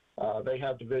they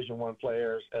have Division I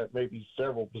players at maybe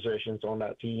several positions on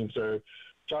that team. So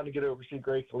trying to get over to see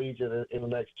Gray Collegiate in the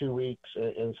next 2 weeks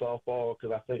in softball,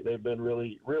 because I think they've been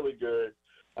really, really good.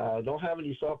 Don't have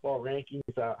any softball rankings.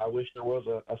 I wish there was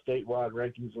a statewide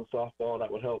rankings in softball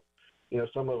that would help,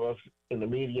 some of us in the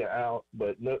media out.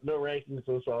 But no rankings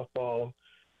in softball.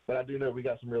 But I do know we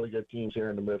got some really good teams here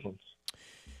in the Midlands.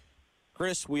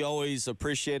 Chris, we always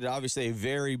appreciate it. Obviously, a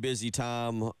very busy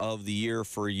time of the year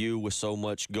for you with so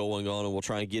much going on, and we'll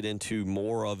try and get into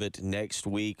more of it next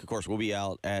week. Of course, we'll be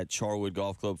out at Charwood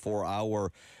Golf Club for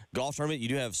our golf tournament. You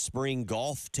do have spring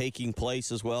golf taking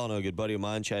place as well. I know a good buddy of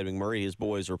mine, Chad McMurray, his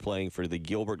boys are playing for the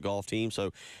Gilbert golf team.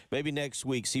 So maybe next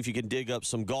week, see if you can dig up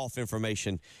some golf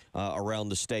information around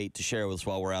the state to share with us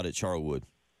while we're out at Charwood.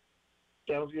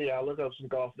 Sounds good. I'll look up some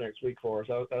golf next week for us.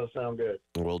 That'll sound good.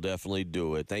 We'll definitely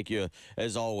do it. Thank you,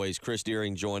 as always. Chris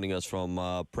Deering joining us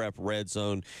from Prep Red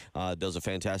Zone. Does a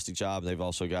fantastic job. They've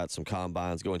also got some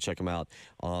combines. Go and check them out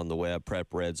on the web,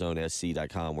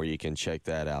 prepredzone.sc.com, where you can check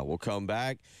that out. We'll come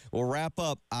back. We'll wrap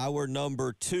up hour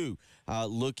number 2.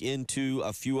 Look into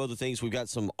a few other things. We've got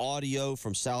some audio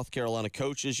from South Carolina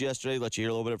coaches yesterday. Let you hear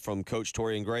a little bit from Coach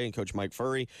Torian Gray and Coach Mike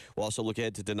Furry. We'll also look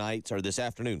ahead to this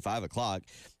afternoon, 5 o'clock.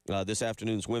 This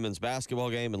afternoon's women's basketball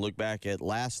game, and look back at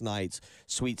last night's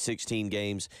Sweet 16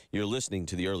 games. You're listening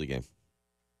to the early game.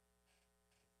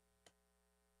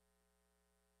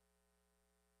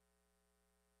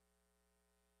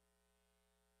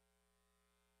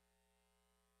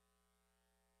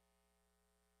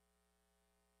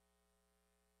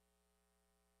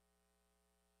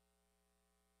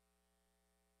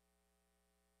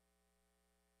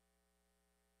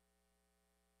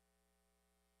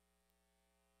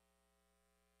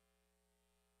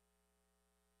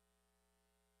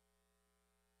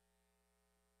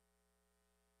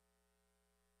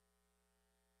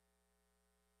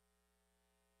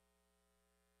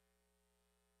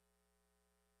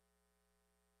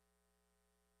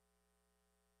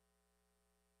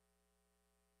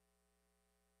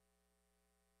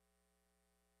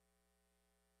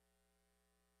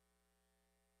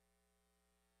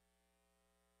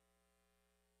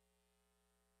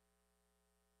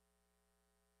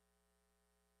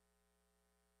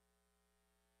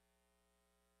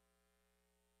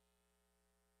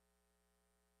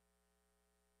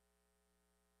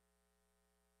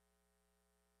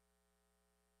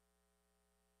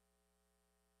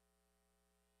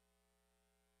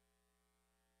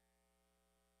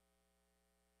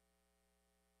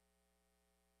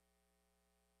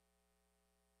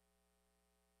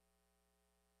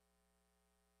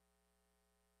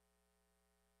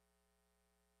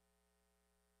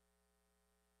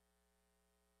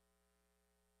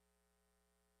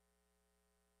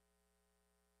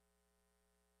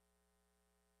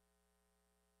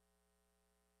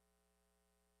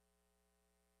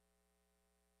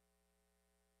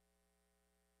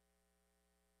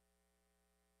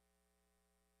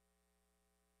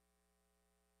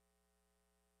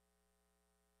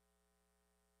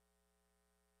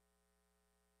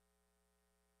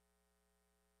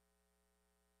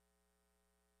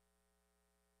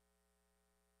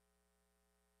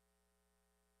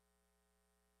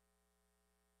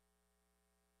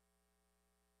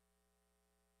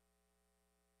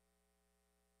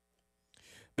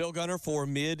 Bill Gunner for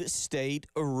Mid-State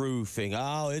Roofing.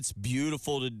 Oh, it's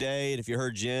beautiful today. And if you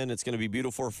heard Jen, it's going to be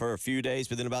beautiful for a few days.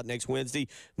 But then about next Wednesday,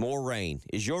 more rain.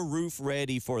 Is your roof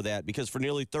ready for that? Because for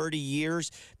nearly 30 years,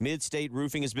 Mid-State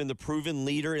Roofing has been the proven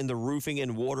leader in the roofing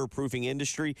and waterproofing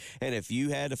industry. And if you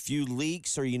had a few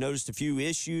leaks or you noticed a few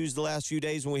issues the last few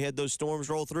days when we had those storms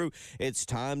roll through, it's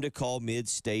time to call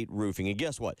Mid-State Roofing. And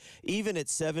guess what? Even at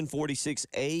 7:46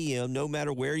 a.m., no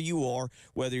matter where you are,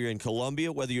 whether you're in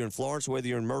Columbia, whether you're in Florence, whether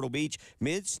you're in Myrtle Beach,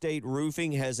 Mid-State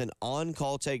Roofing has an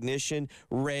on-call technician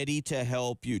ready to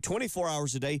help you. 24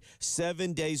 hours a day,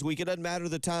 7 days a week. It doesn't matter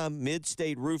the time.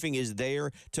 Mid-State Roofing is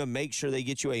there to make sure they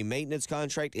get you a maintenance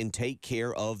contract and take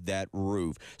care of that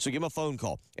roof. So give them a phone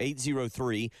call,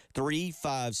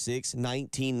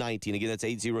 803-356-1919. Again, that's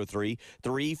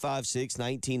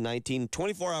 803-356-1919.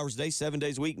 24 hours a day, 7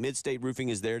 days a week. Mid-State Roofing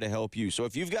is there to help you. So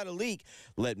if you've got a leak,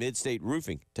 let Mid-State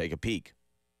Roofing take a peek.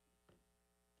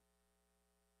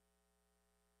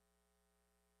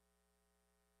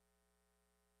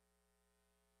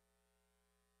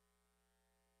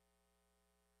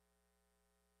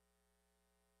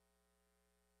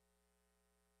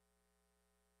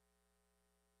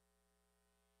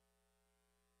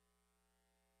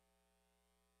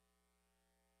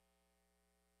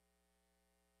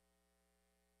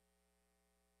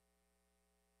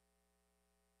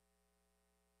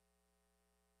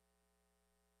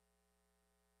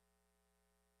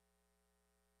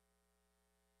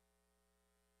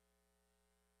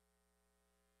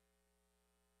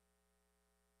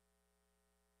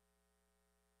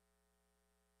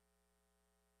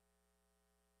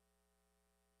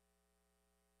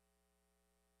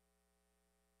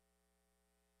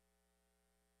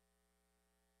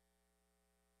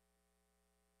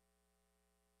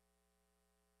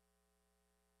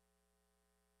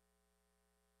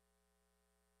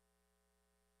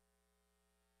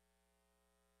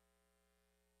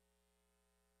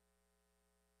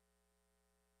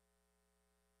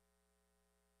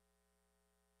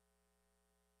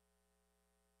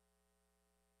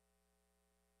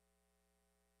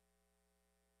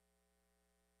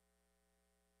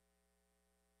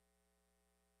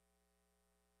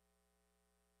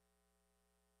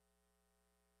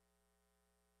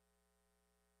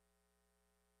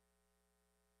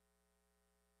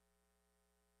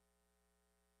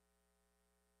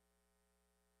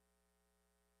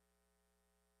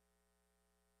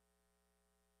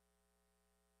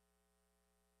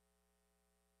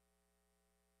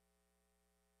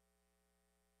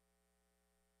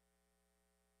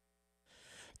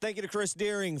 Thank you to Chris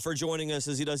Deering for joining us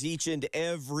as he does each and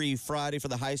every Friday for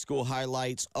the high school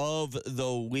highlights of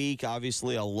the week.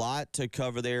 Obviously, a lot to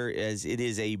cover there as it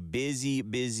is a busy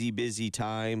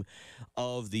time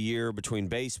of the year between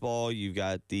baseball. You've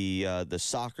got the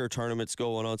soccer tournaments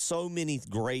going on. So many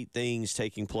great things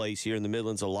taking place here in the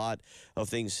Midlands. A lot of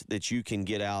things that you can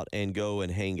get out and go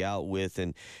and hang out with.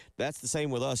 And that's the same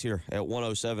with us here at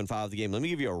 107.5 The Game. Let me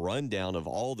give you a rundown of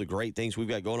all the great things we've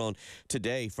got going on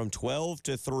today from 12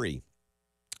 to 3.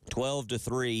 12 to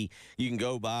 3, you can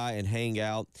go by and hang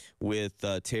out with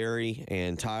Terry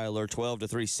and Tyler. 12 to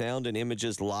 3, Sound and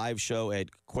Images live show at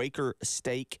Quaker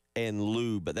Steak and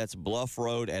Lube. But that's Bluff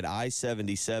Road at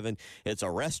I-77. It's a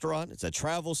restaurant, it's a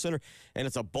travel center, and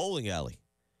it's a bowling alley.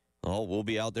 Oh, we'll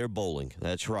be out there bowling.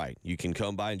 That's right. You can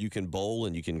come by and you can bowl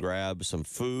and you can grab some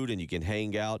food and you can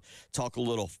hang out, talk a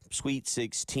little Sweet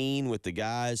 16 with the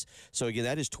guys. So, again,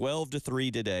 that is 12 to 3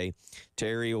 today.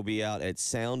 Terry will be out at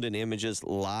Sound and Images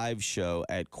live show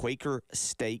at Quaker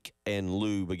Steak and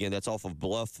Lube. Again, that's on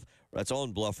Bluff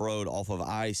Road off of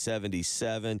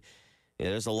I-77. Yeah,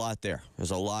 there's a lot there.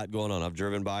 There's a lot going on. I've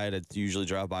driven by it. I usually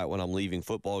drive by it when I'm leaving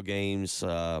football games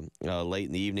late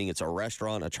in the evening. It's a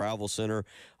restaurant, a travel center,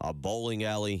 a bowling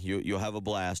alley. You'll have a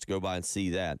blast. Go by and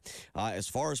see that. As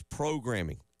far as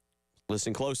programming,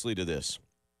 listen closely to this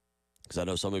because I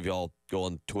know some of y'all go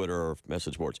on Twitter or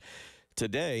message boards.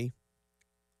 Today,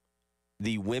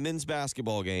 the women's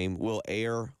basketball game will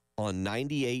air on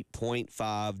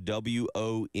 98.5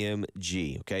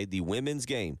 WOMG, okay? The women's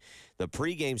game. The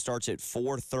pregame starts at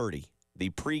 4:30.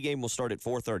 The pregame will start at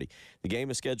 4:30. The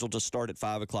game is scheduled to start at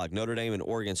 5 o'clock. Notre Dame and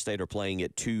Oregon State are playing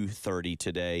at 2:30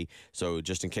 today. So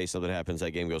just in case something happens,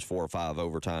 that game goes 4 or 5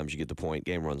 overtimes. You get the point.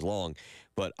 Game runs long.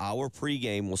 But our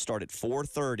pregame will start at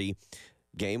 4:30.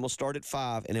 Game will start at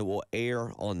 5, and it will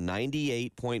air on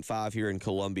 98.5 here in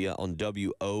Columbia on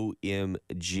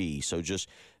WOMG. So just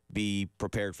be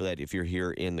prepared for that if you're here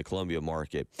in the Columbia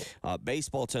market.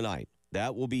 Baseball tonight.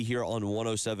 That will be here on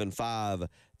 107.5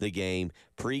 The Game.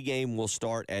 Pregame will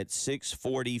start at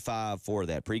 6:45 for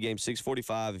that. Pregame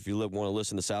 6:45 if you want to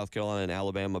listen to South Carolina and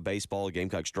Alabama baseball.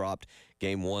 Gamecocks dropped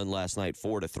game 1 last night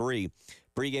 4-3.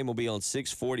 Pregame will be on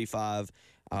 6:45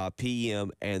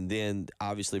 p.m. and then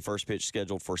obviously first pitch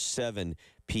scheduled for 7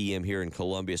 p.m. here in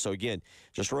Columbia. So again,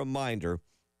 just a reminder,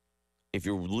 if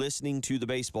you're listening to the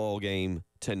baseball game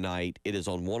tonight, it is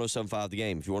on 107.5 The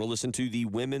Game. If you want to listen to the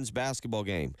women's basketball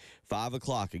game, 5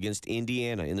 o'clock against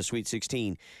Indiana in the Sweet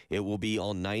 16, it will be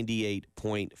on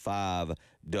 98.5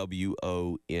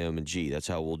 WOMG. That's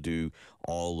how we'll do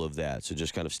all of that. So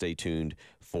just kind of stay tuned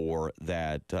for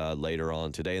that later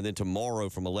on today. And then tomorrow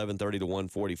from 11:30 to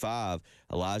 1:45,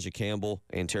 Elijah Campbell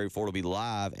and Terry Ford will be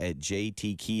live at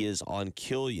JT Kia's on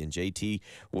Killian. JT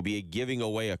will be giving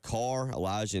away a car.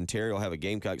 Elijah and Terry will have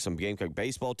some Gamecock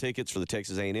baseball tickets for the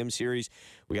Texas A&M series.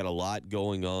 We got a lot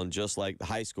going on, just like the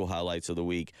high school highlights of the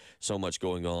week. So much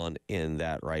going on in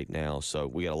that right now. So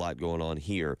we got a lot going on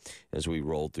here as we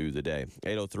roll through the day.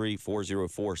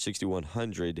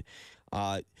 803-404-6100.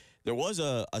 There was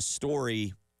a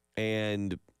story,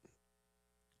 and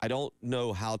I don't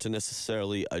know how to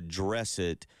necessarily address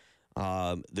it.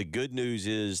 The good news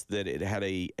is that it had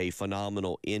a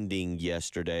phenomenal ending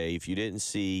yesterday. If you didn't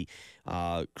see,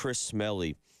 Chris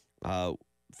Smelly,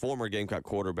 former Gamecock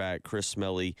quarterback Chris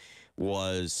Smelly,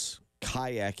 was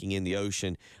kayaking in the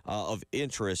ocean. Of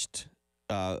interest,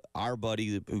 our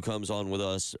buddy who comes on with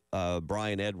us,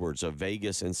 Brian Edwards of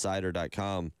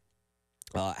VegasInsider.com,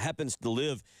 happens to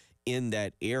live in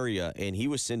that area, and he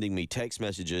was sending me text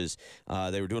messages.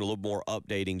 They were doing a little more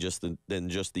updating than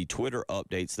just the Twitter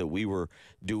updates that we were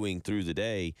doing through the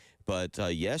day. But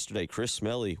yesterday, Chris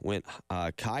Smelly went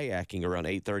kayaking around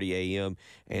 8:30 a.m.,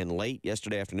 and late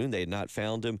yesterday afternoon, they had not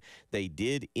found him. They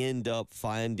did end up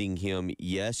finding him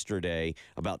yesterday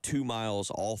about 2 miles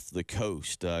off the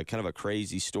coast. Kind of a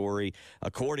crazy story.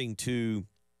 According to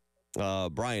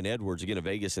Brian Edwards, again, a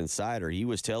Vegas insider, he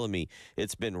was telling me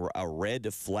it's been a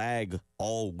red flag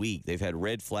all week. They've had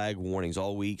red flag warnings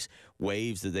all weeks,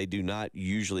 waves that they do not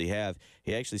usually have.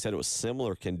 He actually said it was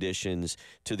similar conditions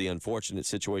to the unfortunate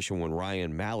situation when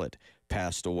Ryan Mallett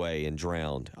passed away and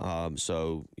drowned.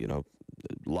 So, you know,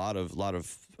 a lot of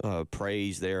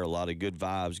praise there, a lot of good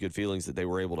vibes, good feelings that they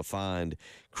were able to find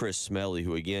Chris Smelly,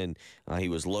 who, again, he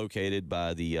was located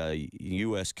by the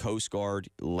U.S. Coast Guard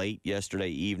late yesterday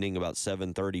evening, about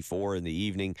 7:34 in the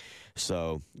evening.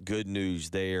 So good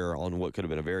news there on what could have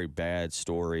been a very bad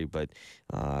story, but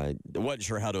I wasn't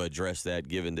sure how to address that,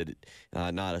 given that it,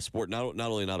 not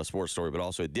only not a sports story, but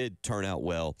also it did turn out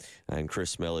well, and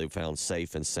Chris Smelly found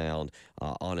safe and sound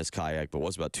on his kayak, but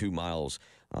was about 2 miles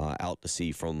out to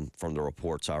sea from the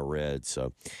reports I read.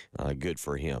 So good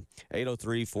for him.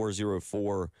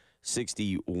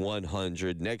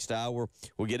 803-404-6100. Next hour,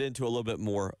 we'll get into a little bit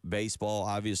more baseball.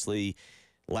 Obviously,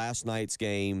 last night's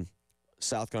game,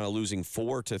 South Carolina losing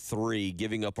 4-3,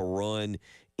 giving up a run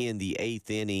in the 8th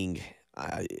inning.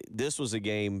 This was a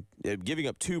game, giving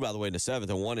up 2, by the way, in the 7th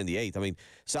and 1 in the 8th. I mean,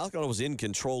 South Carolina was in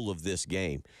control of this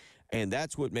game, and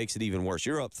that's what makes it even worse.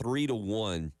 You're up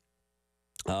 3-1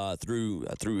 through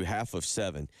half of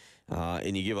 7,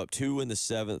 and you give up 2 in the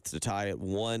 7th to tie it,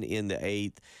 1 in the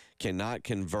 8th, cannot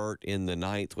convert in the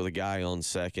 9th with a guy on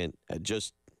second.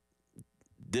 This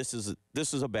is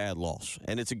a bad loss,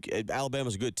 and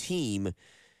Alabama's a good team,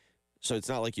 so it's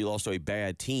not like you lost to a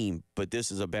bad team, but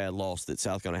this is a bad loss that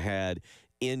South Carolina had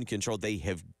in control. They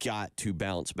have got to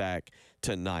bounce back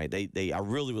tonight. I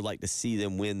really would like to see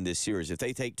them win this series. If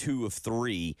they take 2 of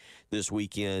 3 this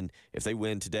weekend, if they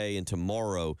win today and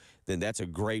tomorrow, then that's a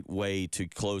great way to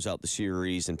close out the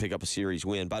series and pick up a series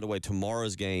win. By the way,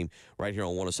 tomorrow's game right here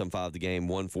on 107.5 The Game,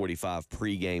 1:45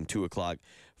 pregame, 2 o'clock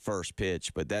first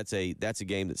pitch. But that's a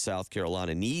game that South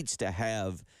Carolina needs to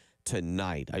have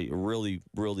tonight. I really,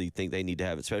 really think they need to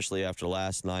have it, especially after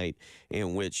last night,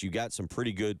 in which you got some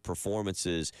pretty good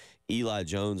performances. Eli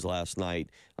Jones last night,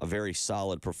 a very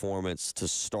solid performance to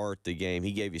start the game.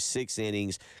 He gave you 6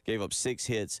 innings, gave up 6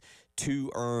 hits,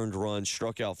 2 earned runs,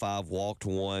 struck out 5, walked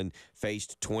 1,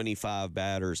 faced 25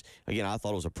 batters. Again, I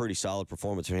thought it was a pretty solid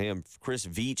performance for him. Chris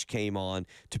Veach came on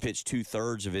to pitch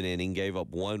 2/3 of an inning, gave up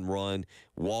 1 run,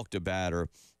 walked a batter,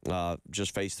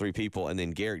 just faced 3 people, and then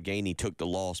Garrett Gainey took the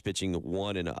loss, pitching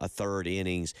 1 1/3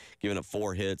 innings, giving up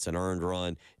 4 hits, an earned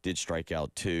run, did strike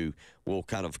out 2. We'll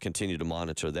kind of continue to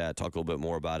monitor that, talk a little bit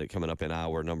more about it coming up in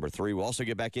hour number 3. We'll also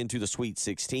get back into the Sweet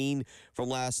 16 from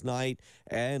last night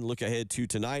and look ahead to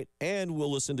tonight, and we'll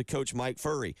listen to Coach Mike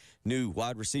Furry, new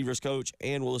wide receivers coach,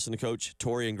 and we'll listen to Coach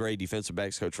Torian Gray, defensive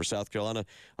backs coach for South Carolina.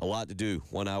 A lot to do,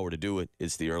 1 hour to do it.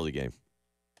 It's the early game.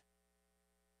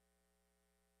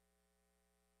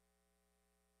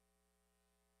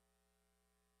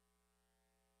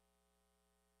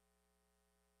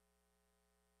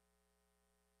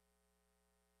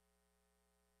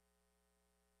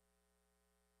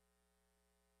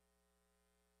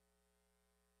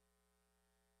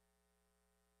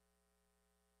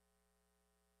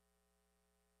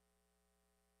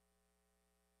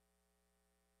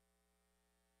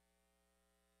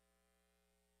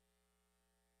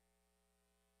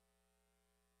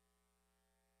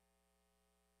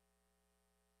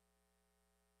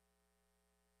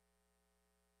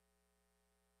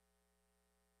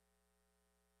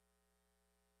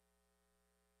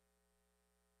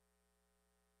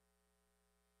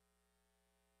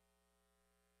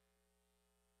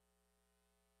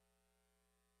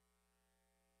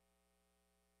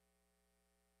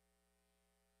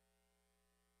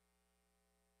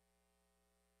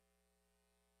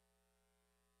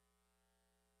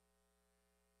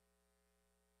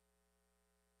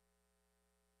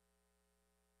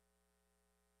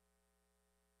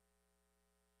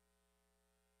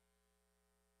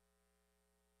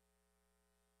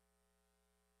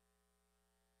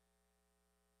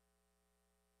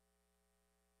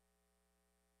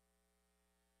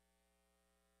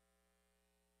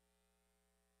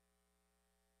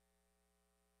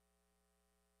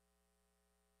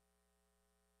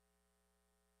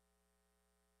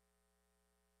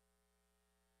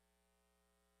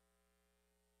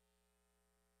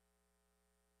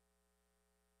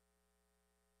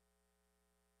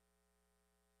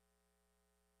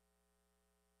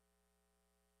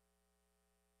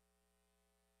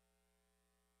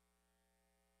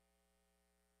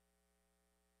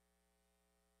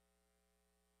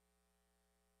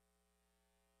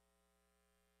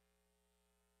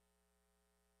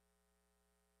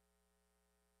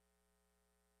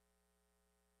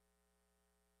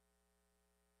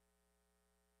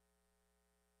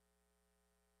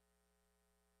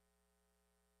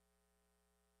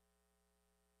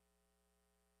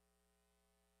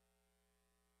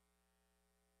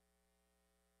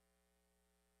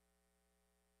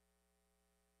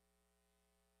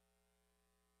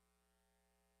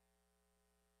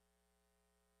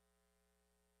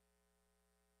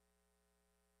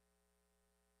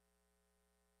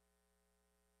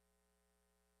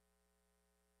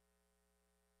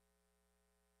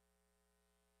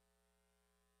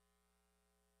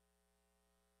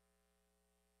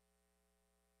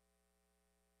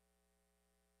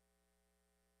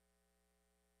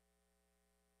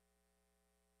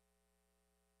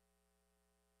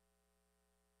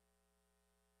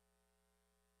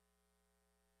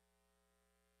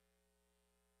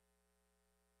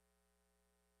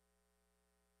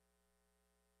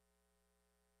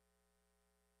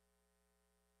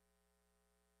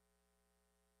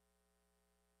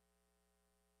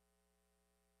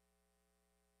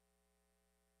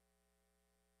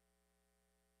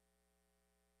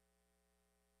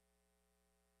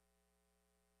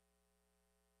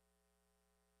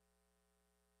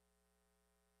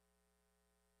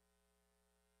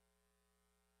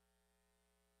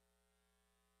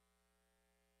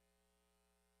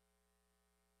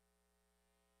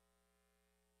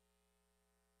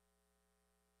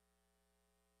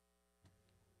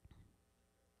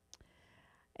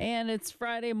 And it's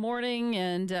Friday morning,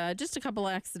 and just a couple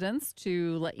accidents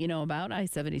to let you know about.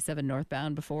 I-77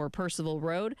 northbound before Percival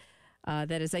Road.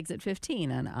 That is exit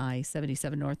 15 on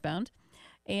I-77 northbound.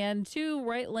 And 2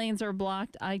 right lanes are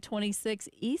blocked, I-26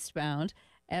 eastbound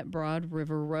at Broad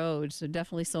River Road. So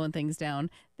definitely slowing things down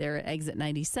there at exit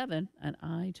 97 on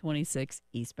I-26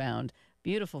 eastbound.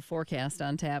 Beautiful forecast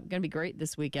on tap. Going to be great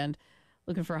this weekend.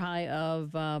 Looking for a high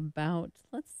of about,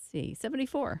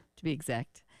 74 to be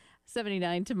exact.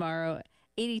 79 tomorrow,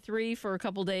 83 for a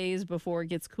couple days before it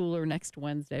gets cooler next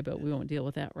Wednesday, but we won't deal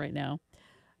with that right now.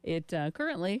 It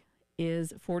currently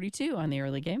is 42 on the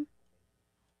early game.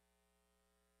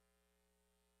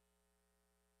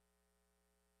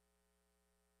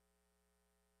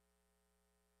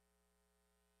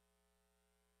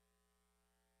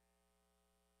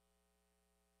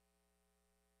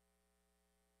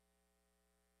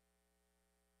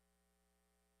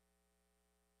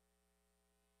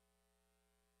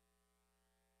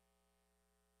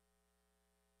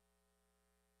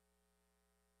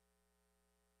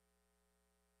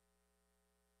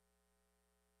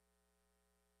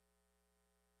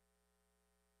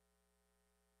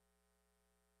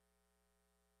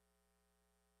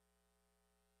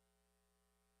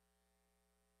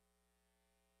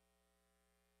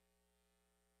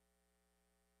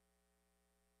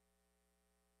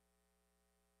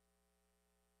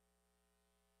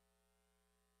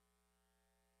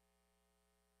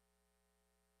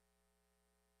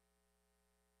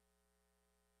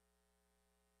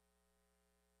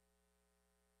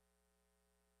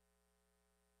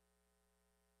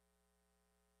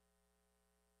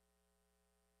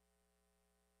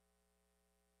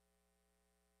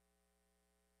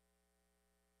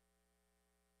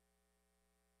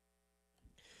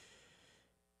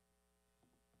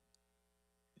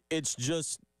 It's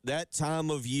just that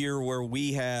time of year where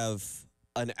we have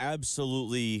an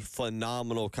absolutely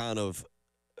phenomenal kind of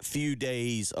few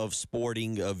days of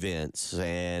sporting events.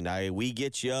 And we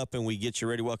get you up and we get you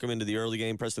ready. Welcome into the early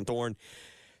game. Preston Thorne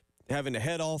having to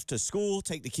head off to school,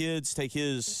 take the kids, take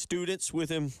his students with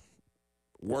him,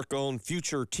 work on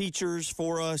future teachers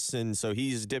for us. And so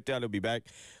he's dipped out. He'll be back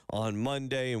on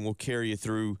Monday, and we'll carry you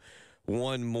through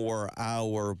one more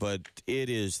hour. But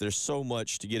there's so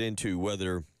much to get into,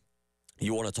 whether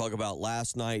you want to talk about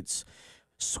last night's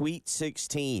Sweet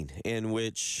 16, in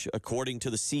which, according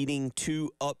to the seeding, 2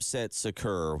 upsets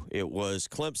occur. It was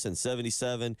Clemson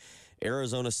 77,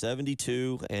 Arizona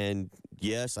 72, and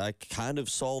yes, I kind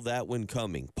of saw that one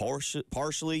coming,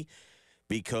 partially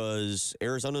because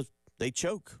Arizona, they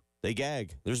choke, they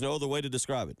gag. There's no other way to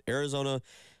describe it. Arizona,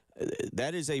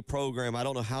 that is a program, I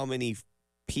don't know how many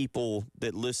people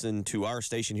that listen to our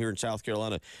station here in South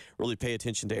Carolina really pay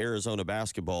attention to Arizona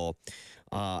basketball.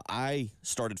 I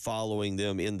started following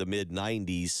them in the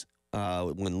mid-'90s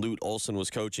when Lute Olson was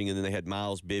coaching, and then they had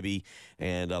Miles Bibby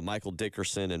and Michael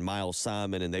Dickerson and Miles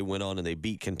Simon, and they went on and they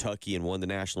beat Kentucky and won the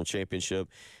national championship.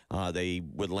 They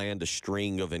would land a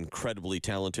string of incredibly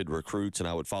talented recruits, and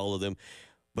I would follow them.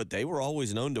 But they were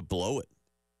always known to blow it.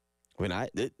 I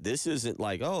mean, this isn't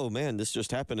like, oh, man, this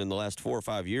just happened in the last 4 or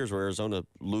 5 years where Arizona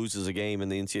loses a game in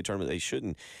the NCAA tournament they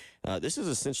shouldn't. This is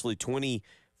essentially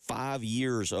 25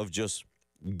 years of just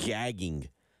gagging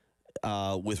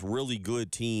with really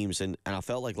good teams. And I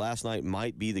felt like last night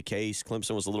might be the case.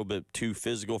 Clemson was a little bit too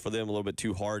physical for them, a little bit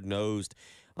too hard-nosed.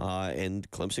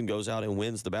 And Clemson goes out and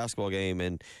wins the basketball game.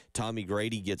 And Tommy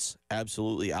Grady gets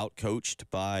absolutely out-coached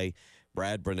by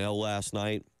Brad Brunell last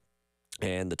night.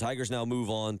 And the Tigers now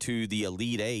move on to the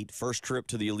Elite Eight. First trip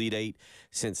to the Elite Eight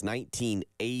since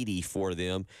 1980 for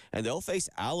them. And they'll face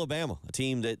Alabama, a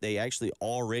team that they actually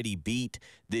already beat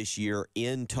this year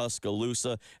in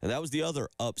Tuscaloosa. And that was the other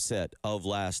upset of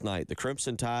last night. The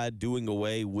Crimson Tide doing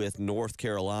away with North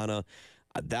Carolina.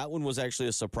 That one was actually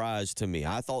a surprise to me.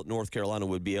 I thought North Carolina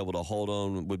would be able to hold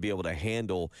on, would be able to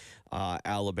handle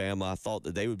Alabama. I thought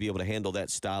that they would be able to handle that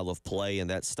style of play and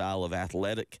that style of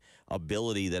athletic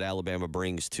ability that Alabama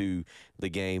brings to the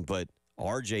game. But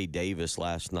R.J. Davis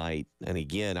last night, and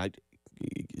again,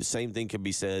 same thing could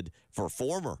be said for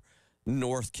former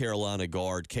North Carolina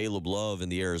guard Caleb Love in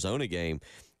the Arizona game.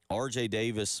 R.J.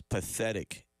 Davis,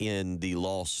 pathetic in the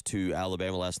loss to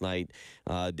Alabama last night.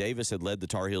 Davis had led the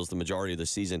Tar Heels the majority of the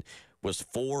season, was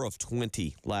 4 of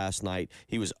 20 last night.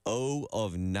 He was 0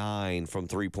 of 9 from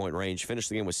three-point range. Finished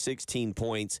the game with 16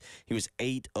 points. He was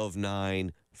 8 of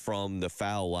 9 from the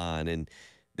foul line. And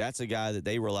that's a guy that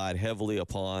they relied heavily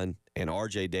upon. And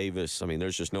R.J. Davis, I mean,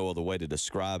 there's just no other way to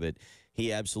describe it.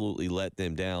 He absolutely let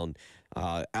them down.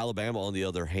 Alabama, on the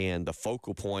other hand, the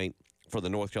focal point for the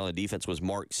North Carolina defense was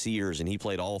Mark Sears, and he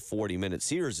played all 40 minutes.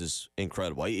 Sears is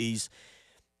incredible. He's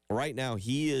right now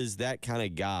he is that kind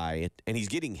of guy, and he's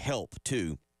getting help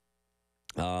too.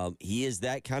 He is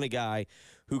that kind of guy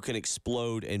who can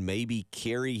explode and maybe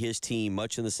carry his team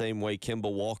much in the same way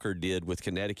Kemba Walker did with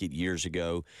Connecticut years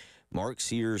ago. Mark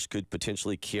Sears could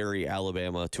potentially carry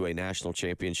Alabama to a national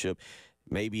championship,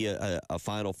 maybe a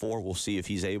Final Four. We'll see if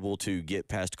he's able to get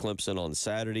past Clemson on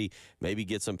Saturday, maybe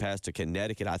get some past to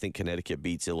Connecticut. I think Connecticut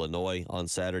beats Illinois on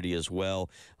Saturday as well.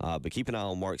 But keep an eye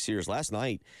on Mark Sears. Last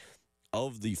night,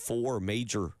 of the 4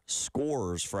 major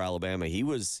scorers for Alabama, he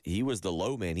was the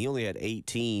low man. He only had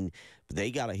 18. But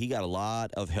he got a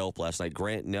lot of help last night.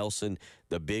 Grant Nelson,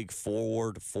 the big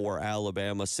forward for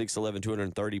Alabama, 6'11",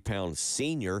 230-pound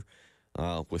senior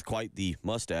with quite the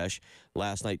mustache.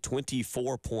 Last night,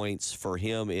 24 points for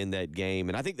him in that game.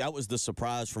 And I think that was the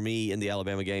surprise for me in the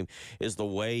Alabama game, is the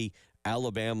way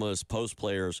Alabama's post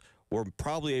players were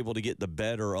probably able to get the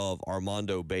better of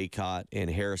Armando Bacot and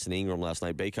Harrison Ingram last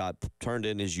night. Bacot turned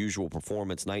in his usual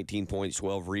performance, 19 points,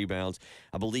 12 rebounds.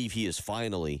 I believe he is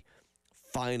finally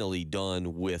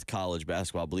done with college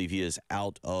basketball. I believe he is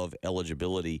out of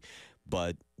eligibility.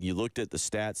 But you looked at the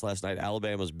stats last night,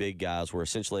 Alabama's big guys were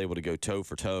essentially able to go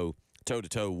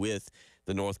toe-to-toe with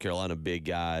the North Carolina big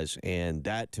guys, and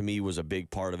that to me was a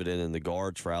big part of it. And then the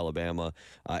guards for Alabama,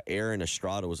 Aaron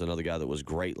Estrada was another guy that was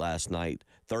great last night.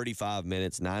 35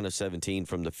 minutes, 9 of 17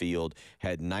 from the field,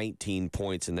 had 19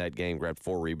 points in that game, grabbed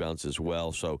 4 rebounds as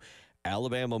well. So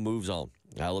Alabama moves on.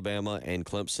 Alabama and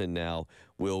Clemson now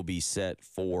will be set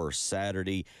for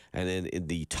Saturday. And then in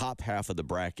the top half of the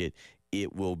bracket,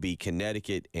 it will be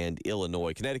Connecticut and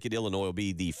Illinois. Connecticut-Illinois will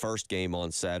be the first game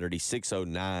on Saturday,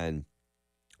 6:09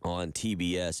 on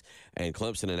TBS. And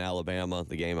Clemson and Alabama,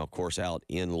 the game, of course, out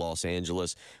in Los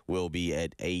Angeles, will be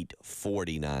at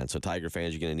 8:49. So Tiger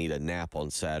fans, you're going to need a nap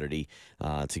on Saturday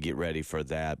to get ready for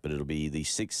that. But it'll be the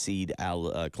 6-seed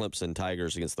Clemson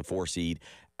Tigers against the 4-seed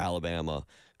Alabama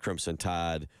Crimson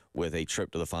Tide, with a trip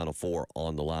to the Final Four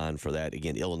on the line for that.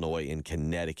 Again, Illinois and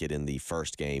Connecticut in the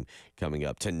first game coming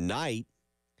up. Tonight,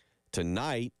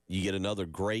 you get another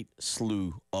great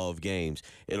slew of games.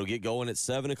 It'll get going at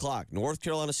 7 o'clock. North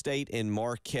Carolina State and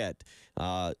Marquette.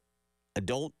 I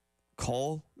don't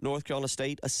call North Carolina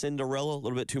State a Cinderella. A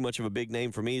little bit too much of a big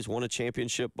name for me. He's won a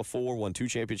championship before, won 2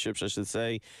 championships, I should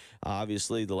say.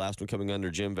 Obviously, the last one coming under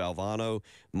Jim Valvano.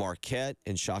 Marquette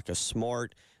and Shaka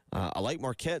Smart. I like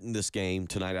Marquette in this game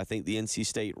tonight. I think the NC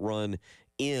State run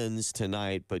ends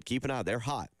tonight, but keep an eye. They're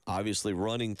hot. Obviously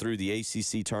running through the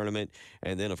ACC tournament,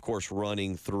 and then, of course,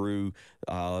 running through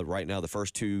right now the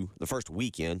first 2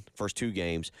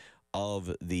 games of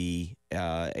the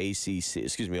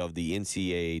of the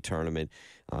NCAA tournament.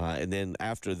 And then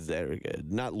after that,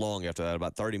 not long after that,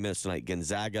 about 30 minutes tonight,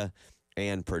 Gonzaga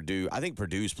and Purdue. I think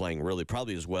Purdue's playing really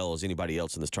probably as well as anybody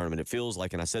else in this tournament. It feels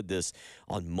like, and I said this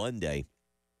on Monday,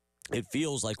 it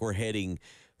feels like we're heading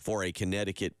for a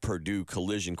Connecticut-Purdue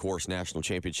collision course national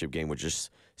championship game, which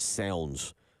just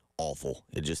sounds awful.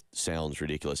 It just sounds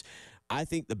ridiculous. I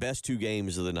think the best 2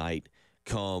 games of the night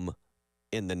come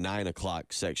in the 9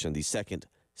 o'clock section, the second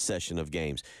session of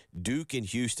games. Duke and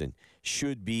Houston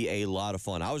should be a lot of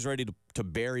fun. I was ready to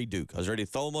bury Duke. I was ready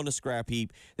to throw them on the scrap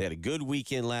heap. They had a good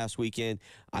weekend last weekend.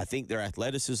 I think their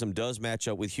athleticism does match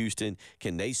up with Houston.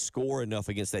 Can they score enough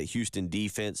against that Houston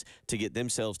defense to get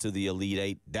themselves to the Elite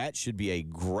Eight? That should be a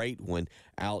great one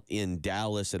out in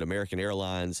Dallas at American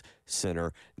Airlines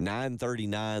Center.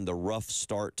 9:39, the rough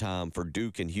start time for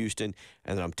Duke and Houston.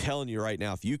 And I'm telling you right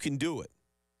now, if you can do it,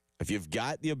 if you've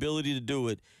got the ability to do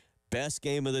it, best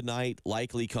game of the night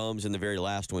likely comes in the very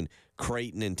last one,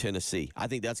 Creighton and Tennessee. I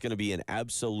think that's going to be an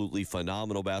absolutely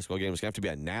phenomenal basketball game. It's going to have to be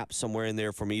a nap somewhere in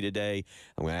there for me today.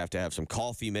 I'm going to have some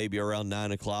coffee maybe around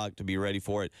 9 o'clock to be ready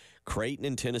for it. Creighton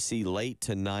and Tennessee late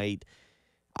tonight.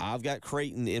 I've got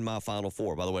Creighton in my Final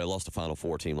Four. By the way, I lost a Final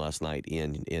Four team last night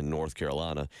in North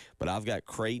Carolina. But I've got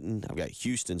Creighton. I've got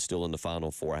Houston still in the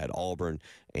Final Four. I had Auburn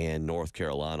and North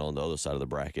Carolina on the other side of the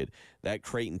bracket. That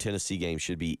Creighton-Tennessee game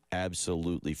should be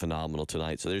absolutely phenomenal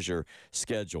tonight. So there's your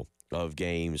schedule of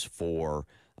games for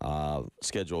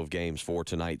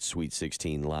tonight's Sweet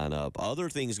 16 lineup. Other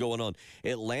things going on.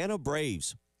 Atlanta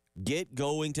Braves get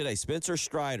going today. Spencer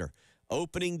Strider,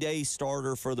 opening day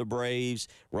starter for the Braves.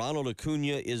 Ronald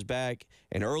Acuna is back.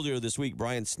 And earlier this week,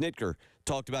 Brian Snitker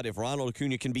talked about if Ronald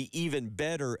Acuna can be even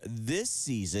better this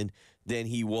season than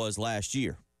he was last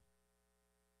year.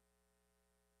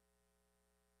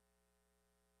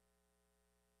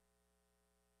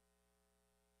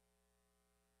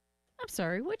 I'm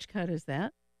sorry, which cut is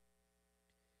that?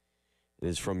 It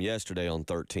is from yesterday on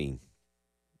 13.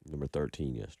 Number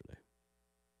 13 yesterday.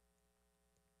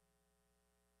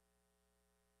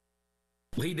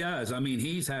 He does. I mean,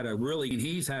 he's had a really, and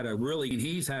he's had a really, and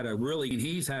he's had a really, and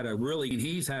he's had a really, and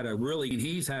he's had a really, and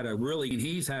he's had a really, and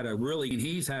he's had a really, and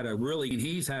he's had a really, and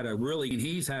he's had a really, and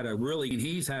he's had a really, and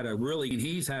he's had a really, and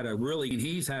he's had a really, and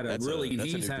he's had a really, and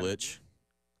he's had a glitch.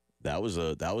 That was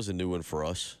a new one for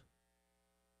us.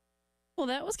 Well,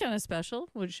 that was kind of special.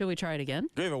 Should we try it again?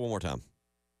 Give it one more time.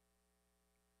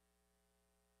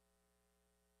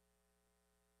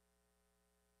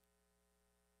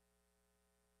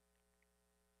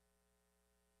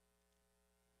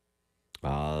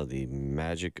 The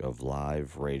magic of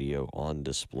live radio on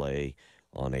display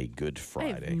on a Good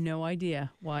Friday. I have no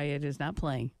idea why it is not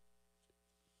playing.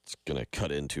 It's going to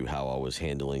cut into how I was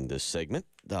handling this segment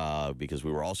because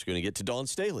we were also going to get to Dawn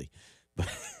Staley. Let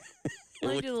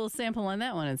me do a little sample on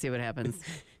that one and see what happens.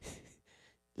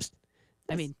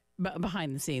 I mean,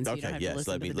 behind the scenes. So okay, you don't have yes. to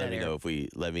listen Let to me the dead air. know if we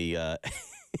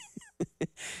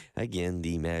Again,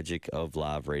 the magic of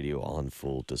live radio on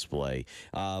full display.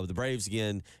 The Braves,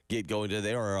 again, get going today.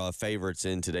 They are favorites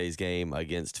in today's game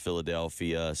against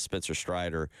Philadelphia. Spencer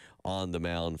Strider on the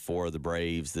mound for the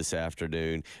Braves this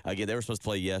afternoon. Again, they were supposed to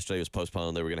play yesterday. It was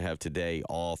postponed. They were going to have today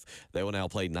off. They will now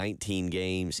play 19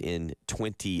 games in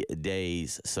 20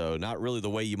 days. So not really the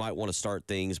way you might want to start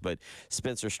things, but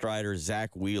Spencer Strider,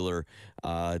 Zach Wheeler,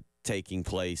 taking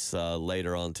place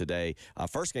later on today.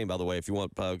 First game, by the way, if you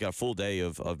want, got a full day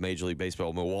of Major League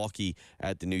Baseball. Milwaukee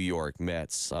at the New York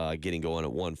Mets getting going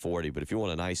at 1:40. But if you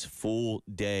want a nice full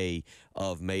day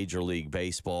of Major League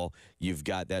Baseball, you've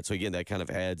got that. So, again, that kind of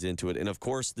adds into it. And, of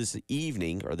course, this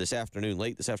evening or this afternoon,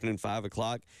 late this afternoon, 5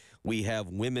 o'clock, we have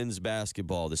women's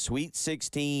basketball. The Sweet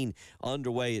 16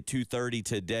 underway at 2:30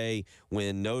 today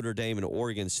when Notre Dame and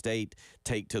Oregon State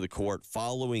take to the court.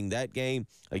 Following that game,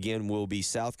 again, will be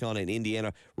South Carolina and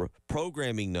Indiana.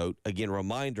 Programming note, again,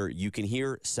 reminder, you can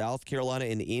hear South Carolina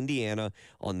and Indiana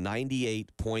on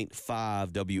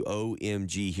 98.5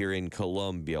 WOMG here in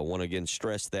Columbia. I want to, again,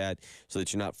 stress that so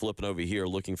that you're not flipping over here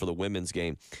looking for the women's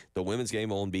game. The women's game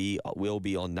will be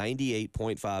on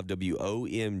 98.5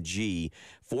 WOMG,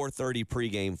 4:30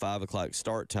 pregame, 5 o'clock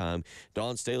start time.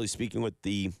 Dawn Staley speaking with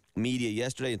the media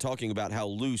yesterday and talking about how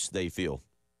loose they feel.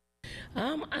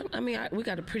 We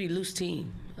got a pretty loose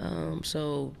team.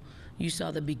 So you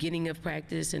saw the beginning of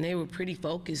practice, and they were pretty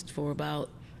focused for about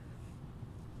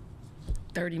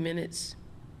 30 minutes.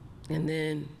 And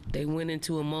then they went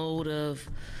into a mode of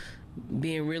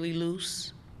being really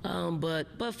loose, but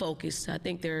focused. I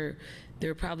think they're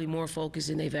probably more focused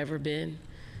than they've ever been.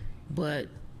 But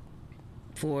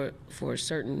for a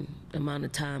certain amount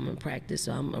of time in practice,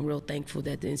 so I'm real thankful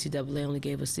that the NCAA only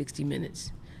gave us 60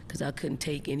 minutes because I couldn't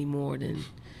take any more than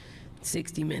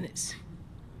 60 minutes.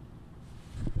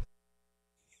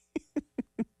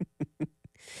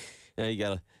 Now you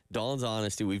got Dawn's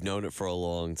honesty. We've known it for a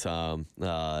long time.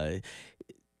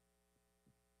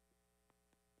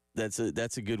 That's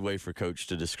a good way for Coach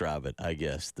to describe it, I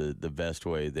guess. The best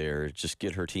way there, just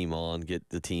get her team on, get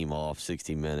the team off.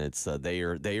 60 minutes. They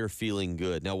are feeling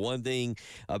good. Now, one thing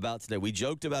about today, we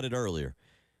joked about it earlier.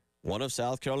 One of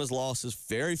South Carolina's losses,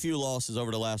 very few losses over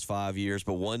the last 5 years,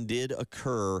 but one did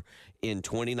occur in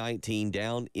 2019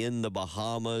 down in the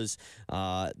Bahamas.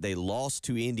 They lost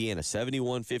to Indiana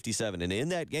 71-57, and in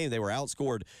that game they were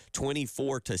outscored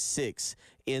 24-6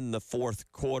 in the fourth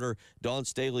quarter. Dawn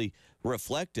Staley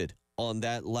reflected on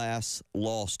that last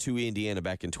loss to Indiana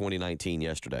back in 2019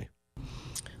 yesterday.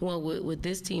 Well, with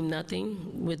this team,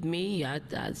 nothing. With me,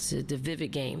 it's the vivid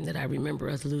game that I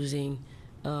remember us losing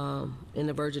in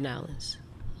the Virgin Islands.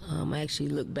 I actually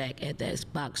look back at that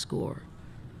box score.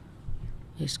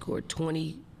 They scored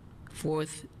 20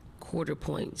 fourth quarter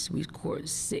points. We scored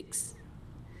 6.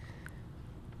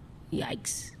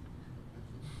 Yikes.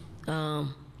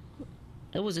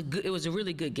 It was a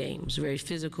really good game. It was a very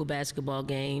physical basketball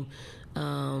game,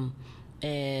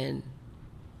 and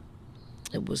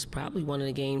it was probably one of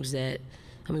the games that,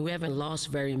 we haven't lost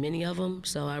very many of them.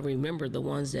 So I remember the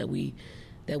ones that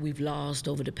we've lost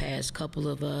over the past couple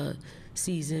of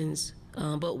seasons.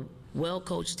 But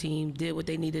well-coached team did what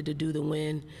they needed to do to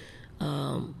win.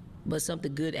 But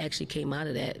something good actually came out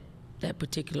of that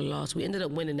particular loss. We ended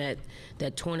up winning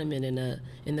that tournament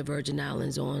in the Virgin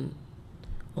Islands on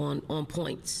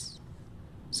points.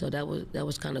 So that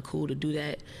was kind of cool to do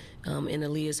that in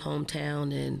Aaliyah's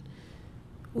hometown, and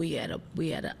we had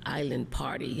an island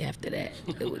party after that.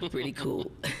 It was pretty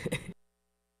cool.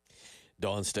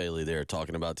 Dawn Staley there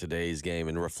talking about today's game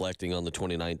and reflecting on the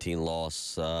 2019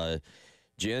 loss.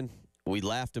 Jen, we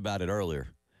laughed about it earlier.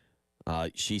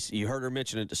 You heard her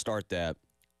mention it to start that.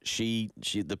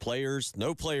 The players,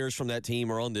 no players from that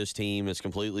team are on this team. It's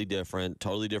completely different,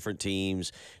 totally different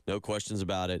teams, no questions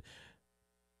about it.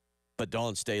 But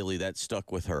Dawn Staley, that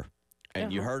stuck with her.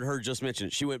 And you heard her just mention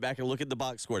it. She went back and looked at the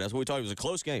box score. That's what we talked. It was a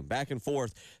close game, back and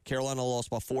forth. Carolina lost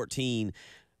by 14,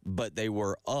 but they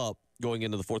were up going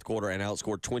into the fourth quarter and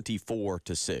outscored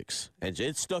 24-6. And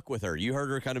it stuck with her. You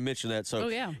heard her kind of mention that. So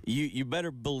you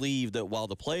better believe that while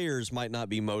the players might not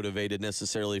be motivated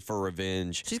necessarily for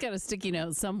revenge, she's got a sticky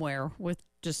note somewhere with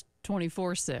just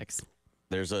 24-6.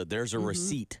 There's a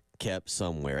receipt kept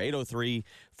somewhere.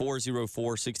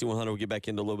 803-404-6100. We'll get back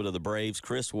into a little bit of the Braves.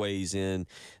 Chris weighs in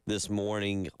this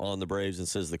morning on the Braves and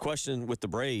says the question with the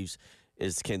Braves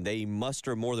is, can they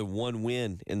muster more than one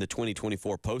win in the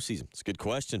 2024 postseason? It's a good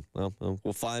question. Well,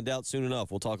 we'll find out soon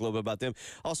enough. We'll talk a little bit about them.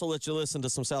 Also, let you listen to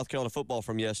some South Carolina football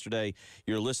from yesterday.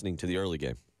 You're listening to the early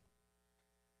game.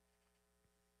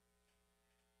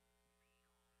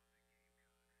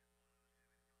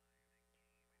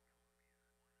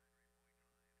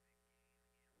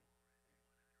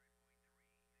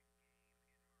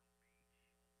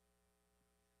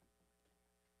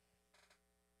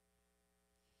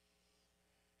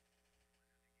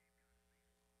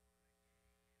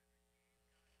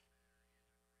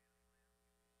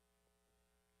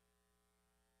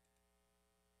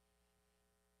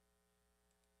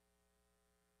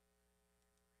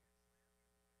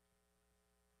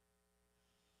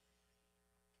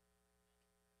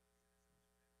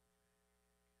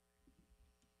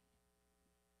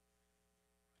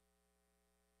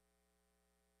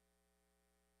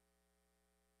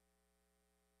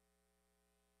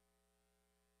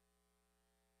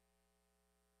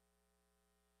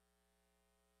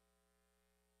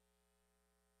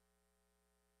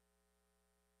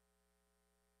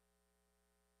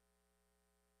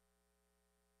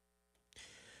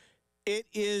 It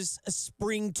is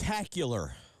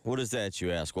springtacular. What is that,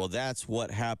 you ask? Well, that's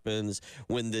what happens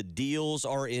when the deals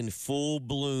are in full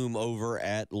bloom over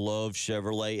at Love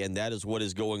Chevrolet, and that is what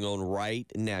is going on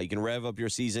right now. You can rev up your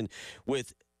season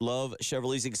with Love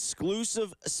Chevrolet's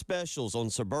exclusive specials on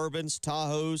Suburbans,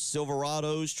 Tahoes,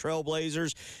 Silverados,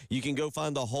 Trailblazers. You can go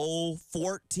find the whole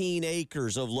 14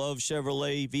 acres of Love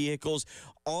Chevrolet vehicles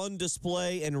on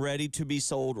display and ready to be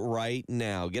sold right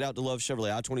now. Get out to Love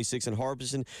Chevrolet, I-26 in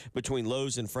Harbison, between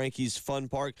Lowe's and Frankie's Fun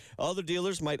Park. Other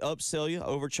dealers might upsell you,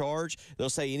 overcharge.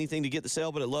 They'll say anything to get the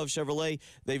sale, but at Love Chevrolet,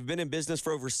 they've been in business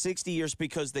for over 60 years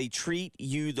because they treat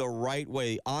you the right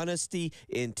way. Honesty,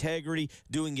 integrity,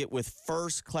 doing it with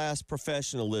first-class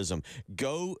professionalism.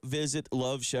 Go visit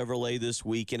Love Chevrolet this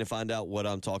weekend and find out what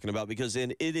I'm talking about, because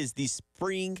then it is the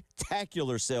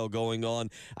springtacular sale going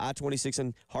on I-26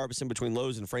 in Harbison between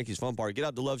Lowe's and Frankie's Fun Park. Get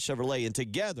out to Love Chevrolet, and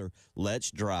together,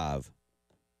 let's drive.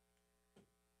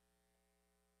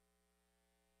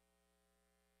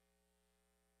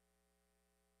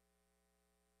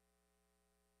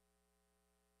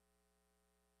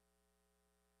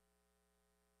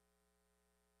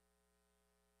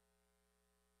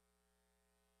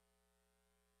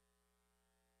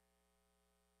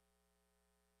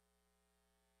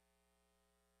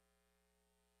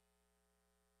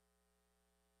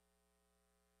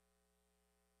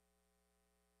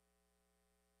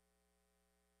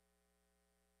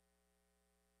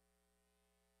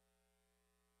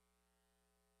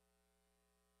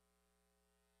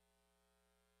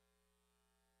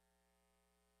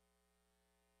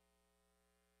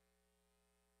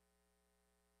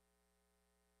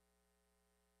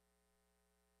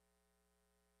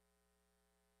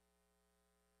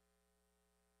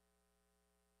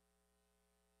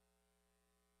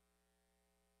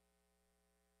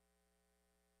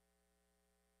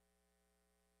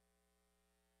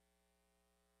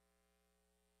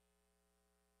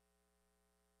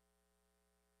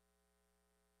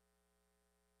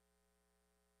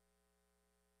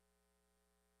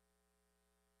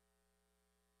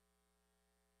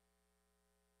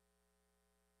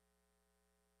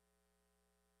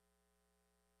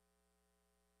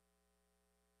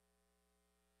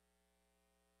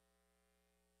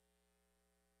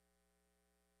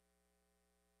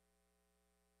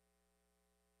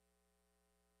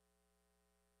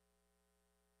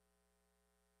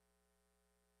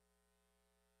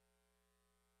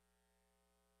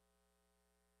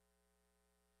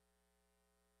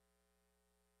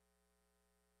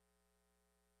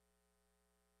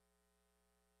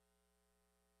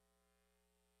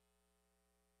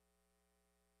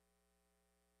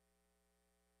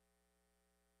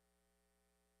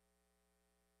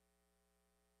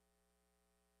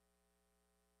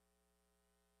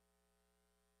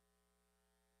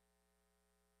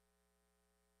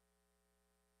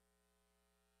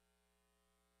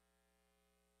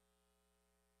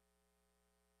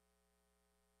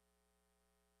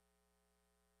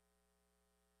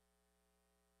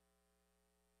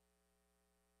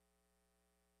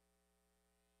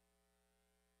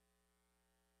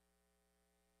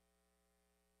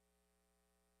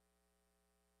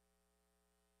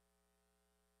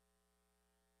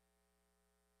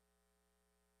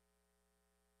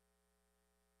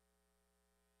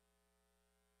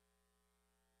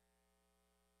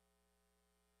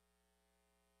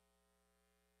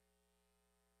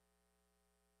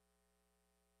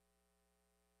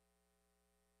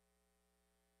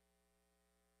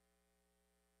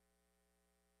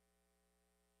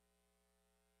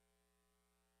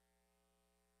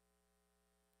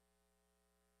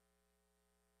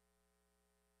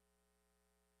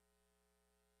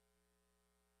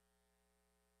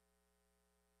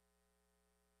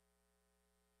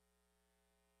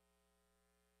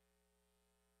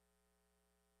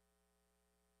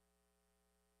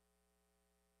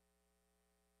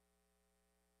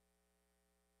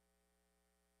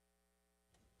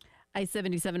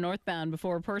 I-77 northbound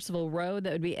before Percival Road,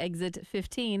 that would be exit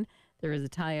 15. There is a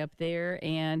tie up there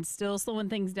and still slowing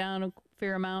things down a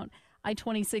fair amount.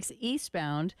 I-26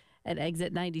 eastbound at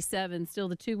exit 97, still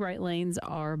the two right lanes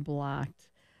are blocked.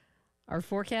 Our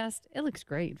forecast, it looks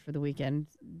great for the weekend.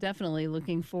 Definitely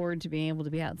looking forward to being able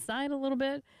to be outside a little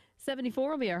bit.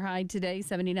 74 will be our high today,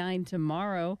 79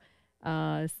 tomorrow.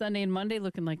 Sunday and Monday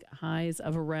looking like highs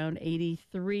of around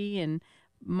 83 and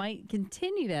might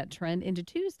continue that trend into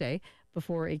Tuesday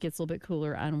before it gets a little bit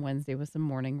cooler on Wednesday with some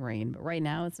morning rain. But right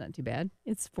now, it's not too bad.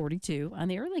 It's 42 on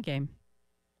the early game.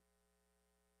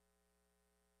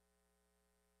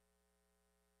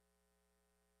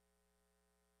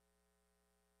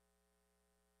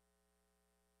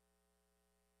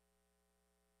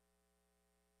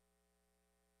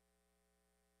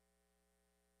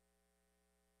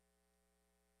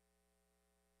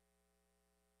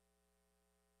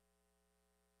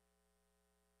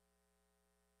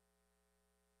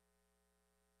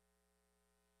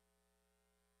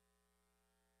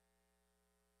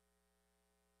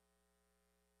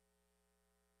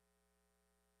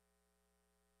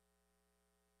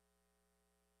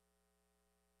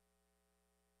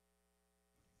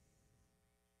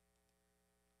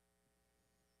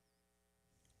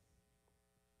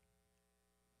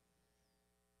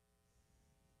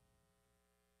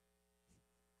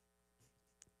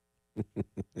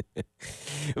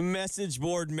 Message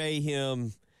board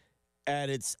mayhem at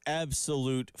its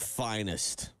absolute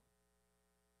finest.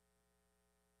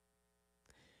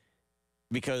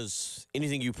 Because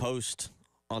anything you post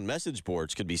on message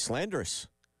boards could be slanderous.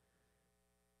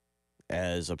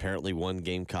 As apparently one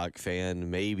Gamecock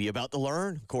fan may be about to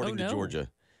learn, according to Georgia.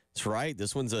 That's right.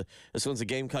 This one's a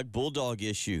Gamecock Bulldog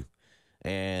issue.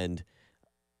 And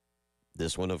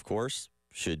this one, of course,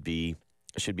 should be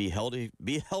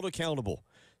held accountable.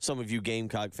 Some of you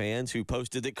Gamecock fans who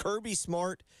posted that Kirby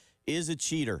Smart is a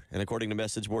cheater. And according to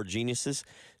message board geniuses,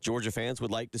 Georgia fans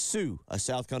would like to sue a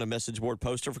South Carolina message board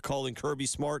poster for calling Kirby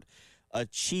Smart a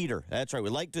cheater. That's right. We'd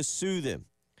like to sue them.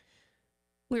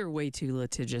 We're way too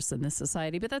litigious in this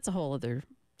society, but that's a whole other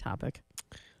topic.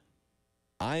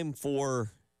 I'm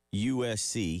for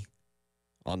USC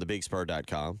on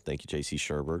thebigspur.com. Thank you, J.C.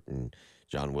 Sherbert and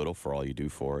John Whittle, for all you do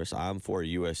for us. I'm for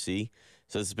USC.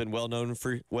 Says it's been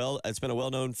it's been a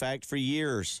well-known fact for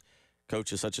years.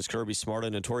 Coaches such as Kirby Smart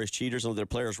and notorious cheaters let their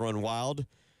players run wild.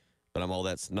 But I'm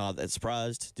not that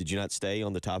surprised. Did you not stay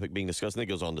on the topic being discussed? And it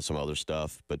goes on to some other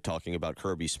stuff. But talking about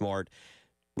Kirby Smart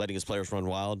letting his players run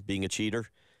wild, being a cheater.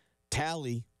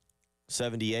 Tally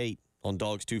 78 on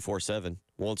Dogs 247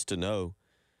 wants to know.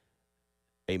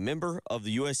 A member of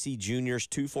the USC Juniors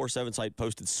 247 site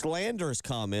posted slanderous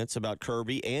comments about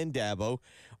Kirby and Dabo.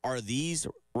 Are these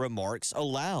remarks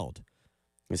allowed?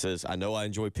 He says, I know I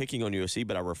enjoy picking on USC,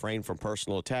 but I refrain from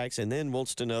personal attacks, and then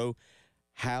wants to know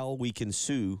how we can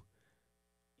sue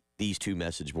these two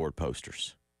message board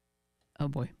posters. Oh,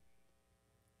 boy.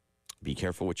 Be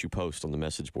careful what you post on the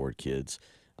message board, kids.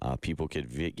 People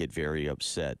could get very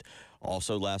upset.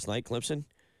 Also, last night, Clemson,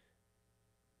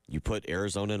 you put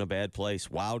Arizona in a bad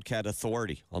place. Wildcat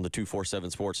Authority on the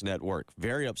 247 Sports Network.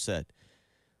 Very upset.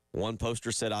 One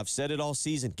poster said, I've said it all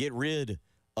season. Get rid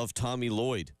of Tommy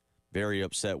Lloyd. Very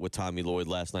upset with Tommy Lloyd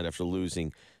last night after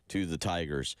losing to the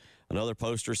Tigers. Another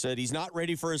poster said, he's not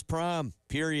ready for his prime.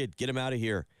 Period. Get him out of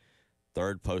here.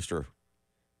 Third poster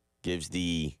gives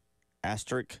the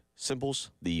asterisk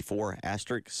symbols, the 4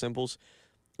 asterisk symbols,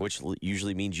 which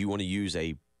usually means you want to use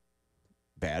a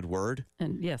bad word.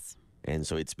 And yes. And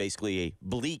so it's basically a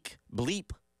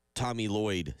bleep Tommy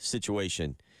Lloyd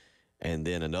situation. And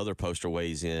then another poster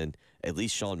weighs in, at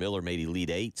least Sean Miller made Elite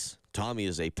Eights. Tommy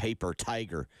is a paper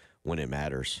tiger when it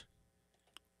matters.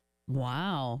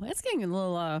 Wow. That's getting a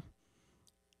little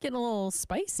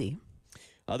spicy.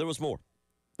 There was more.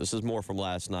 This is more from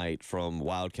last night from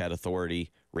Wildcat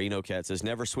Authority. Reno Cat says,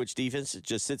 never switch defense. It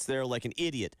just sits there like an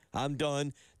idiot. I'm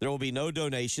done. There will be no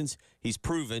donations. He's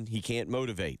proven he can't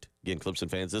motivate. Again,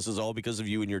 Clemson fans, this is all because of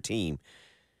you and your team.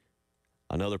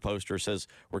 Another poster says,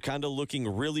 we're kind of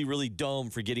looking really, really dumb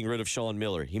for getting rid of Sean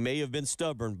Miller. He may have been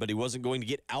stubborn, but he wasn't going to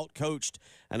get out-coached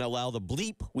and allow the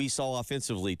bleep we saw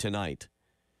offensively tonight.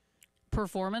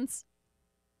 Performance?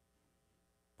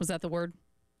 Was that the word?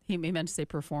 He meant to say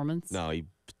performance. No,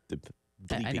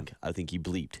 bleeping. I think he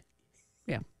bleeped.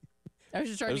 Yeah. I was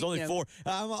just trying There was only 4.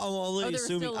 I'm only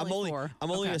assuming.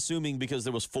 I'm only assuming because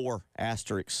there was 4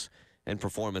 asterisks, and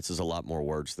performance is a lot more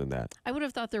words than that. I would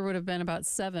have thought there would have been about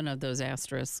 7 of those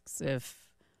asterisks if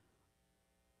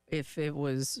it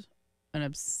was an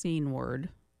obscene word.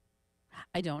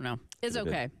 I don't know. It's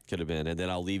okay. Could have been. And then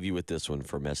I'll leave you with this one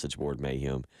for message board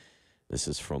mayhem. This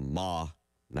is from Ma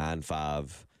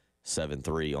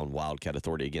 9573 on Wildcat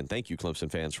Authority. Again, thank you,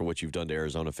 Clemson fans, for what you've done to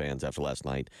Arizona fans after last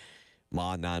night.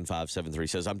 Ma9573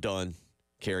 says, I'm done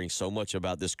caring so much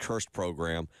about this cursed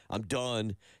program. I'm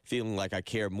done feeling like I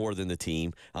care more than the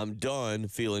team. I'm done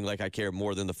feeling like I care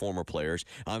more than the former players.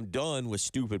 I'm done with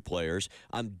stupid players.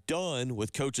 I'm done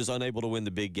with coaches unable to win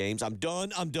the big games. I'm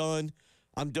done. I'm done.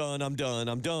 I'm done. I'm done.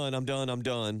 I'm done. I'm done. I'm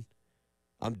done.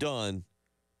 I'm done.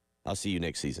 I'll see you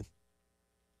next season.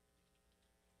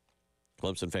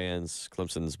 Clemson fans,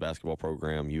 Clemson's basketball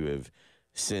program, you have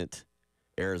sent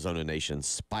Arizona Nation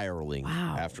spiraling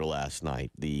after last night.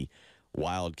 The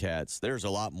Wildcats. There's a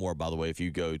lot more, by the way, if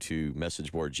you go to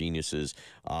Message Board Geniuses.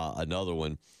 Another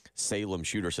one, Salem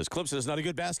Shooter says, Clemson is not a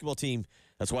good basketball team.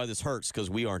 That's why this hurts, because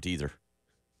we aren't either.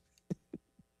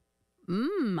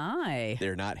 My.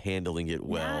 They're not handling it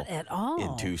well Not at all.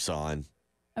 in Tucson.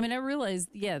 I mean, I realized,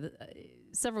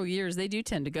 several years they do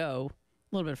tend to go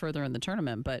a little bit further in the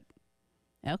tournament, but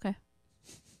okay.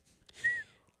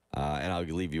 And I'll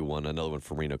leave you another one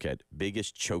from Reno Cat.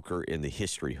 Biggest choker in the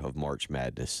history of March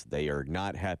Madness. They are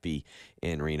not happy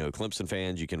in Reno. Clemson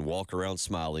fans, you can walk around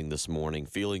smiling this morning,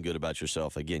 feeling good about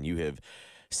yourself. Again, you have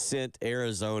sent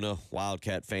Arizona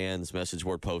Wildcat fans, message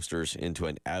board posters, into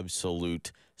an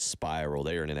absolute spiral.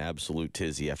 They are in an absolute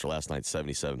tizzy after last night's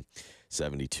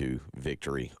 77-72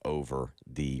 victory over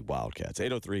the Wildcats.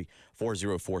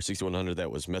 803-404-6100.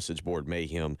 That was message board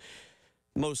mayhem.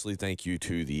 Mostly thank you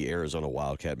to the Arizona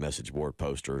Wildcat message board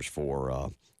posters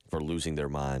for losing their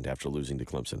mind after losing to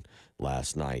Clemson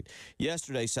last night.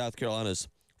 Yesterday, South Carolina's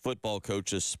football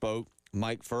coaches spoke.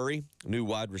 Mike Furry, new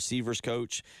wide receivers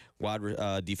coach,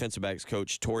 defensive backs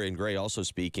coach Torian Gray also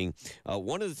speaking.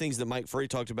 One of the things that Mike Furry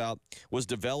talked about was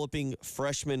developing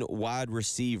freshman wide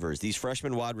receivers. These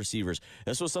freshman wide receivers.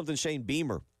 This was something Shane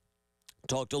Beamer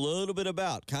talked a little bit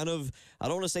about, I don't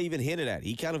want to say even hinted at.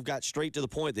 He kind of got straight to the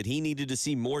point that he needed to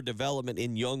see more development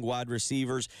in young wide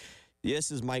receivers. This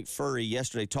is Mike Furry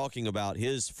yesterday talking about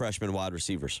his freshman wide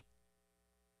receivers.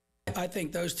 I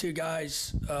think those two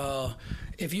guys,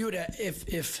 if you'd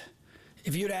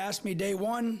asked me day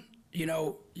one,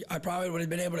 I probably would have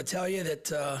been able to tell you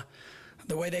that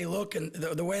the way they look and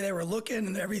the way they were looking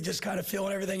and just kind of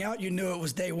feeling everything out, you knew it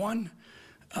was day one.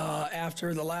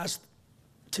 After the last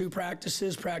two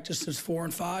practices 4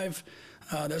 and 5.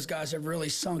 Those guys have really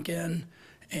sunk in,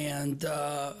 and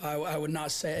I would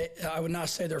not say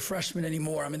they're freshmen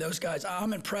anymore. I mean, those guys.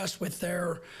 I'm impressed with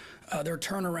their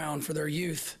turnaround for their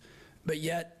youth, but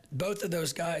yet both of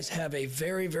those guys have a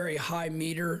very, very high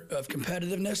meter of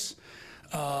competitiveness.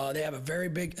 They have a very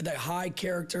high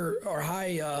character or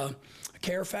high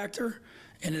care factor,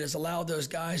 and it has allowed those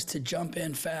guys to jump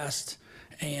in fast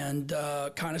and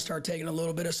kind of start taking a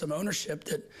little bit of some ownership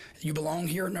that you belong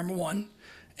here at number one,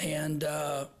 and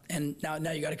now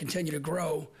you got to continue to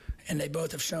grow, and they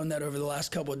both have shown that over the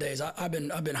last couple of days. I've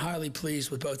been highly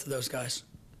pleased with both of those guys.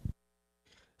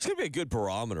 It's going to be a good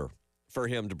barometer for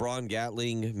him. DeBron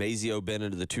Gatling, Mazio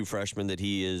Bennett are the two freshmen that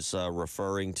he is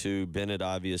referring to. Bennett,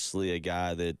 obviously, a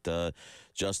guy that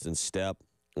Justin Stepp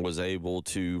was able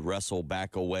to wrestle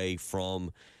back away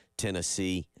from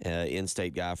Tennessee.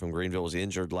 In-state guy from Greenville, was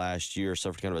injured last year,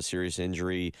 suffered kind of a serious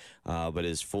injury, but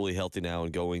is fully healthy now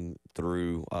and going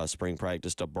through spring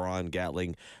practice. DeBron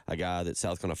Gatling, a guy that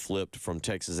South Carolina flipped from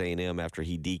Texas A&M after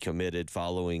he decommitted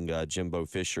following Jimbo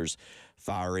Fisher's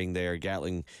firing there.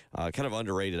 Gatling, kind of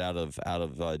underrated out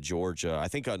of Georgia. I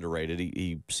think underrated.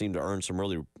 He seemed to earn some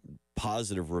really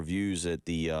positive reviews at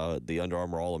the Under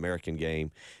Armour All-American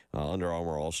game, Under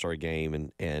Armour All-Star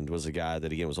game, and was a guy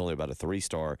that, again, was only about a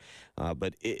 3-star.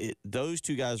 But those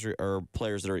two guys are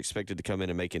players that are expected to come in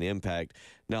and make an impact.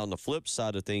 Now, on the flip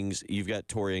side of things, you've got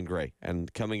Torian Gray.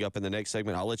 And coming up in the next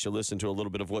segment, I'll let you listen to a little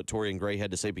bit of what Torian Gray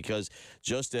had to say, because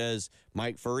just as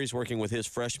Mike Furry's working with his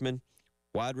freshman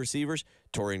wide receivers,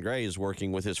 Torian Gray is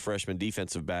working with his freshman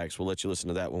defensive backs. We'll let you listen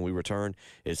to that when we return.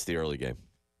 It's the early game.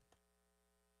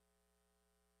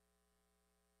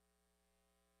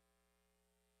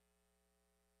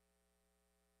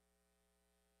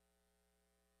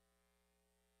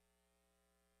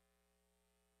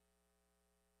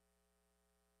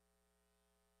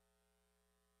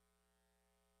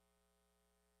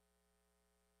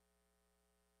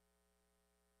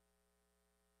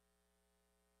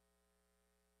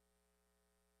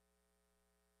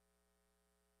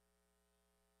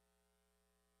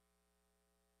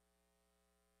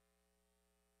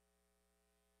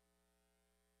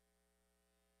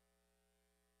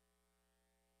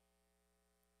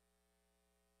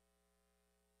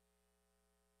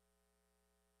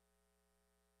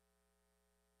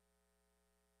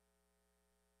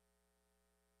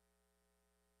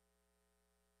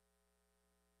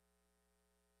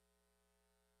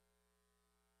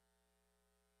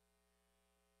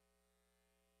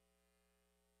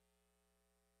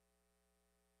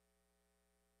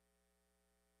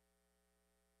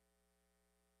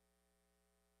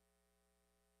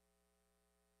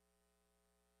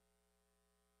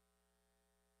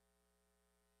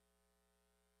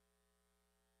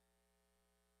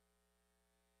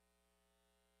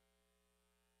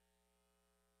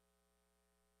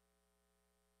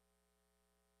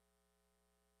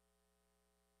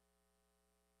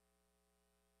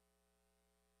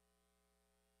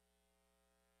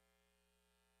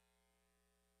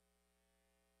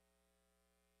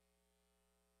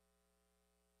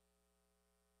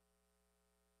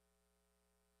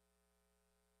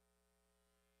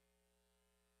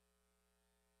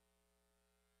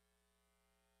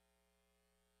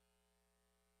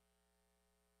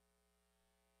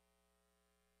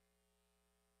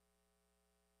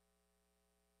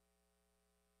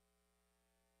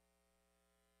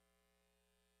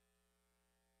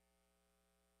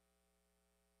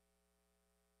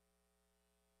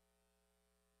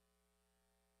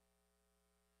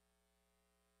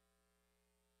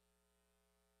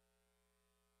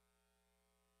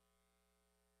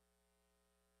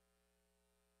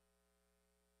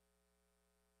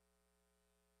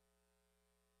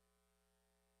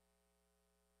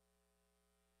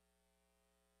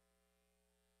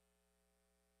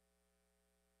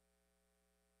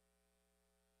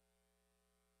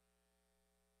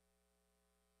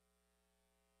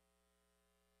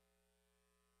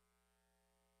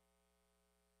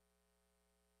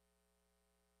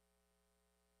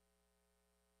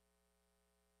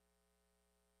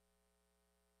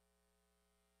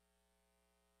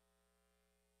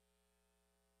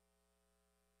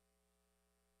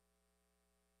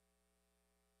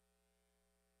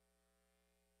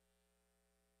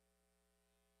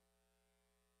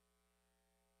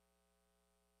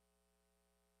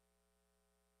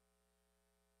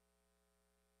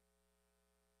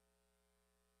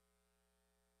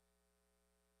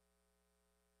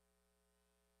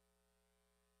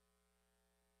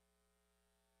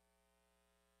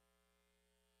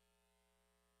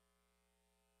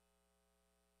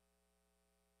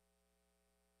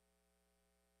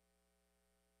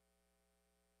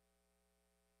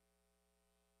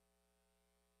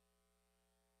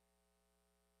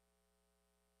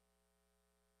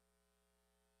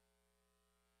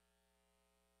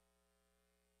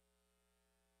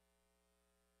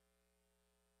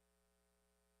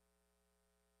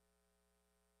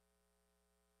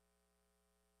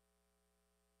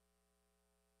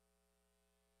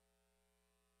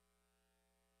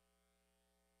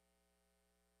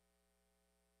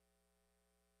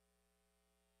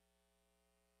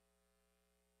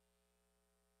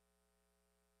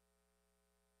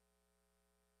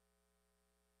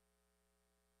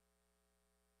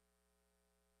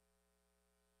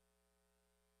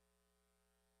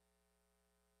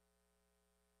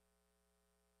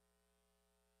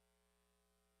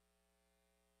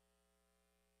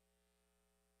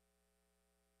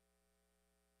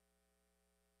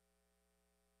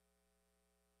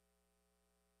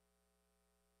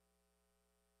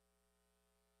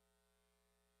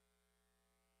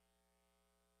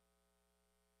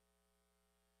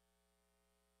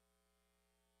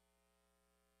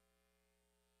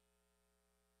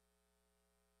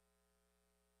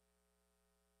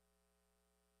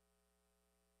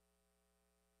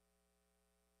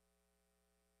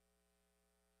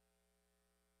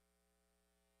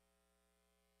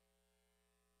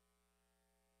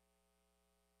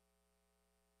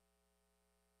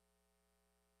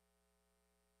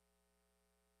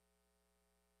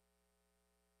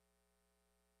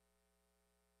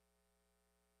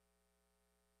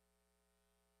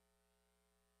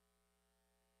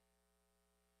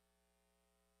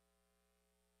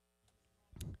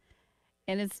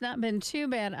 And it's not been too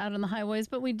bad out on the highways,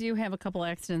 but we do have a couple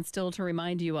accidents still to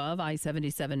remind you of.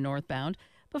 I-77 northbound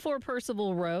before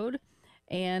Percival Road,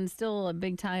 and still a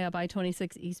big tie-up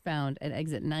I-26 eastbound at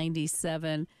exit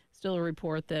 97. Still a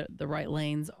report that the right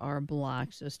lanes are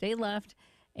blocked. So stay left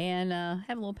and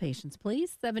have a little patience,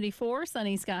 please. 74,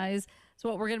 sunny skies is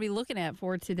what we're going to be looking at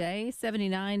for today.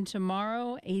 79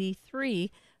 tomorrow,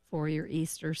 83 for your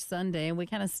Easter Sunday. And we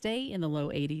kind of stay in the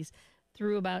low 80s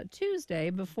through about Tuesday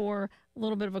before a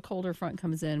little bit of a colder front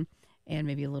comes in and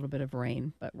maybe a little bit of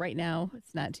rain. But right now,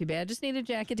 it's not too bad. Just need a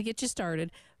jacket to get you started.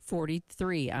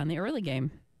 43 on the early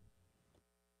game.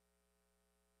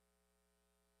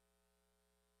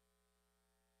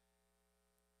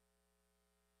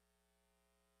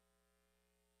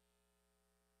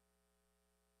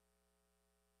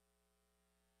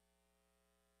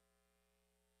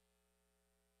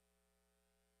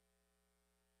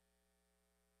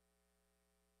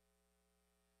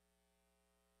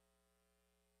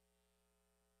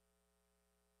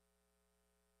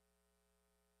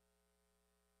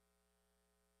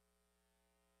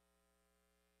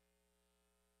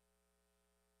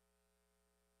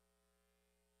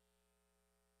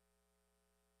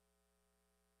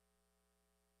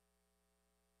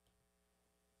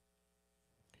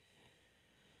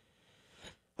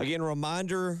 Again,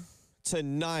 reminder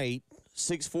tonight,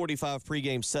 6:45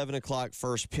 pregame, 7 o'clock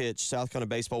first pitch. South Carolina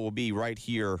baseball will be right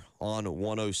here on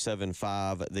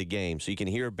 107.5 The Game. So you can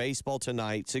hear baseball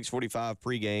tonight, 6:45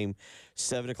 pregame,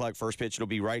 7 o'clock first pitch. It'll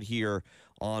be right here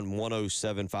on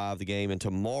 107.5 The Game. And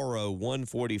tomorrow,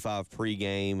 1:45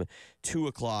 pregame, 2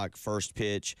 o'clock first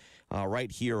pitch,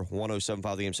 right here,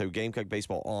 107.5 The Game. So Gamecock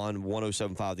baseball on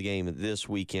 107.5 The Game this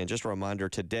weekend. Just a reminder,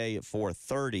 today at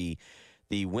 4:30,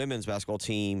 the women's basketball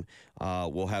team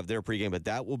will have their pregame, but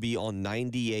that will be on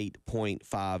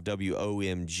 98.5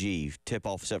 WOMG.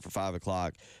 Tip-off set for 5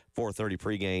 o'clock, 4:30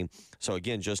 pregame. So,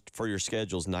 again, just for your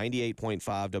schedules,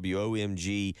 98.5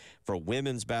 WOMG for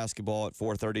women's basketball at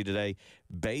 4:30 today.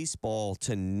 Baseball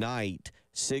tonight,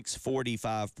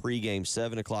 6:45 pregame,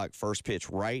 7 o'clock first pitch,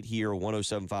 right here,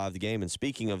 107.5 The Game. And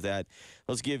speaking of that,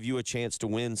 let's give you a chance to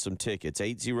win some tickets.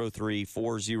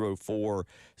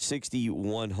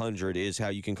 803-404-6100 is how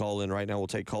you can call in right now. We'll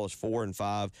take callers 4 and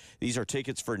 5. These are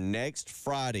tickets for next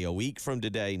Friday, a week from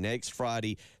today. Next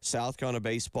Friday, South Carolina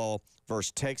baseball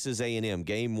versus Texas A&M.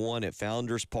 Game 1 at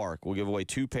Founders Park. We'll give away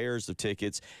 2 pairs of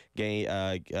tickets.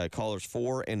 Callers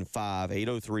 4 and 5,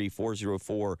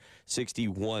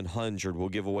 803-404-6100. We'll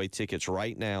give away tickets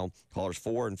right now. Callers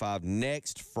 4 and 5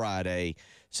 next Friday.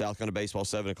 South Carolina baseball,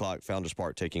 7 o'clock, Founders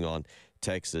Park taking on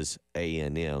Texas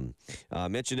A&M.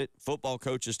 Mentioned it, football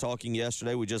coaches talking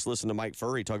yesterday. We just listened to Mike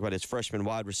Furry talk about his freshman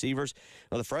wide receivers.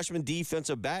 Now, the freshman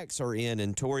defensive backs are in,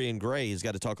 and Torian Gray has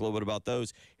got to talk a little bit about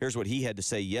those. Here's what he had to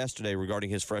say yesterday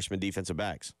regarding his freshman defensive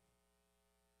backs.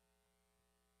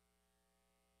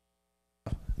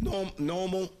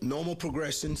 Normal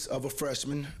progressions of a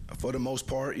freshman for the most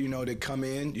part. You know, they come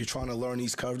in, you're trying to learn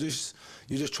these coverages.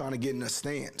 You're just trying to get in a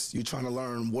stance. You're trying to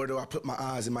learn where do I put my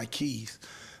eyes and my keys.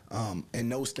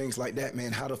 And those things like that,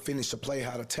 man, how to finish a play,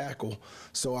 how to tackle.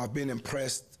 So I've been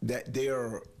impressed that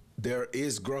there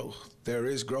is growth. There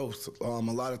is growth. A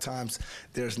lot of times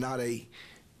there's not a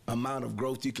amount of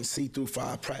growth you can see through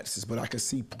 5 practices, but I can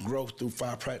see growth through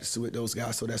 5 practices with those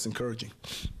guys, so that's encouraging.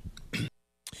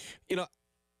 You know,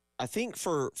 I think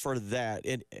for that,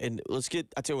 and let's get,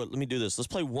 I tell you what, let me do this. Let's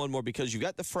play one more because you've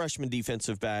got the freshman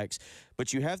defensive backs,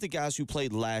 but you have the guys who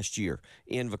played last year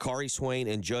in Vakari Swain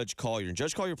and Judge Collier. And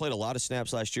Judge Collier played a lot of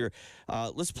snaps last year.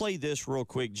 Let's play this real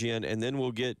quick, Jen, and then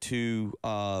we'll get to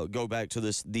go back to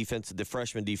this the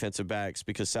freshman defensive backs,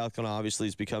 because South Carolina obviously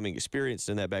is becoming experienced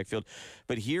in that backfield.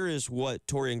 But here is what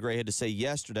Torian Gray had to say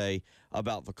yesterday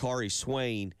about Vakari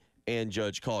Swain and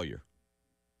Judge Collier.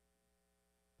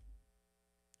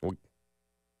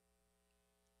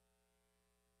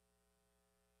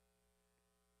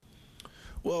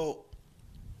 Well,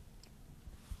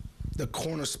 the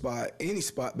corner spot, any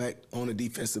spot back on the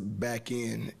defensive back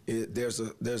end, there's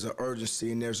a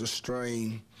urgency and there's a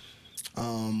strain.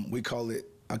 We call it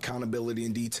accountability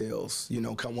and details. You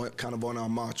know, kind of on our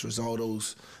mantras, all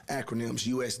those acronyms,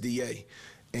 USDA.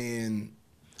 And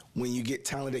when you get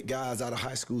talented guys out of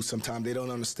high school, sometimes they don't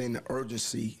understand the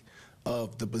urgency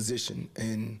of the position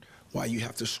and why you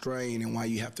have to strain and why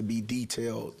you have to be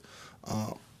detailed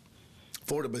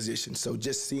for the position. So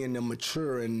just seeing them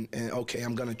mature and okay,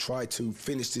 I'm going to try to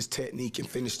finish this technique and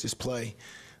finish this play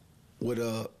with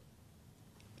a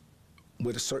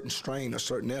certain strain, a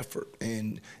certain effort,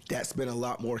 and that's been a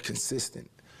lot more consistent.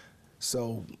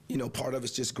 So, you know, part of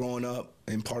it's just growing up,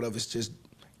 and part of it's just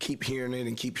keep hearing it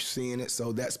and keep seeing it.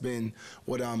 So that's been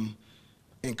what I'm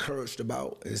encouraged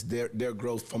about is their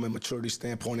growth from a maturity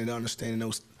standpoint and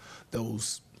understanding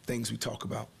those things we talk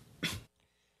about.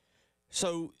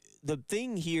 So the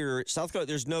thing here, South Carolina,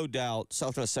 there's no doubt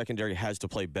South Carolina secondary has to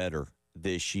play better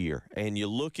this year. And you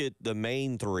look at the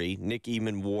main three, Nick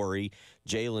Eamon-Worry,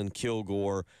 Jalen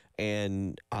Kilgore,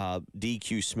 and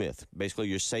DQ Smith, basically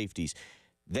your safeties.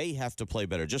 They have to play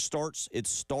better. It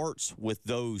starts with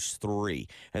those three.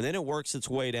 And then it works its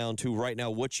way down to right now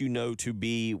what you know to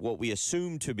be, what we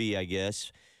assume to be, I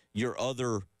guess, your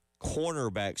other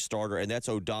cornerback starter, and that's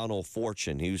O'Donnell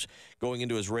Fortune. He was going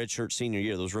into his redshirt senior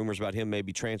year. Those rumors about him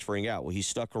maybe transferring out. Well, he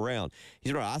stuck around.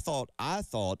 He's right. I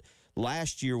thought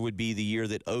last year would be the year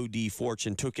that O.D.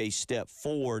 Fortune took a step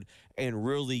forward and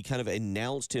really kind of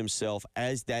announced himself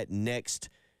as that next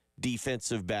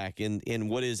defensive back in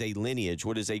what is a lineage,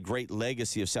 what is a great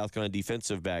legacy of South Carolina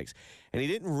defensive backs. And he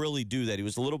didn't really do that. He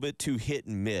was a little bit too hit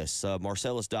and miss.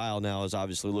 Marcellus Dial now is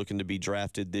obviously looking to be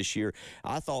drafted this year.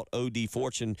 I thought O.D.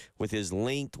 Fortune, with his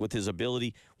length, with his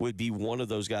ability, would be one of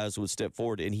those guys who would step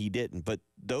forward, and he didn't. But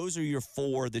those are your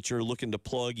four that you're looking to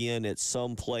plug in at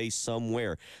some place,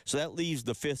 somewhere. So that leaves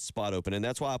the fifth spot open, and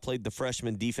that's why I played the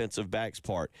freshman defensive backs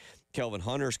part. Kelvin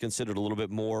Hunter is considered a little bit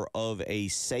more of a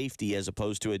safety as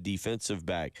opposed to a defensive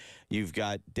back. You've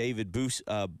got David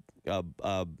Busey,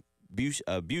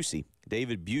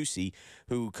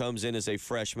 who comes in as a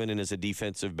freshman and as a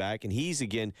defensive back, and he's,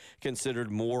 again,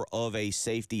 considered more of a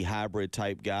safety hybrid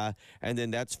type guy. And then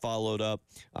that's followed up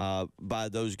by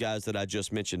those guys that I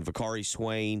just mentioned. Vakari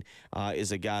Swain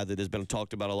is a guy that has been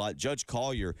talked about a lot. Judge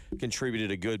Collier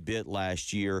contributed a good bit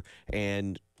last year,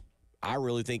 and I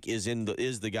really think is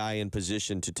the guy in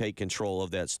position to take control of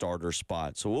that starter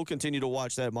spot. So we'll continue to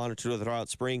watch that, monitor throughout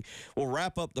spring. We'll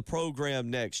wrap up the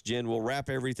program next, Jen. We'll wrap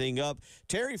everything up.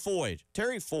 Terry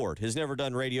Ford has never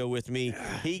done radio with me.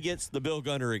 He gets the Bill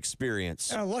Gunner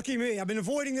experience. Lucky me. I've been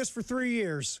avoiding this for 3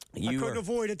 years. I couldn't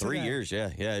avoid it today. 3 years, yeah.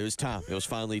 It was time. It was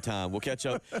finally time. We'll catch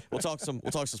up. We'll talk some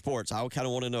sports. I kind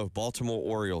of want to know, Baltimore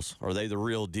Orioles, are they the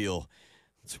real deal?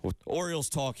 Orioles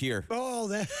talk here. Oh,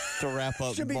 that to wrap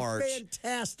up should be March.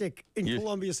 Fantastic in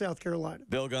Columbia, South Carolina.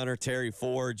 Bill Gunner, Terry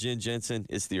Ford, Jen Jensen.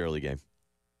 It's the early game.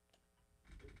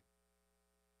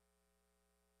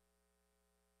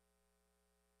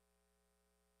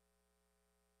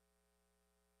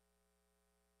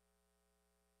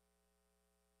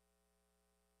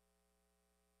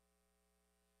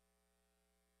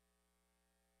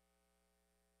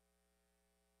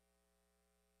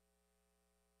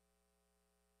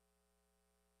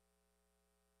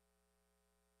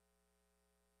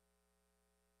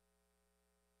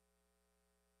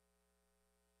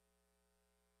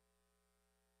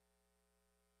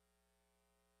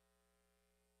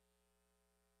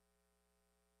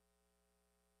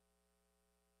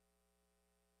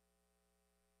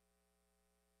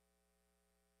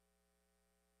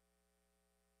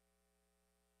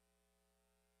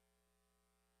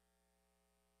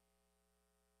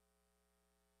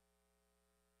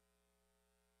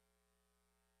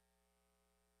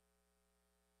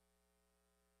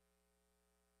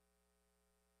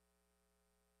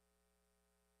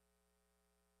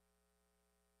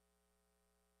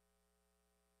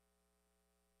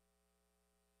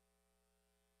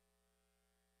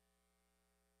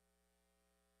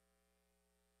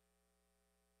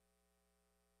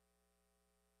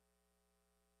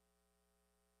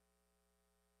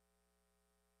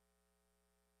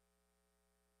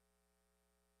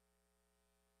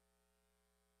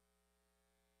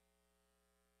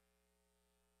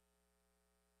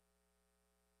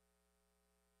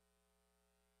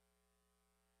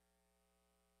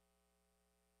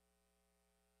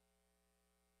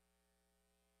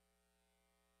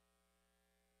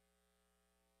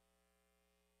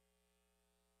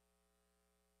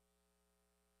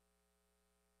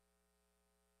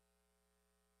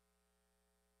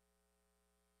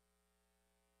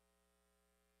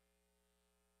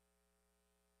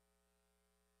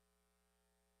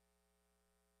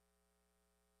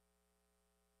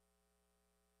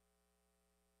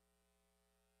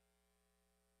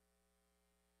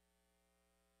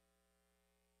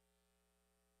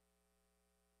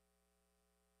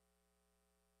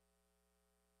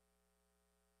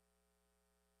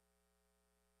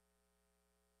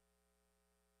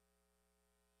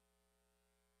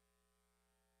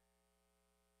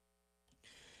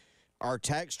 Are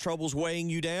tax troubles weighing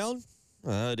you down?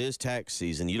 It is tax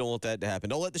season. You don't want that to happen.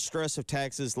 Don't let the stress of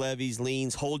taxes, levies,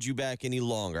 liens hold you back any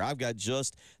longer. I've got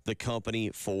just the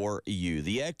company for you.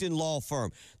 The Ecton Law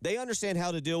Firm. They understand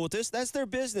how to deal with this. That's their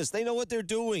business. They know what they're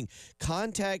doing.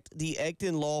 Contact the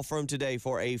Ecton Law Firm today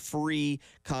for a free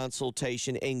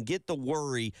consultation and get the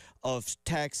worry of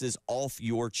taxes off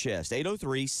your chest.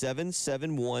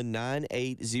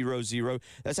 803-771-9800.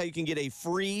 That's how you can get a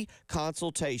free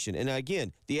consultation. And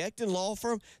again, the Ecton Law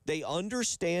Firm, they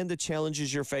understand the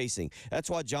challenges you're facing. That's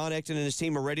why John Ecton and his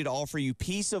team are ready to offer you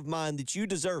peace of mind that you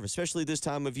deserve, especially this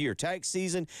time of year. Tax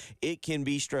season, it can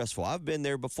be stressful. I've been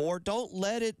there before. Don't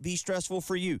let it be stressful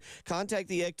for you. Contact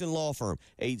the Ecton Law Firm,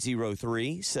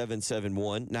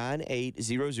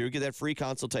 803-771-9800. Get that free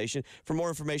consultation. For more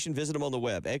information, visit them on the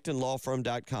web,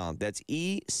 ectonlawfirm.com. That's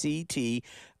ECTON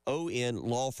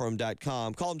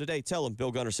lawfirm.com. Call them today. Tell them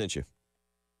Bill Gunner sent you.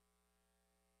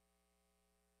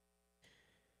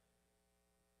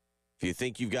 If you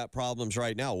think you've got problems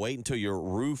right now, wait until your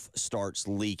roof starts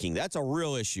leaking. That's a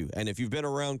real issue. And if you've been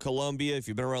around Columbia, if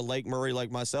you've been around Lake Murray like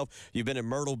myself, you've been in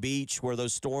Myrtle Beach where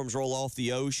those storms roll off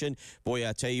the ocean, boy,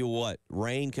 I tell you what,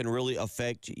 rain can really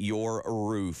affect your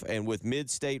roof. And with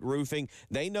Mid-State Roofing,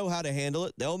 they know how to handle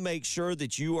it. They'll make sure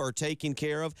that you are taken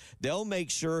care of. They'll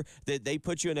make sure that they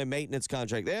put you in a maintenance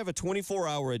contract. They have a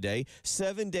 24-hour-a-day,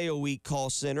 7-day-a-week call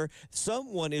center.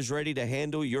 Someone is ready to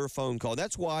handle your phone call.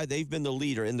 That's why they've been the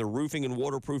leader in the roofing and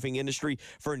waterproofing industry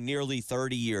for nearly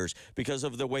 30 years because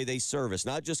of the way they service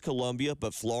not just Columbia,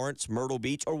 but Florence, Myrtle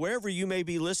Beach, or wherever you may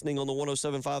be listening on the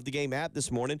 107.5 The Game app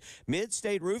this morning.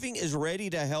 Mid-State Roofing is ready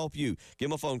to help you. Give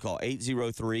them a phone call,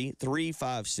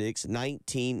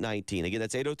 803-356-1919. Again,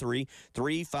 that's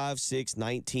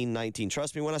 803-356-1919.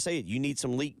 Trust me when I say it, you need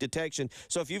some leak detection.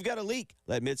 So if you've got a leak,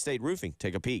 let Mid-State Roofing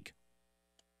take a peek.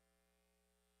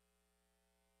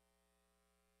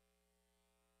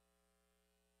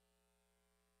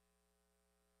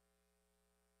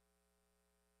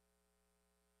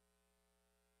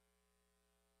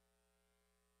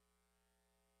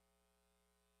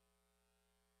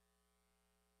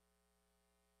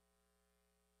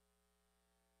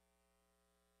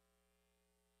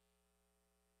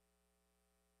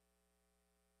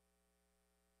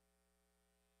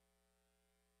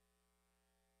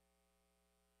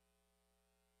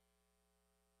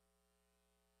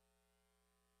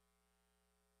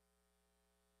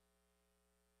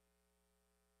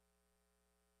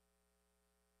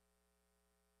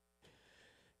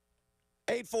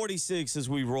 .846 as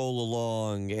we roll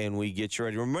along and we get you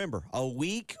ready. Remember, a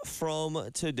week from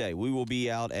today, we will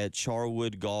be out at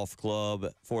Charwood Golf Club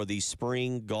for the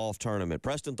spring golf tournament.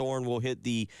 Preston Thorne will hit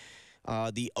the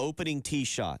opening tee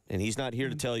shot, and he's not here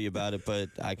to tell you about it, but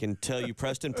I can tell you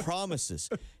Preston promises.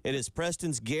 It is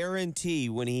Preston's guarantee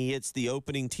when he hits the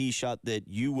opening tee shot that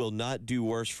you will not do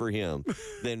worse for him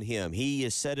than him. He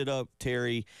has set it up,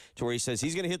 Terry, to where he says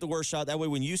he's going to hit the worst shot. That way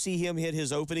when you see him hit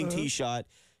his opening tee shot,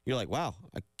 you're like, wow,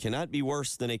 I cannot be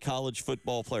worse than a college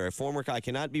football player. A former guy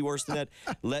cannot be worse than that.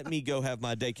 Let me go have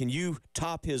my day. Can you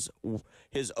top his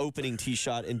opening tee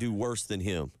shot and do worse than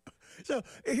him? So,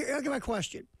 here's my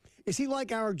question. Is he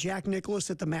like our Jack Nicklaus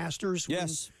at the Masters?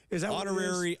 Yes. Is that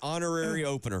honorary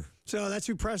opener. So that's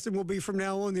who Preston will be from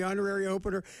now on, the honorary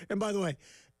opener. And by the way,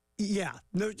 yeah,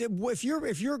 no, if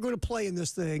you're going to play in this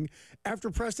thing,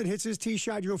 after Preston hits his tee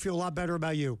shot, you're going to feel a lot better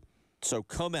about you. So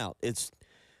come out.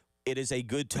 It is a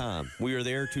good time. We are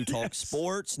there to talk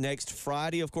sports. Next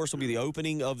Friday, of course, will be the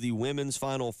opening of the women's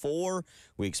Final Four.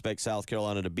 We expect South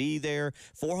Carolina to be there.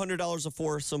 $400 a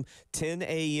foursome, 10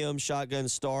 a.m. shotgun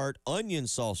start. Onion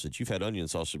sausage. You've had onion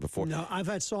sausage before. No, I've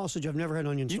had sausage. I've never had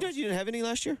onion sausage. You didn't have any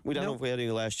last year? We don't know if we had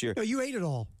any last year. No, you ate it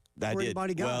all. I did.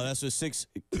 Well, that's a 6.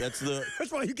 That's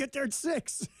why you get there at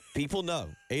 6. People know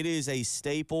it is a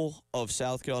staple of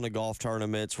South Carolina golf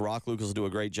tournaments. Rock Lucas will do a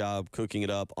great job cooking it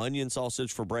up. Onion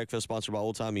sausage for breakfast, sponsored by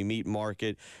Old Timey Meat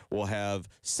Market. We'll have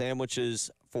sandwiches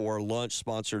for lunch,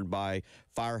 sponsored by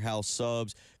Firehouse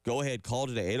Subs. Go ahead, call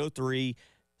today,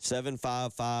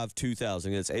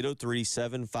 803-755-2000. It's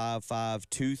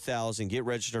 803-755-2000. Get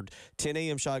registered. 10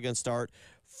 a.m. shotgun start.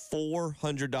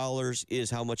 $400 is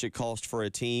how much it costs for a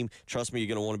team. Trust me, you're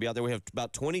going to want to be out there. We have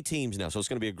about 20 teams now, so it's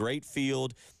going to be a great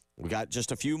field. We got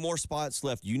just a few more spots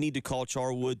left. You need to call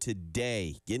Charwood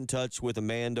today. Get in touch with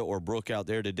Amanda or Brooke out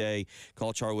there today.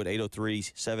 Call Charwood,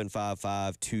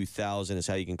 803-755-2000 is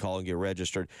how you can call and get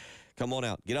registered. Come on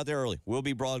out. Get out there early. We'll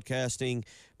be broadcasting.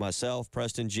 Myself,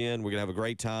 Preston, Jen. We're going to have a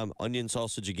great time. Onion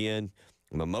sausage again.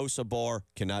 Mimosa bar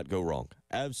cannot go wrong.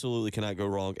 Absolutely cannot go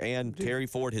wrong. And Terry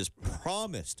Ford has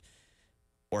promised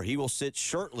or he will sit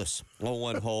shirtless on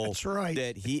one hole. That's right.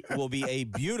 That he will be a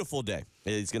beautiful day.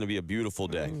 It's going to be a beautiful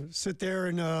day. Sit there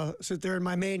in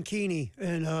my mankini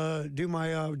and do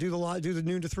the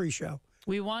noon to 3 show.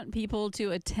 We want people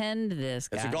to attend this,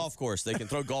 guys. It's a golf course. They can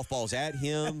throw golf balls at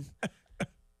him.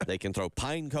 They can throw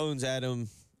pine cones at him.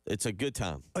 It's a good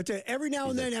time. I tell you, every now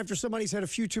and then, after somebody's had a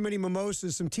few too many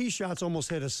mimosas, some tee shots almost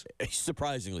hit us.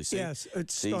 Surprisingly, see? Yes,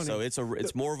 it's stunning. So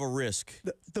it's more of a risk.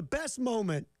 The best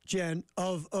moment, Jen,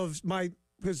 of my,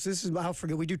 because this is, I'll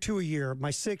forget, we do 2 a year, my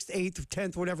 6th, 8th,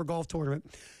 10th, whatever golf tournament,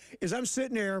 is I'm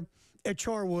sitting there at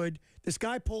Charwood. This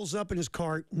guy pulls up in his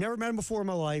cart, never met him before in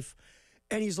my life,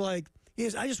 and he's like,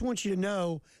 I just want you to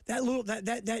know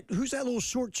that who's that little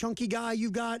short chunky guy you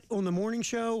got on the morning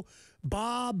show?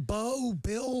 Bob, Bo,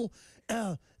 Bill.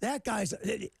 That guy's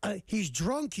he's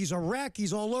drunk, he's a wreck,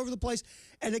 he's all over the place,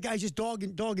 and the guy's just dog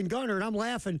and gunner, and I'm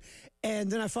laughing,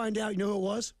 and then I find out, you know who it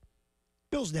was?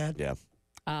 Bill's dad. Yeah.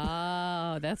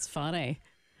 Oh, that's funny.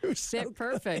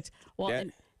 Perfect. Well, Yeah.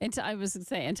 and I was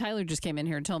saying, and Tyler just came in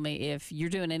here and told me if you're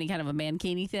doing any kind of a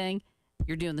mankini thing,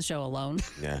 you're doing the show alone.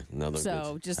 Yeah,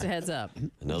 Just a heads up.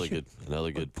 Another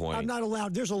good point. I'm not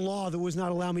allowed. There's a law that was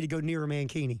not allow me to go near a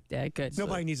mankini. Yeah, good.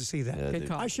 Nobody needs to see that. Good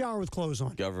call. I shower with clothes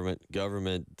on. Government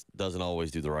doesn't always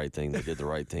do the right thing. They did the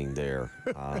right thing there,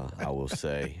 I will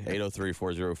say.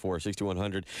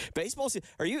 803-404-6100. Baseball,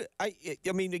 are you, I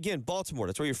mean, again, Baltimore,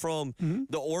 that's where you're from. Mm-hmm.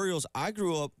 The Orioles, I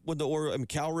grew up with the Orioles,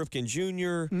 Cal Ripken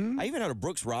Jr. I even had a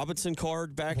Brooks Robinson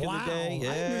card back in the day. I didn't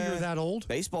know you were that old.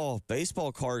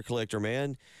 Baseball card collector, man.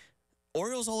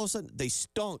 Orioles, all of a sudden, they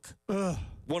stunk. Ugh.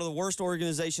 One of the worst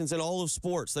organizations in all of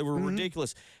sports. They were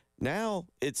ridiculous. Now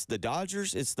it's the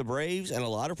Dodgers, it's the Braves, and a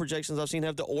lot of projections I've seen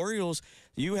have the Orioles.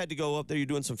 You had to go up there. You're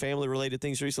doing some family-related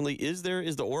things recently.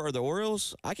 Are the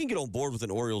Orioles? I can get on board with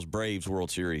an Orioles-Braves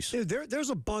World Series. There's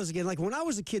a buzz again. Like when I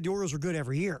was a kid, the Orioles were good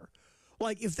every year.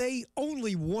 Like if they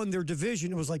only won their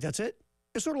division, it was like, that's it.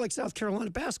 It's sort of like South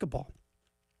Carolina basketball.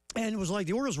 And it was like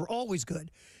the Orioles were always good.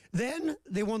 Then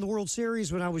they won the World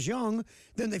Series when I was young.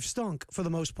 Then they've stunk for the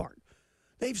most part.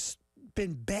 They've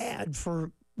been bad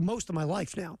for most of my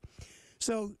life now.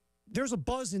 So there's a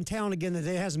buzz in town again that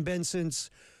it hasn't been since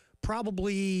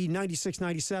probably 96,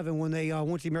 97 when they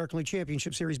went to the American League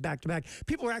Championship Series back-to-back.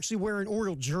 People are actually wearing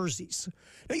Oriole jerseys.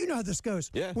 Now, you know how this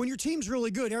goes. Yeah. When your team's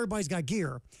really good, everybody's got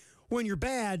gear. When you're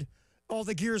bad, all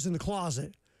the gear's in the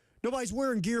closet. Nobody's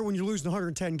wearing gear when you're losing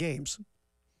 110 games.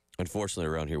 Unfortunately,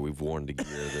 around here, we've worn the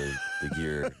gear. The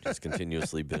gear has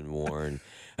continuously been worn.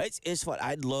 It's fun.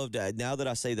 I'd love to, now that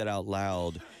I say that out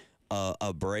loud,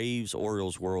 a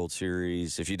Braves-Orioles World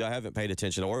Series. If you haven't paid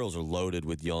attention, the Orioles are loaded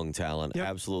with young talent. Yep.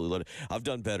 Absolutely loaded. I've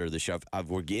done better this year.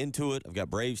 We're into it. I've got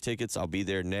Braves tickets. I'll be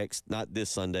there not this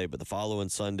Sunday, but the following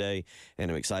Sunday,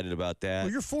 and I'm excited about that.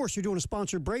 Well, you're forced. You're doing a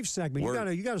sponsored Braves segment.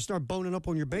 You got to start boning up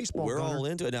on your baseball. We're all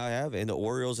into it. I have. And the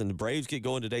Orioles and the Braves get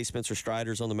going today. Spencer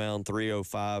Strider's on the mound,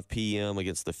 3:05 p.m.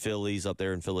 against the Phillies up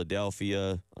there in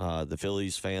Philadelphia. The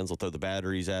Phillies fans will throw the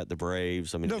batteries at the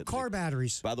Braves. No, car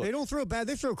batteries. By the way, they don't throw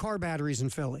they throw car batteries in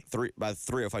Philly. By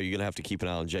 3:05, you're going to have to keep an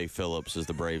eye on Jay Phillips as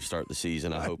the Braves start the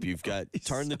season. I hope you've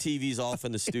turn the TVs off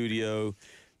in the studio.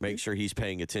 Make sure he's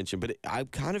paying attention. But I'm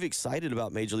kind of excited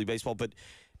about Major League Baseball. But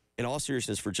in all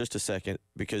seriousness, for just a second,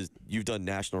 because you've done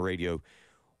national radio,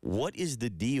 what is the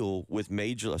deal with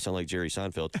I sound like Jerry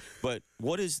Seinfeld, but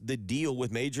what is the deal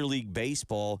with Major League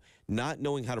Baseball not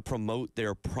knowing how to promote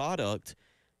their product?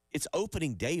 It's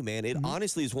opening day, man. It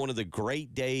honestly is one of the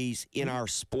great days in our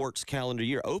sports calendar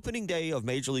year. Opening day of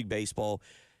Major League Baseball,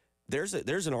 there's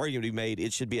an argument to be made.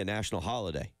 It should be a national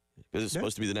holiday because it's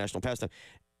supposed to be the national pastime.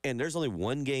 And there's only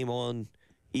one game on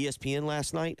ESPN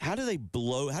last night. How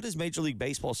does Major League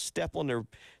Baseball step on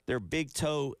their big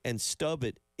toe and stub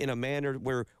it in a manner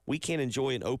where we can't enjoy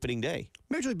an opening day?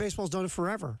 Major League Baseball's done it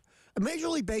forever. Major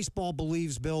League Baseball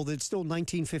believes, Bill, that it's still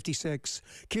 1956.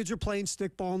 Kids are playing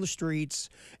stickball in the streets,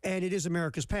 and it is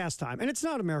America's pastime. And it's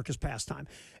not America's pastime.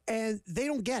 And they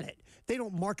don't get it. They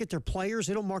don't market their players.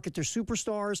 They don't market their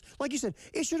superstars. Like you said,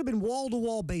 it should have been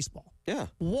wall-to-wall baseball. Yeah.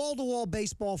 Wall-to-wall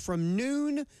baseball from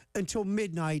noon until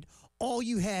midnight. All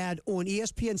you had on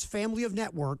ESPN's family of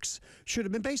networks should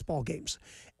have been baseball games.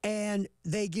 And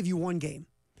they give you one game.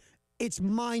 It's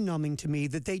mind-numbing to me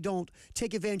that they don't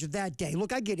take advantage of that day.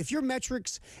 Look, I get it. If your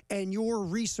metrics and your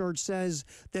research says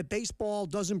that baseball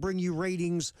doesn't bring you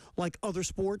ratings like other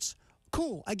sports,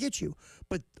 cool, I get you.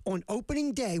 But on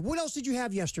opening day, what else did you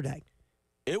have yesterday?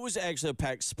 It was actually a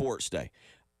packed sports day.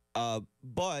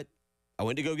 But I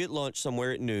went to go get lunch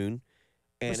somewhere at noon.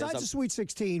 And besides the Sweet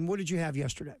 16, what did you have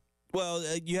yesterday? Well,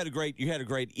 you had a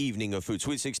great evening of food,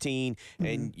 Sweet 16,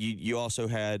 and you also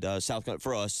had South Carolina.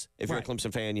 For us, if you're a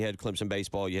Clemson fan, you had Clemson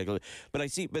baseball.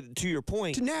 But to your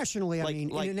point, nationally,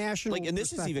 in a national and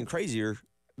this is even crazier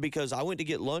because I went to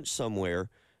get lunch somewhere,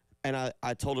 and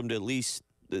I told them to at least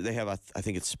they have I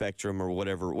think it's Spectrum or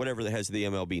whatever that has the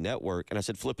MLB network, and I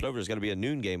said flip it over. There's going to be a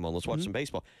noon game on. Let's watch some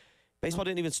baseball. Baseball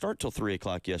didn't even start till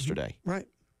 3:00 yesterday. Right.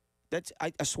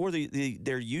 I swore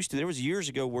they're used to. There was years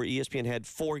ago where ESPN had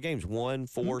 4 games, 1,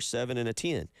 4, 7, and a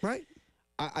 10. Right.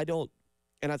 I don't,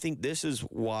 and I think this is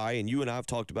why. And you and I have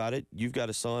talked about it. You've got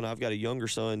a son. I've got a younger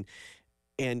son,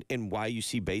 and why you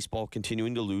see baseball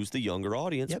continuing to lose the younger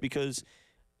audience because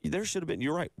there should have been.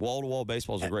 You're right. Wall-to-wall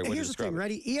baseball is a great way to describe it. Here's the thing,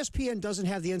 ready? ESPN doesn't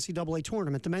have the NCAA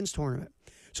tournament, the men's tournament.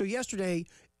 So yesterday,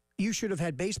 you should have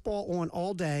had baseball on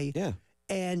all day. Yeah.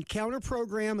 And counter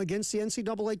program against the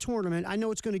NCAA tournament. I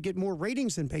know it's going to get more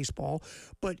ratings than baseball,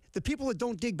 but the people that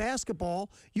don't dig basketball,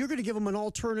 you're going to give them an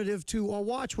alternative to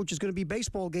watch, which is going to be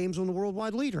baseball games on the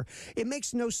worldwide leader. It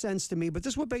makes no sense to me, but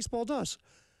this is what baseball does.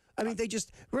 I mean, they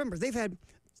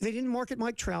didn't market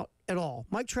Mike Trout at all.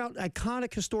 Mike Trout,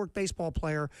 iconic, historic baseball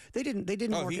player. They didn't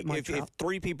market Mike Trout. If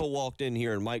 3 people walked in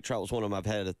here and Mike Trout was one of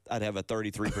them, I'd have a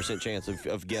 33% chance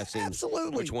of guessing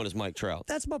Absolutely. which one is Mike Trout.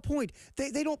 That's my point.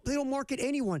 They don't market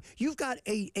anyone. You've got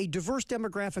a diverse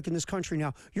demographic in this country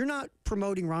now. You're not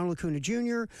promoting Ronald Acuna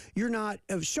Jr. You're not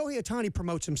Shohei Ohtani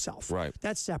promotes himself. Right.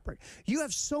 That's separate. You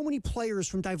have so many players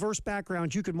from diverse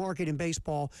backgrounds you could market in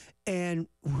baseball, and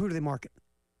who do they market?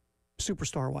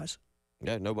 Superstar wise.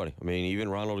 Yeah, nobody. I mean, even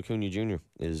Ronald Acuna Jr.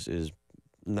 is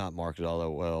not marketed all that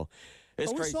well.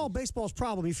 It's crazy. We solved baseball's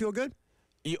problem. You feel good?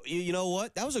 You know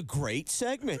what? That was a great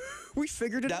segment. We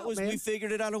figured it out, man. We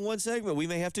figured it out in one segment. We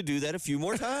may have to do that a few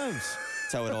more times.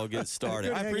 That's how it all gets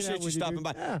started. I appreciate you stopping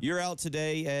by. Yeah. You're out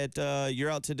today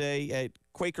at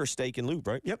Quaker Steak and Lube,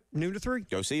 right? Yep, noon to 3.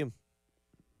 Go see him.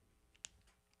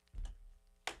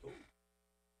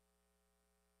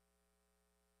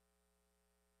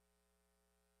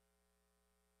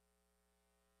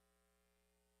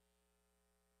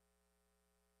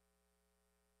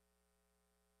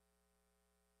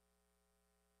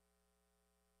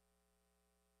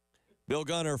 Bill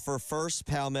Gunner for First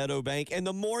Palmetto Bank and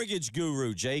the mortgage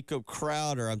guru, Jacob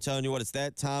Crowder. I'm telling you what, it's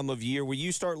that time of year where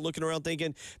you start looking around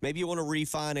thinking maybe you want to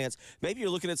refinance. Maybe you're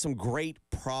looking at some great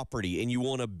property and you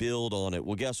want to build on it.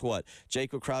 Well, guess what?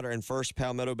 Jacob Crowder and First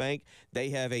Palmetto Bank, they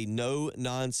have a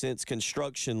no-nonsense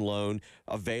construction loan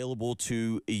available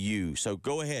to you. So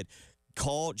go ahead.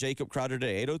 Call Jacob Crowder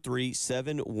today,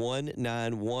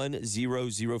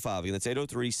 803-719-1005. Again, that's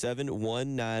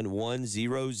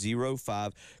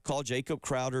 803-719-1005. Call Jacob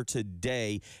Crowder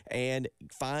today and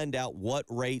find out what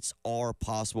rates are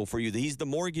possible for you. He's the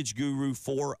mortgage guru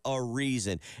for a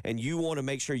reason, and you want to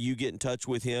make sure you get in touch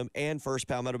with him and First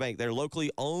Palmetto Bank. They're locally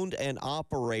owned and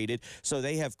operated, so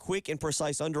they have quick and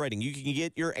precise underwriting. You can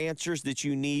get your answers that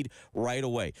you need right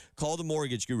away. Call the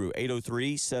mortgage guru,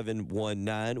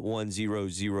 803-719-1005.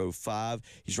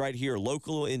 He's right here,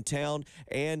 local in town,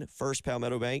 and First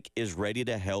Palmetto Bank is ready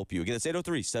to help you. Again, it's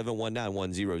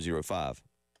 803-719-1005.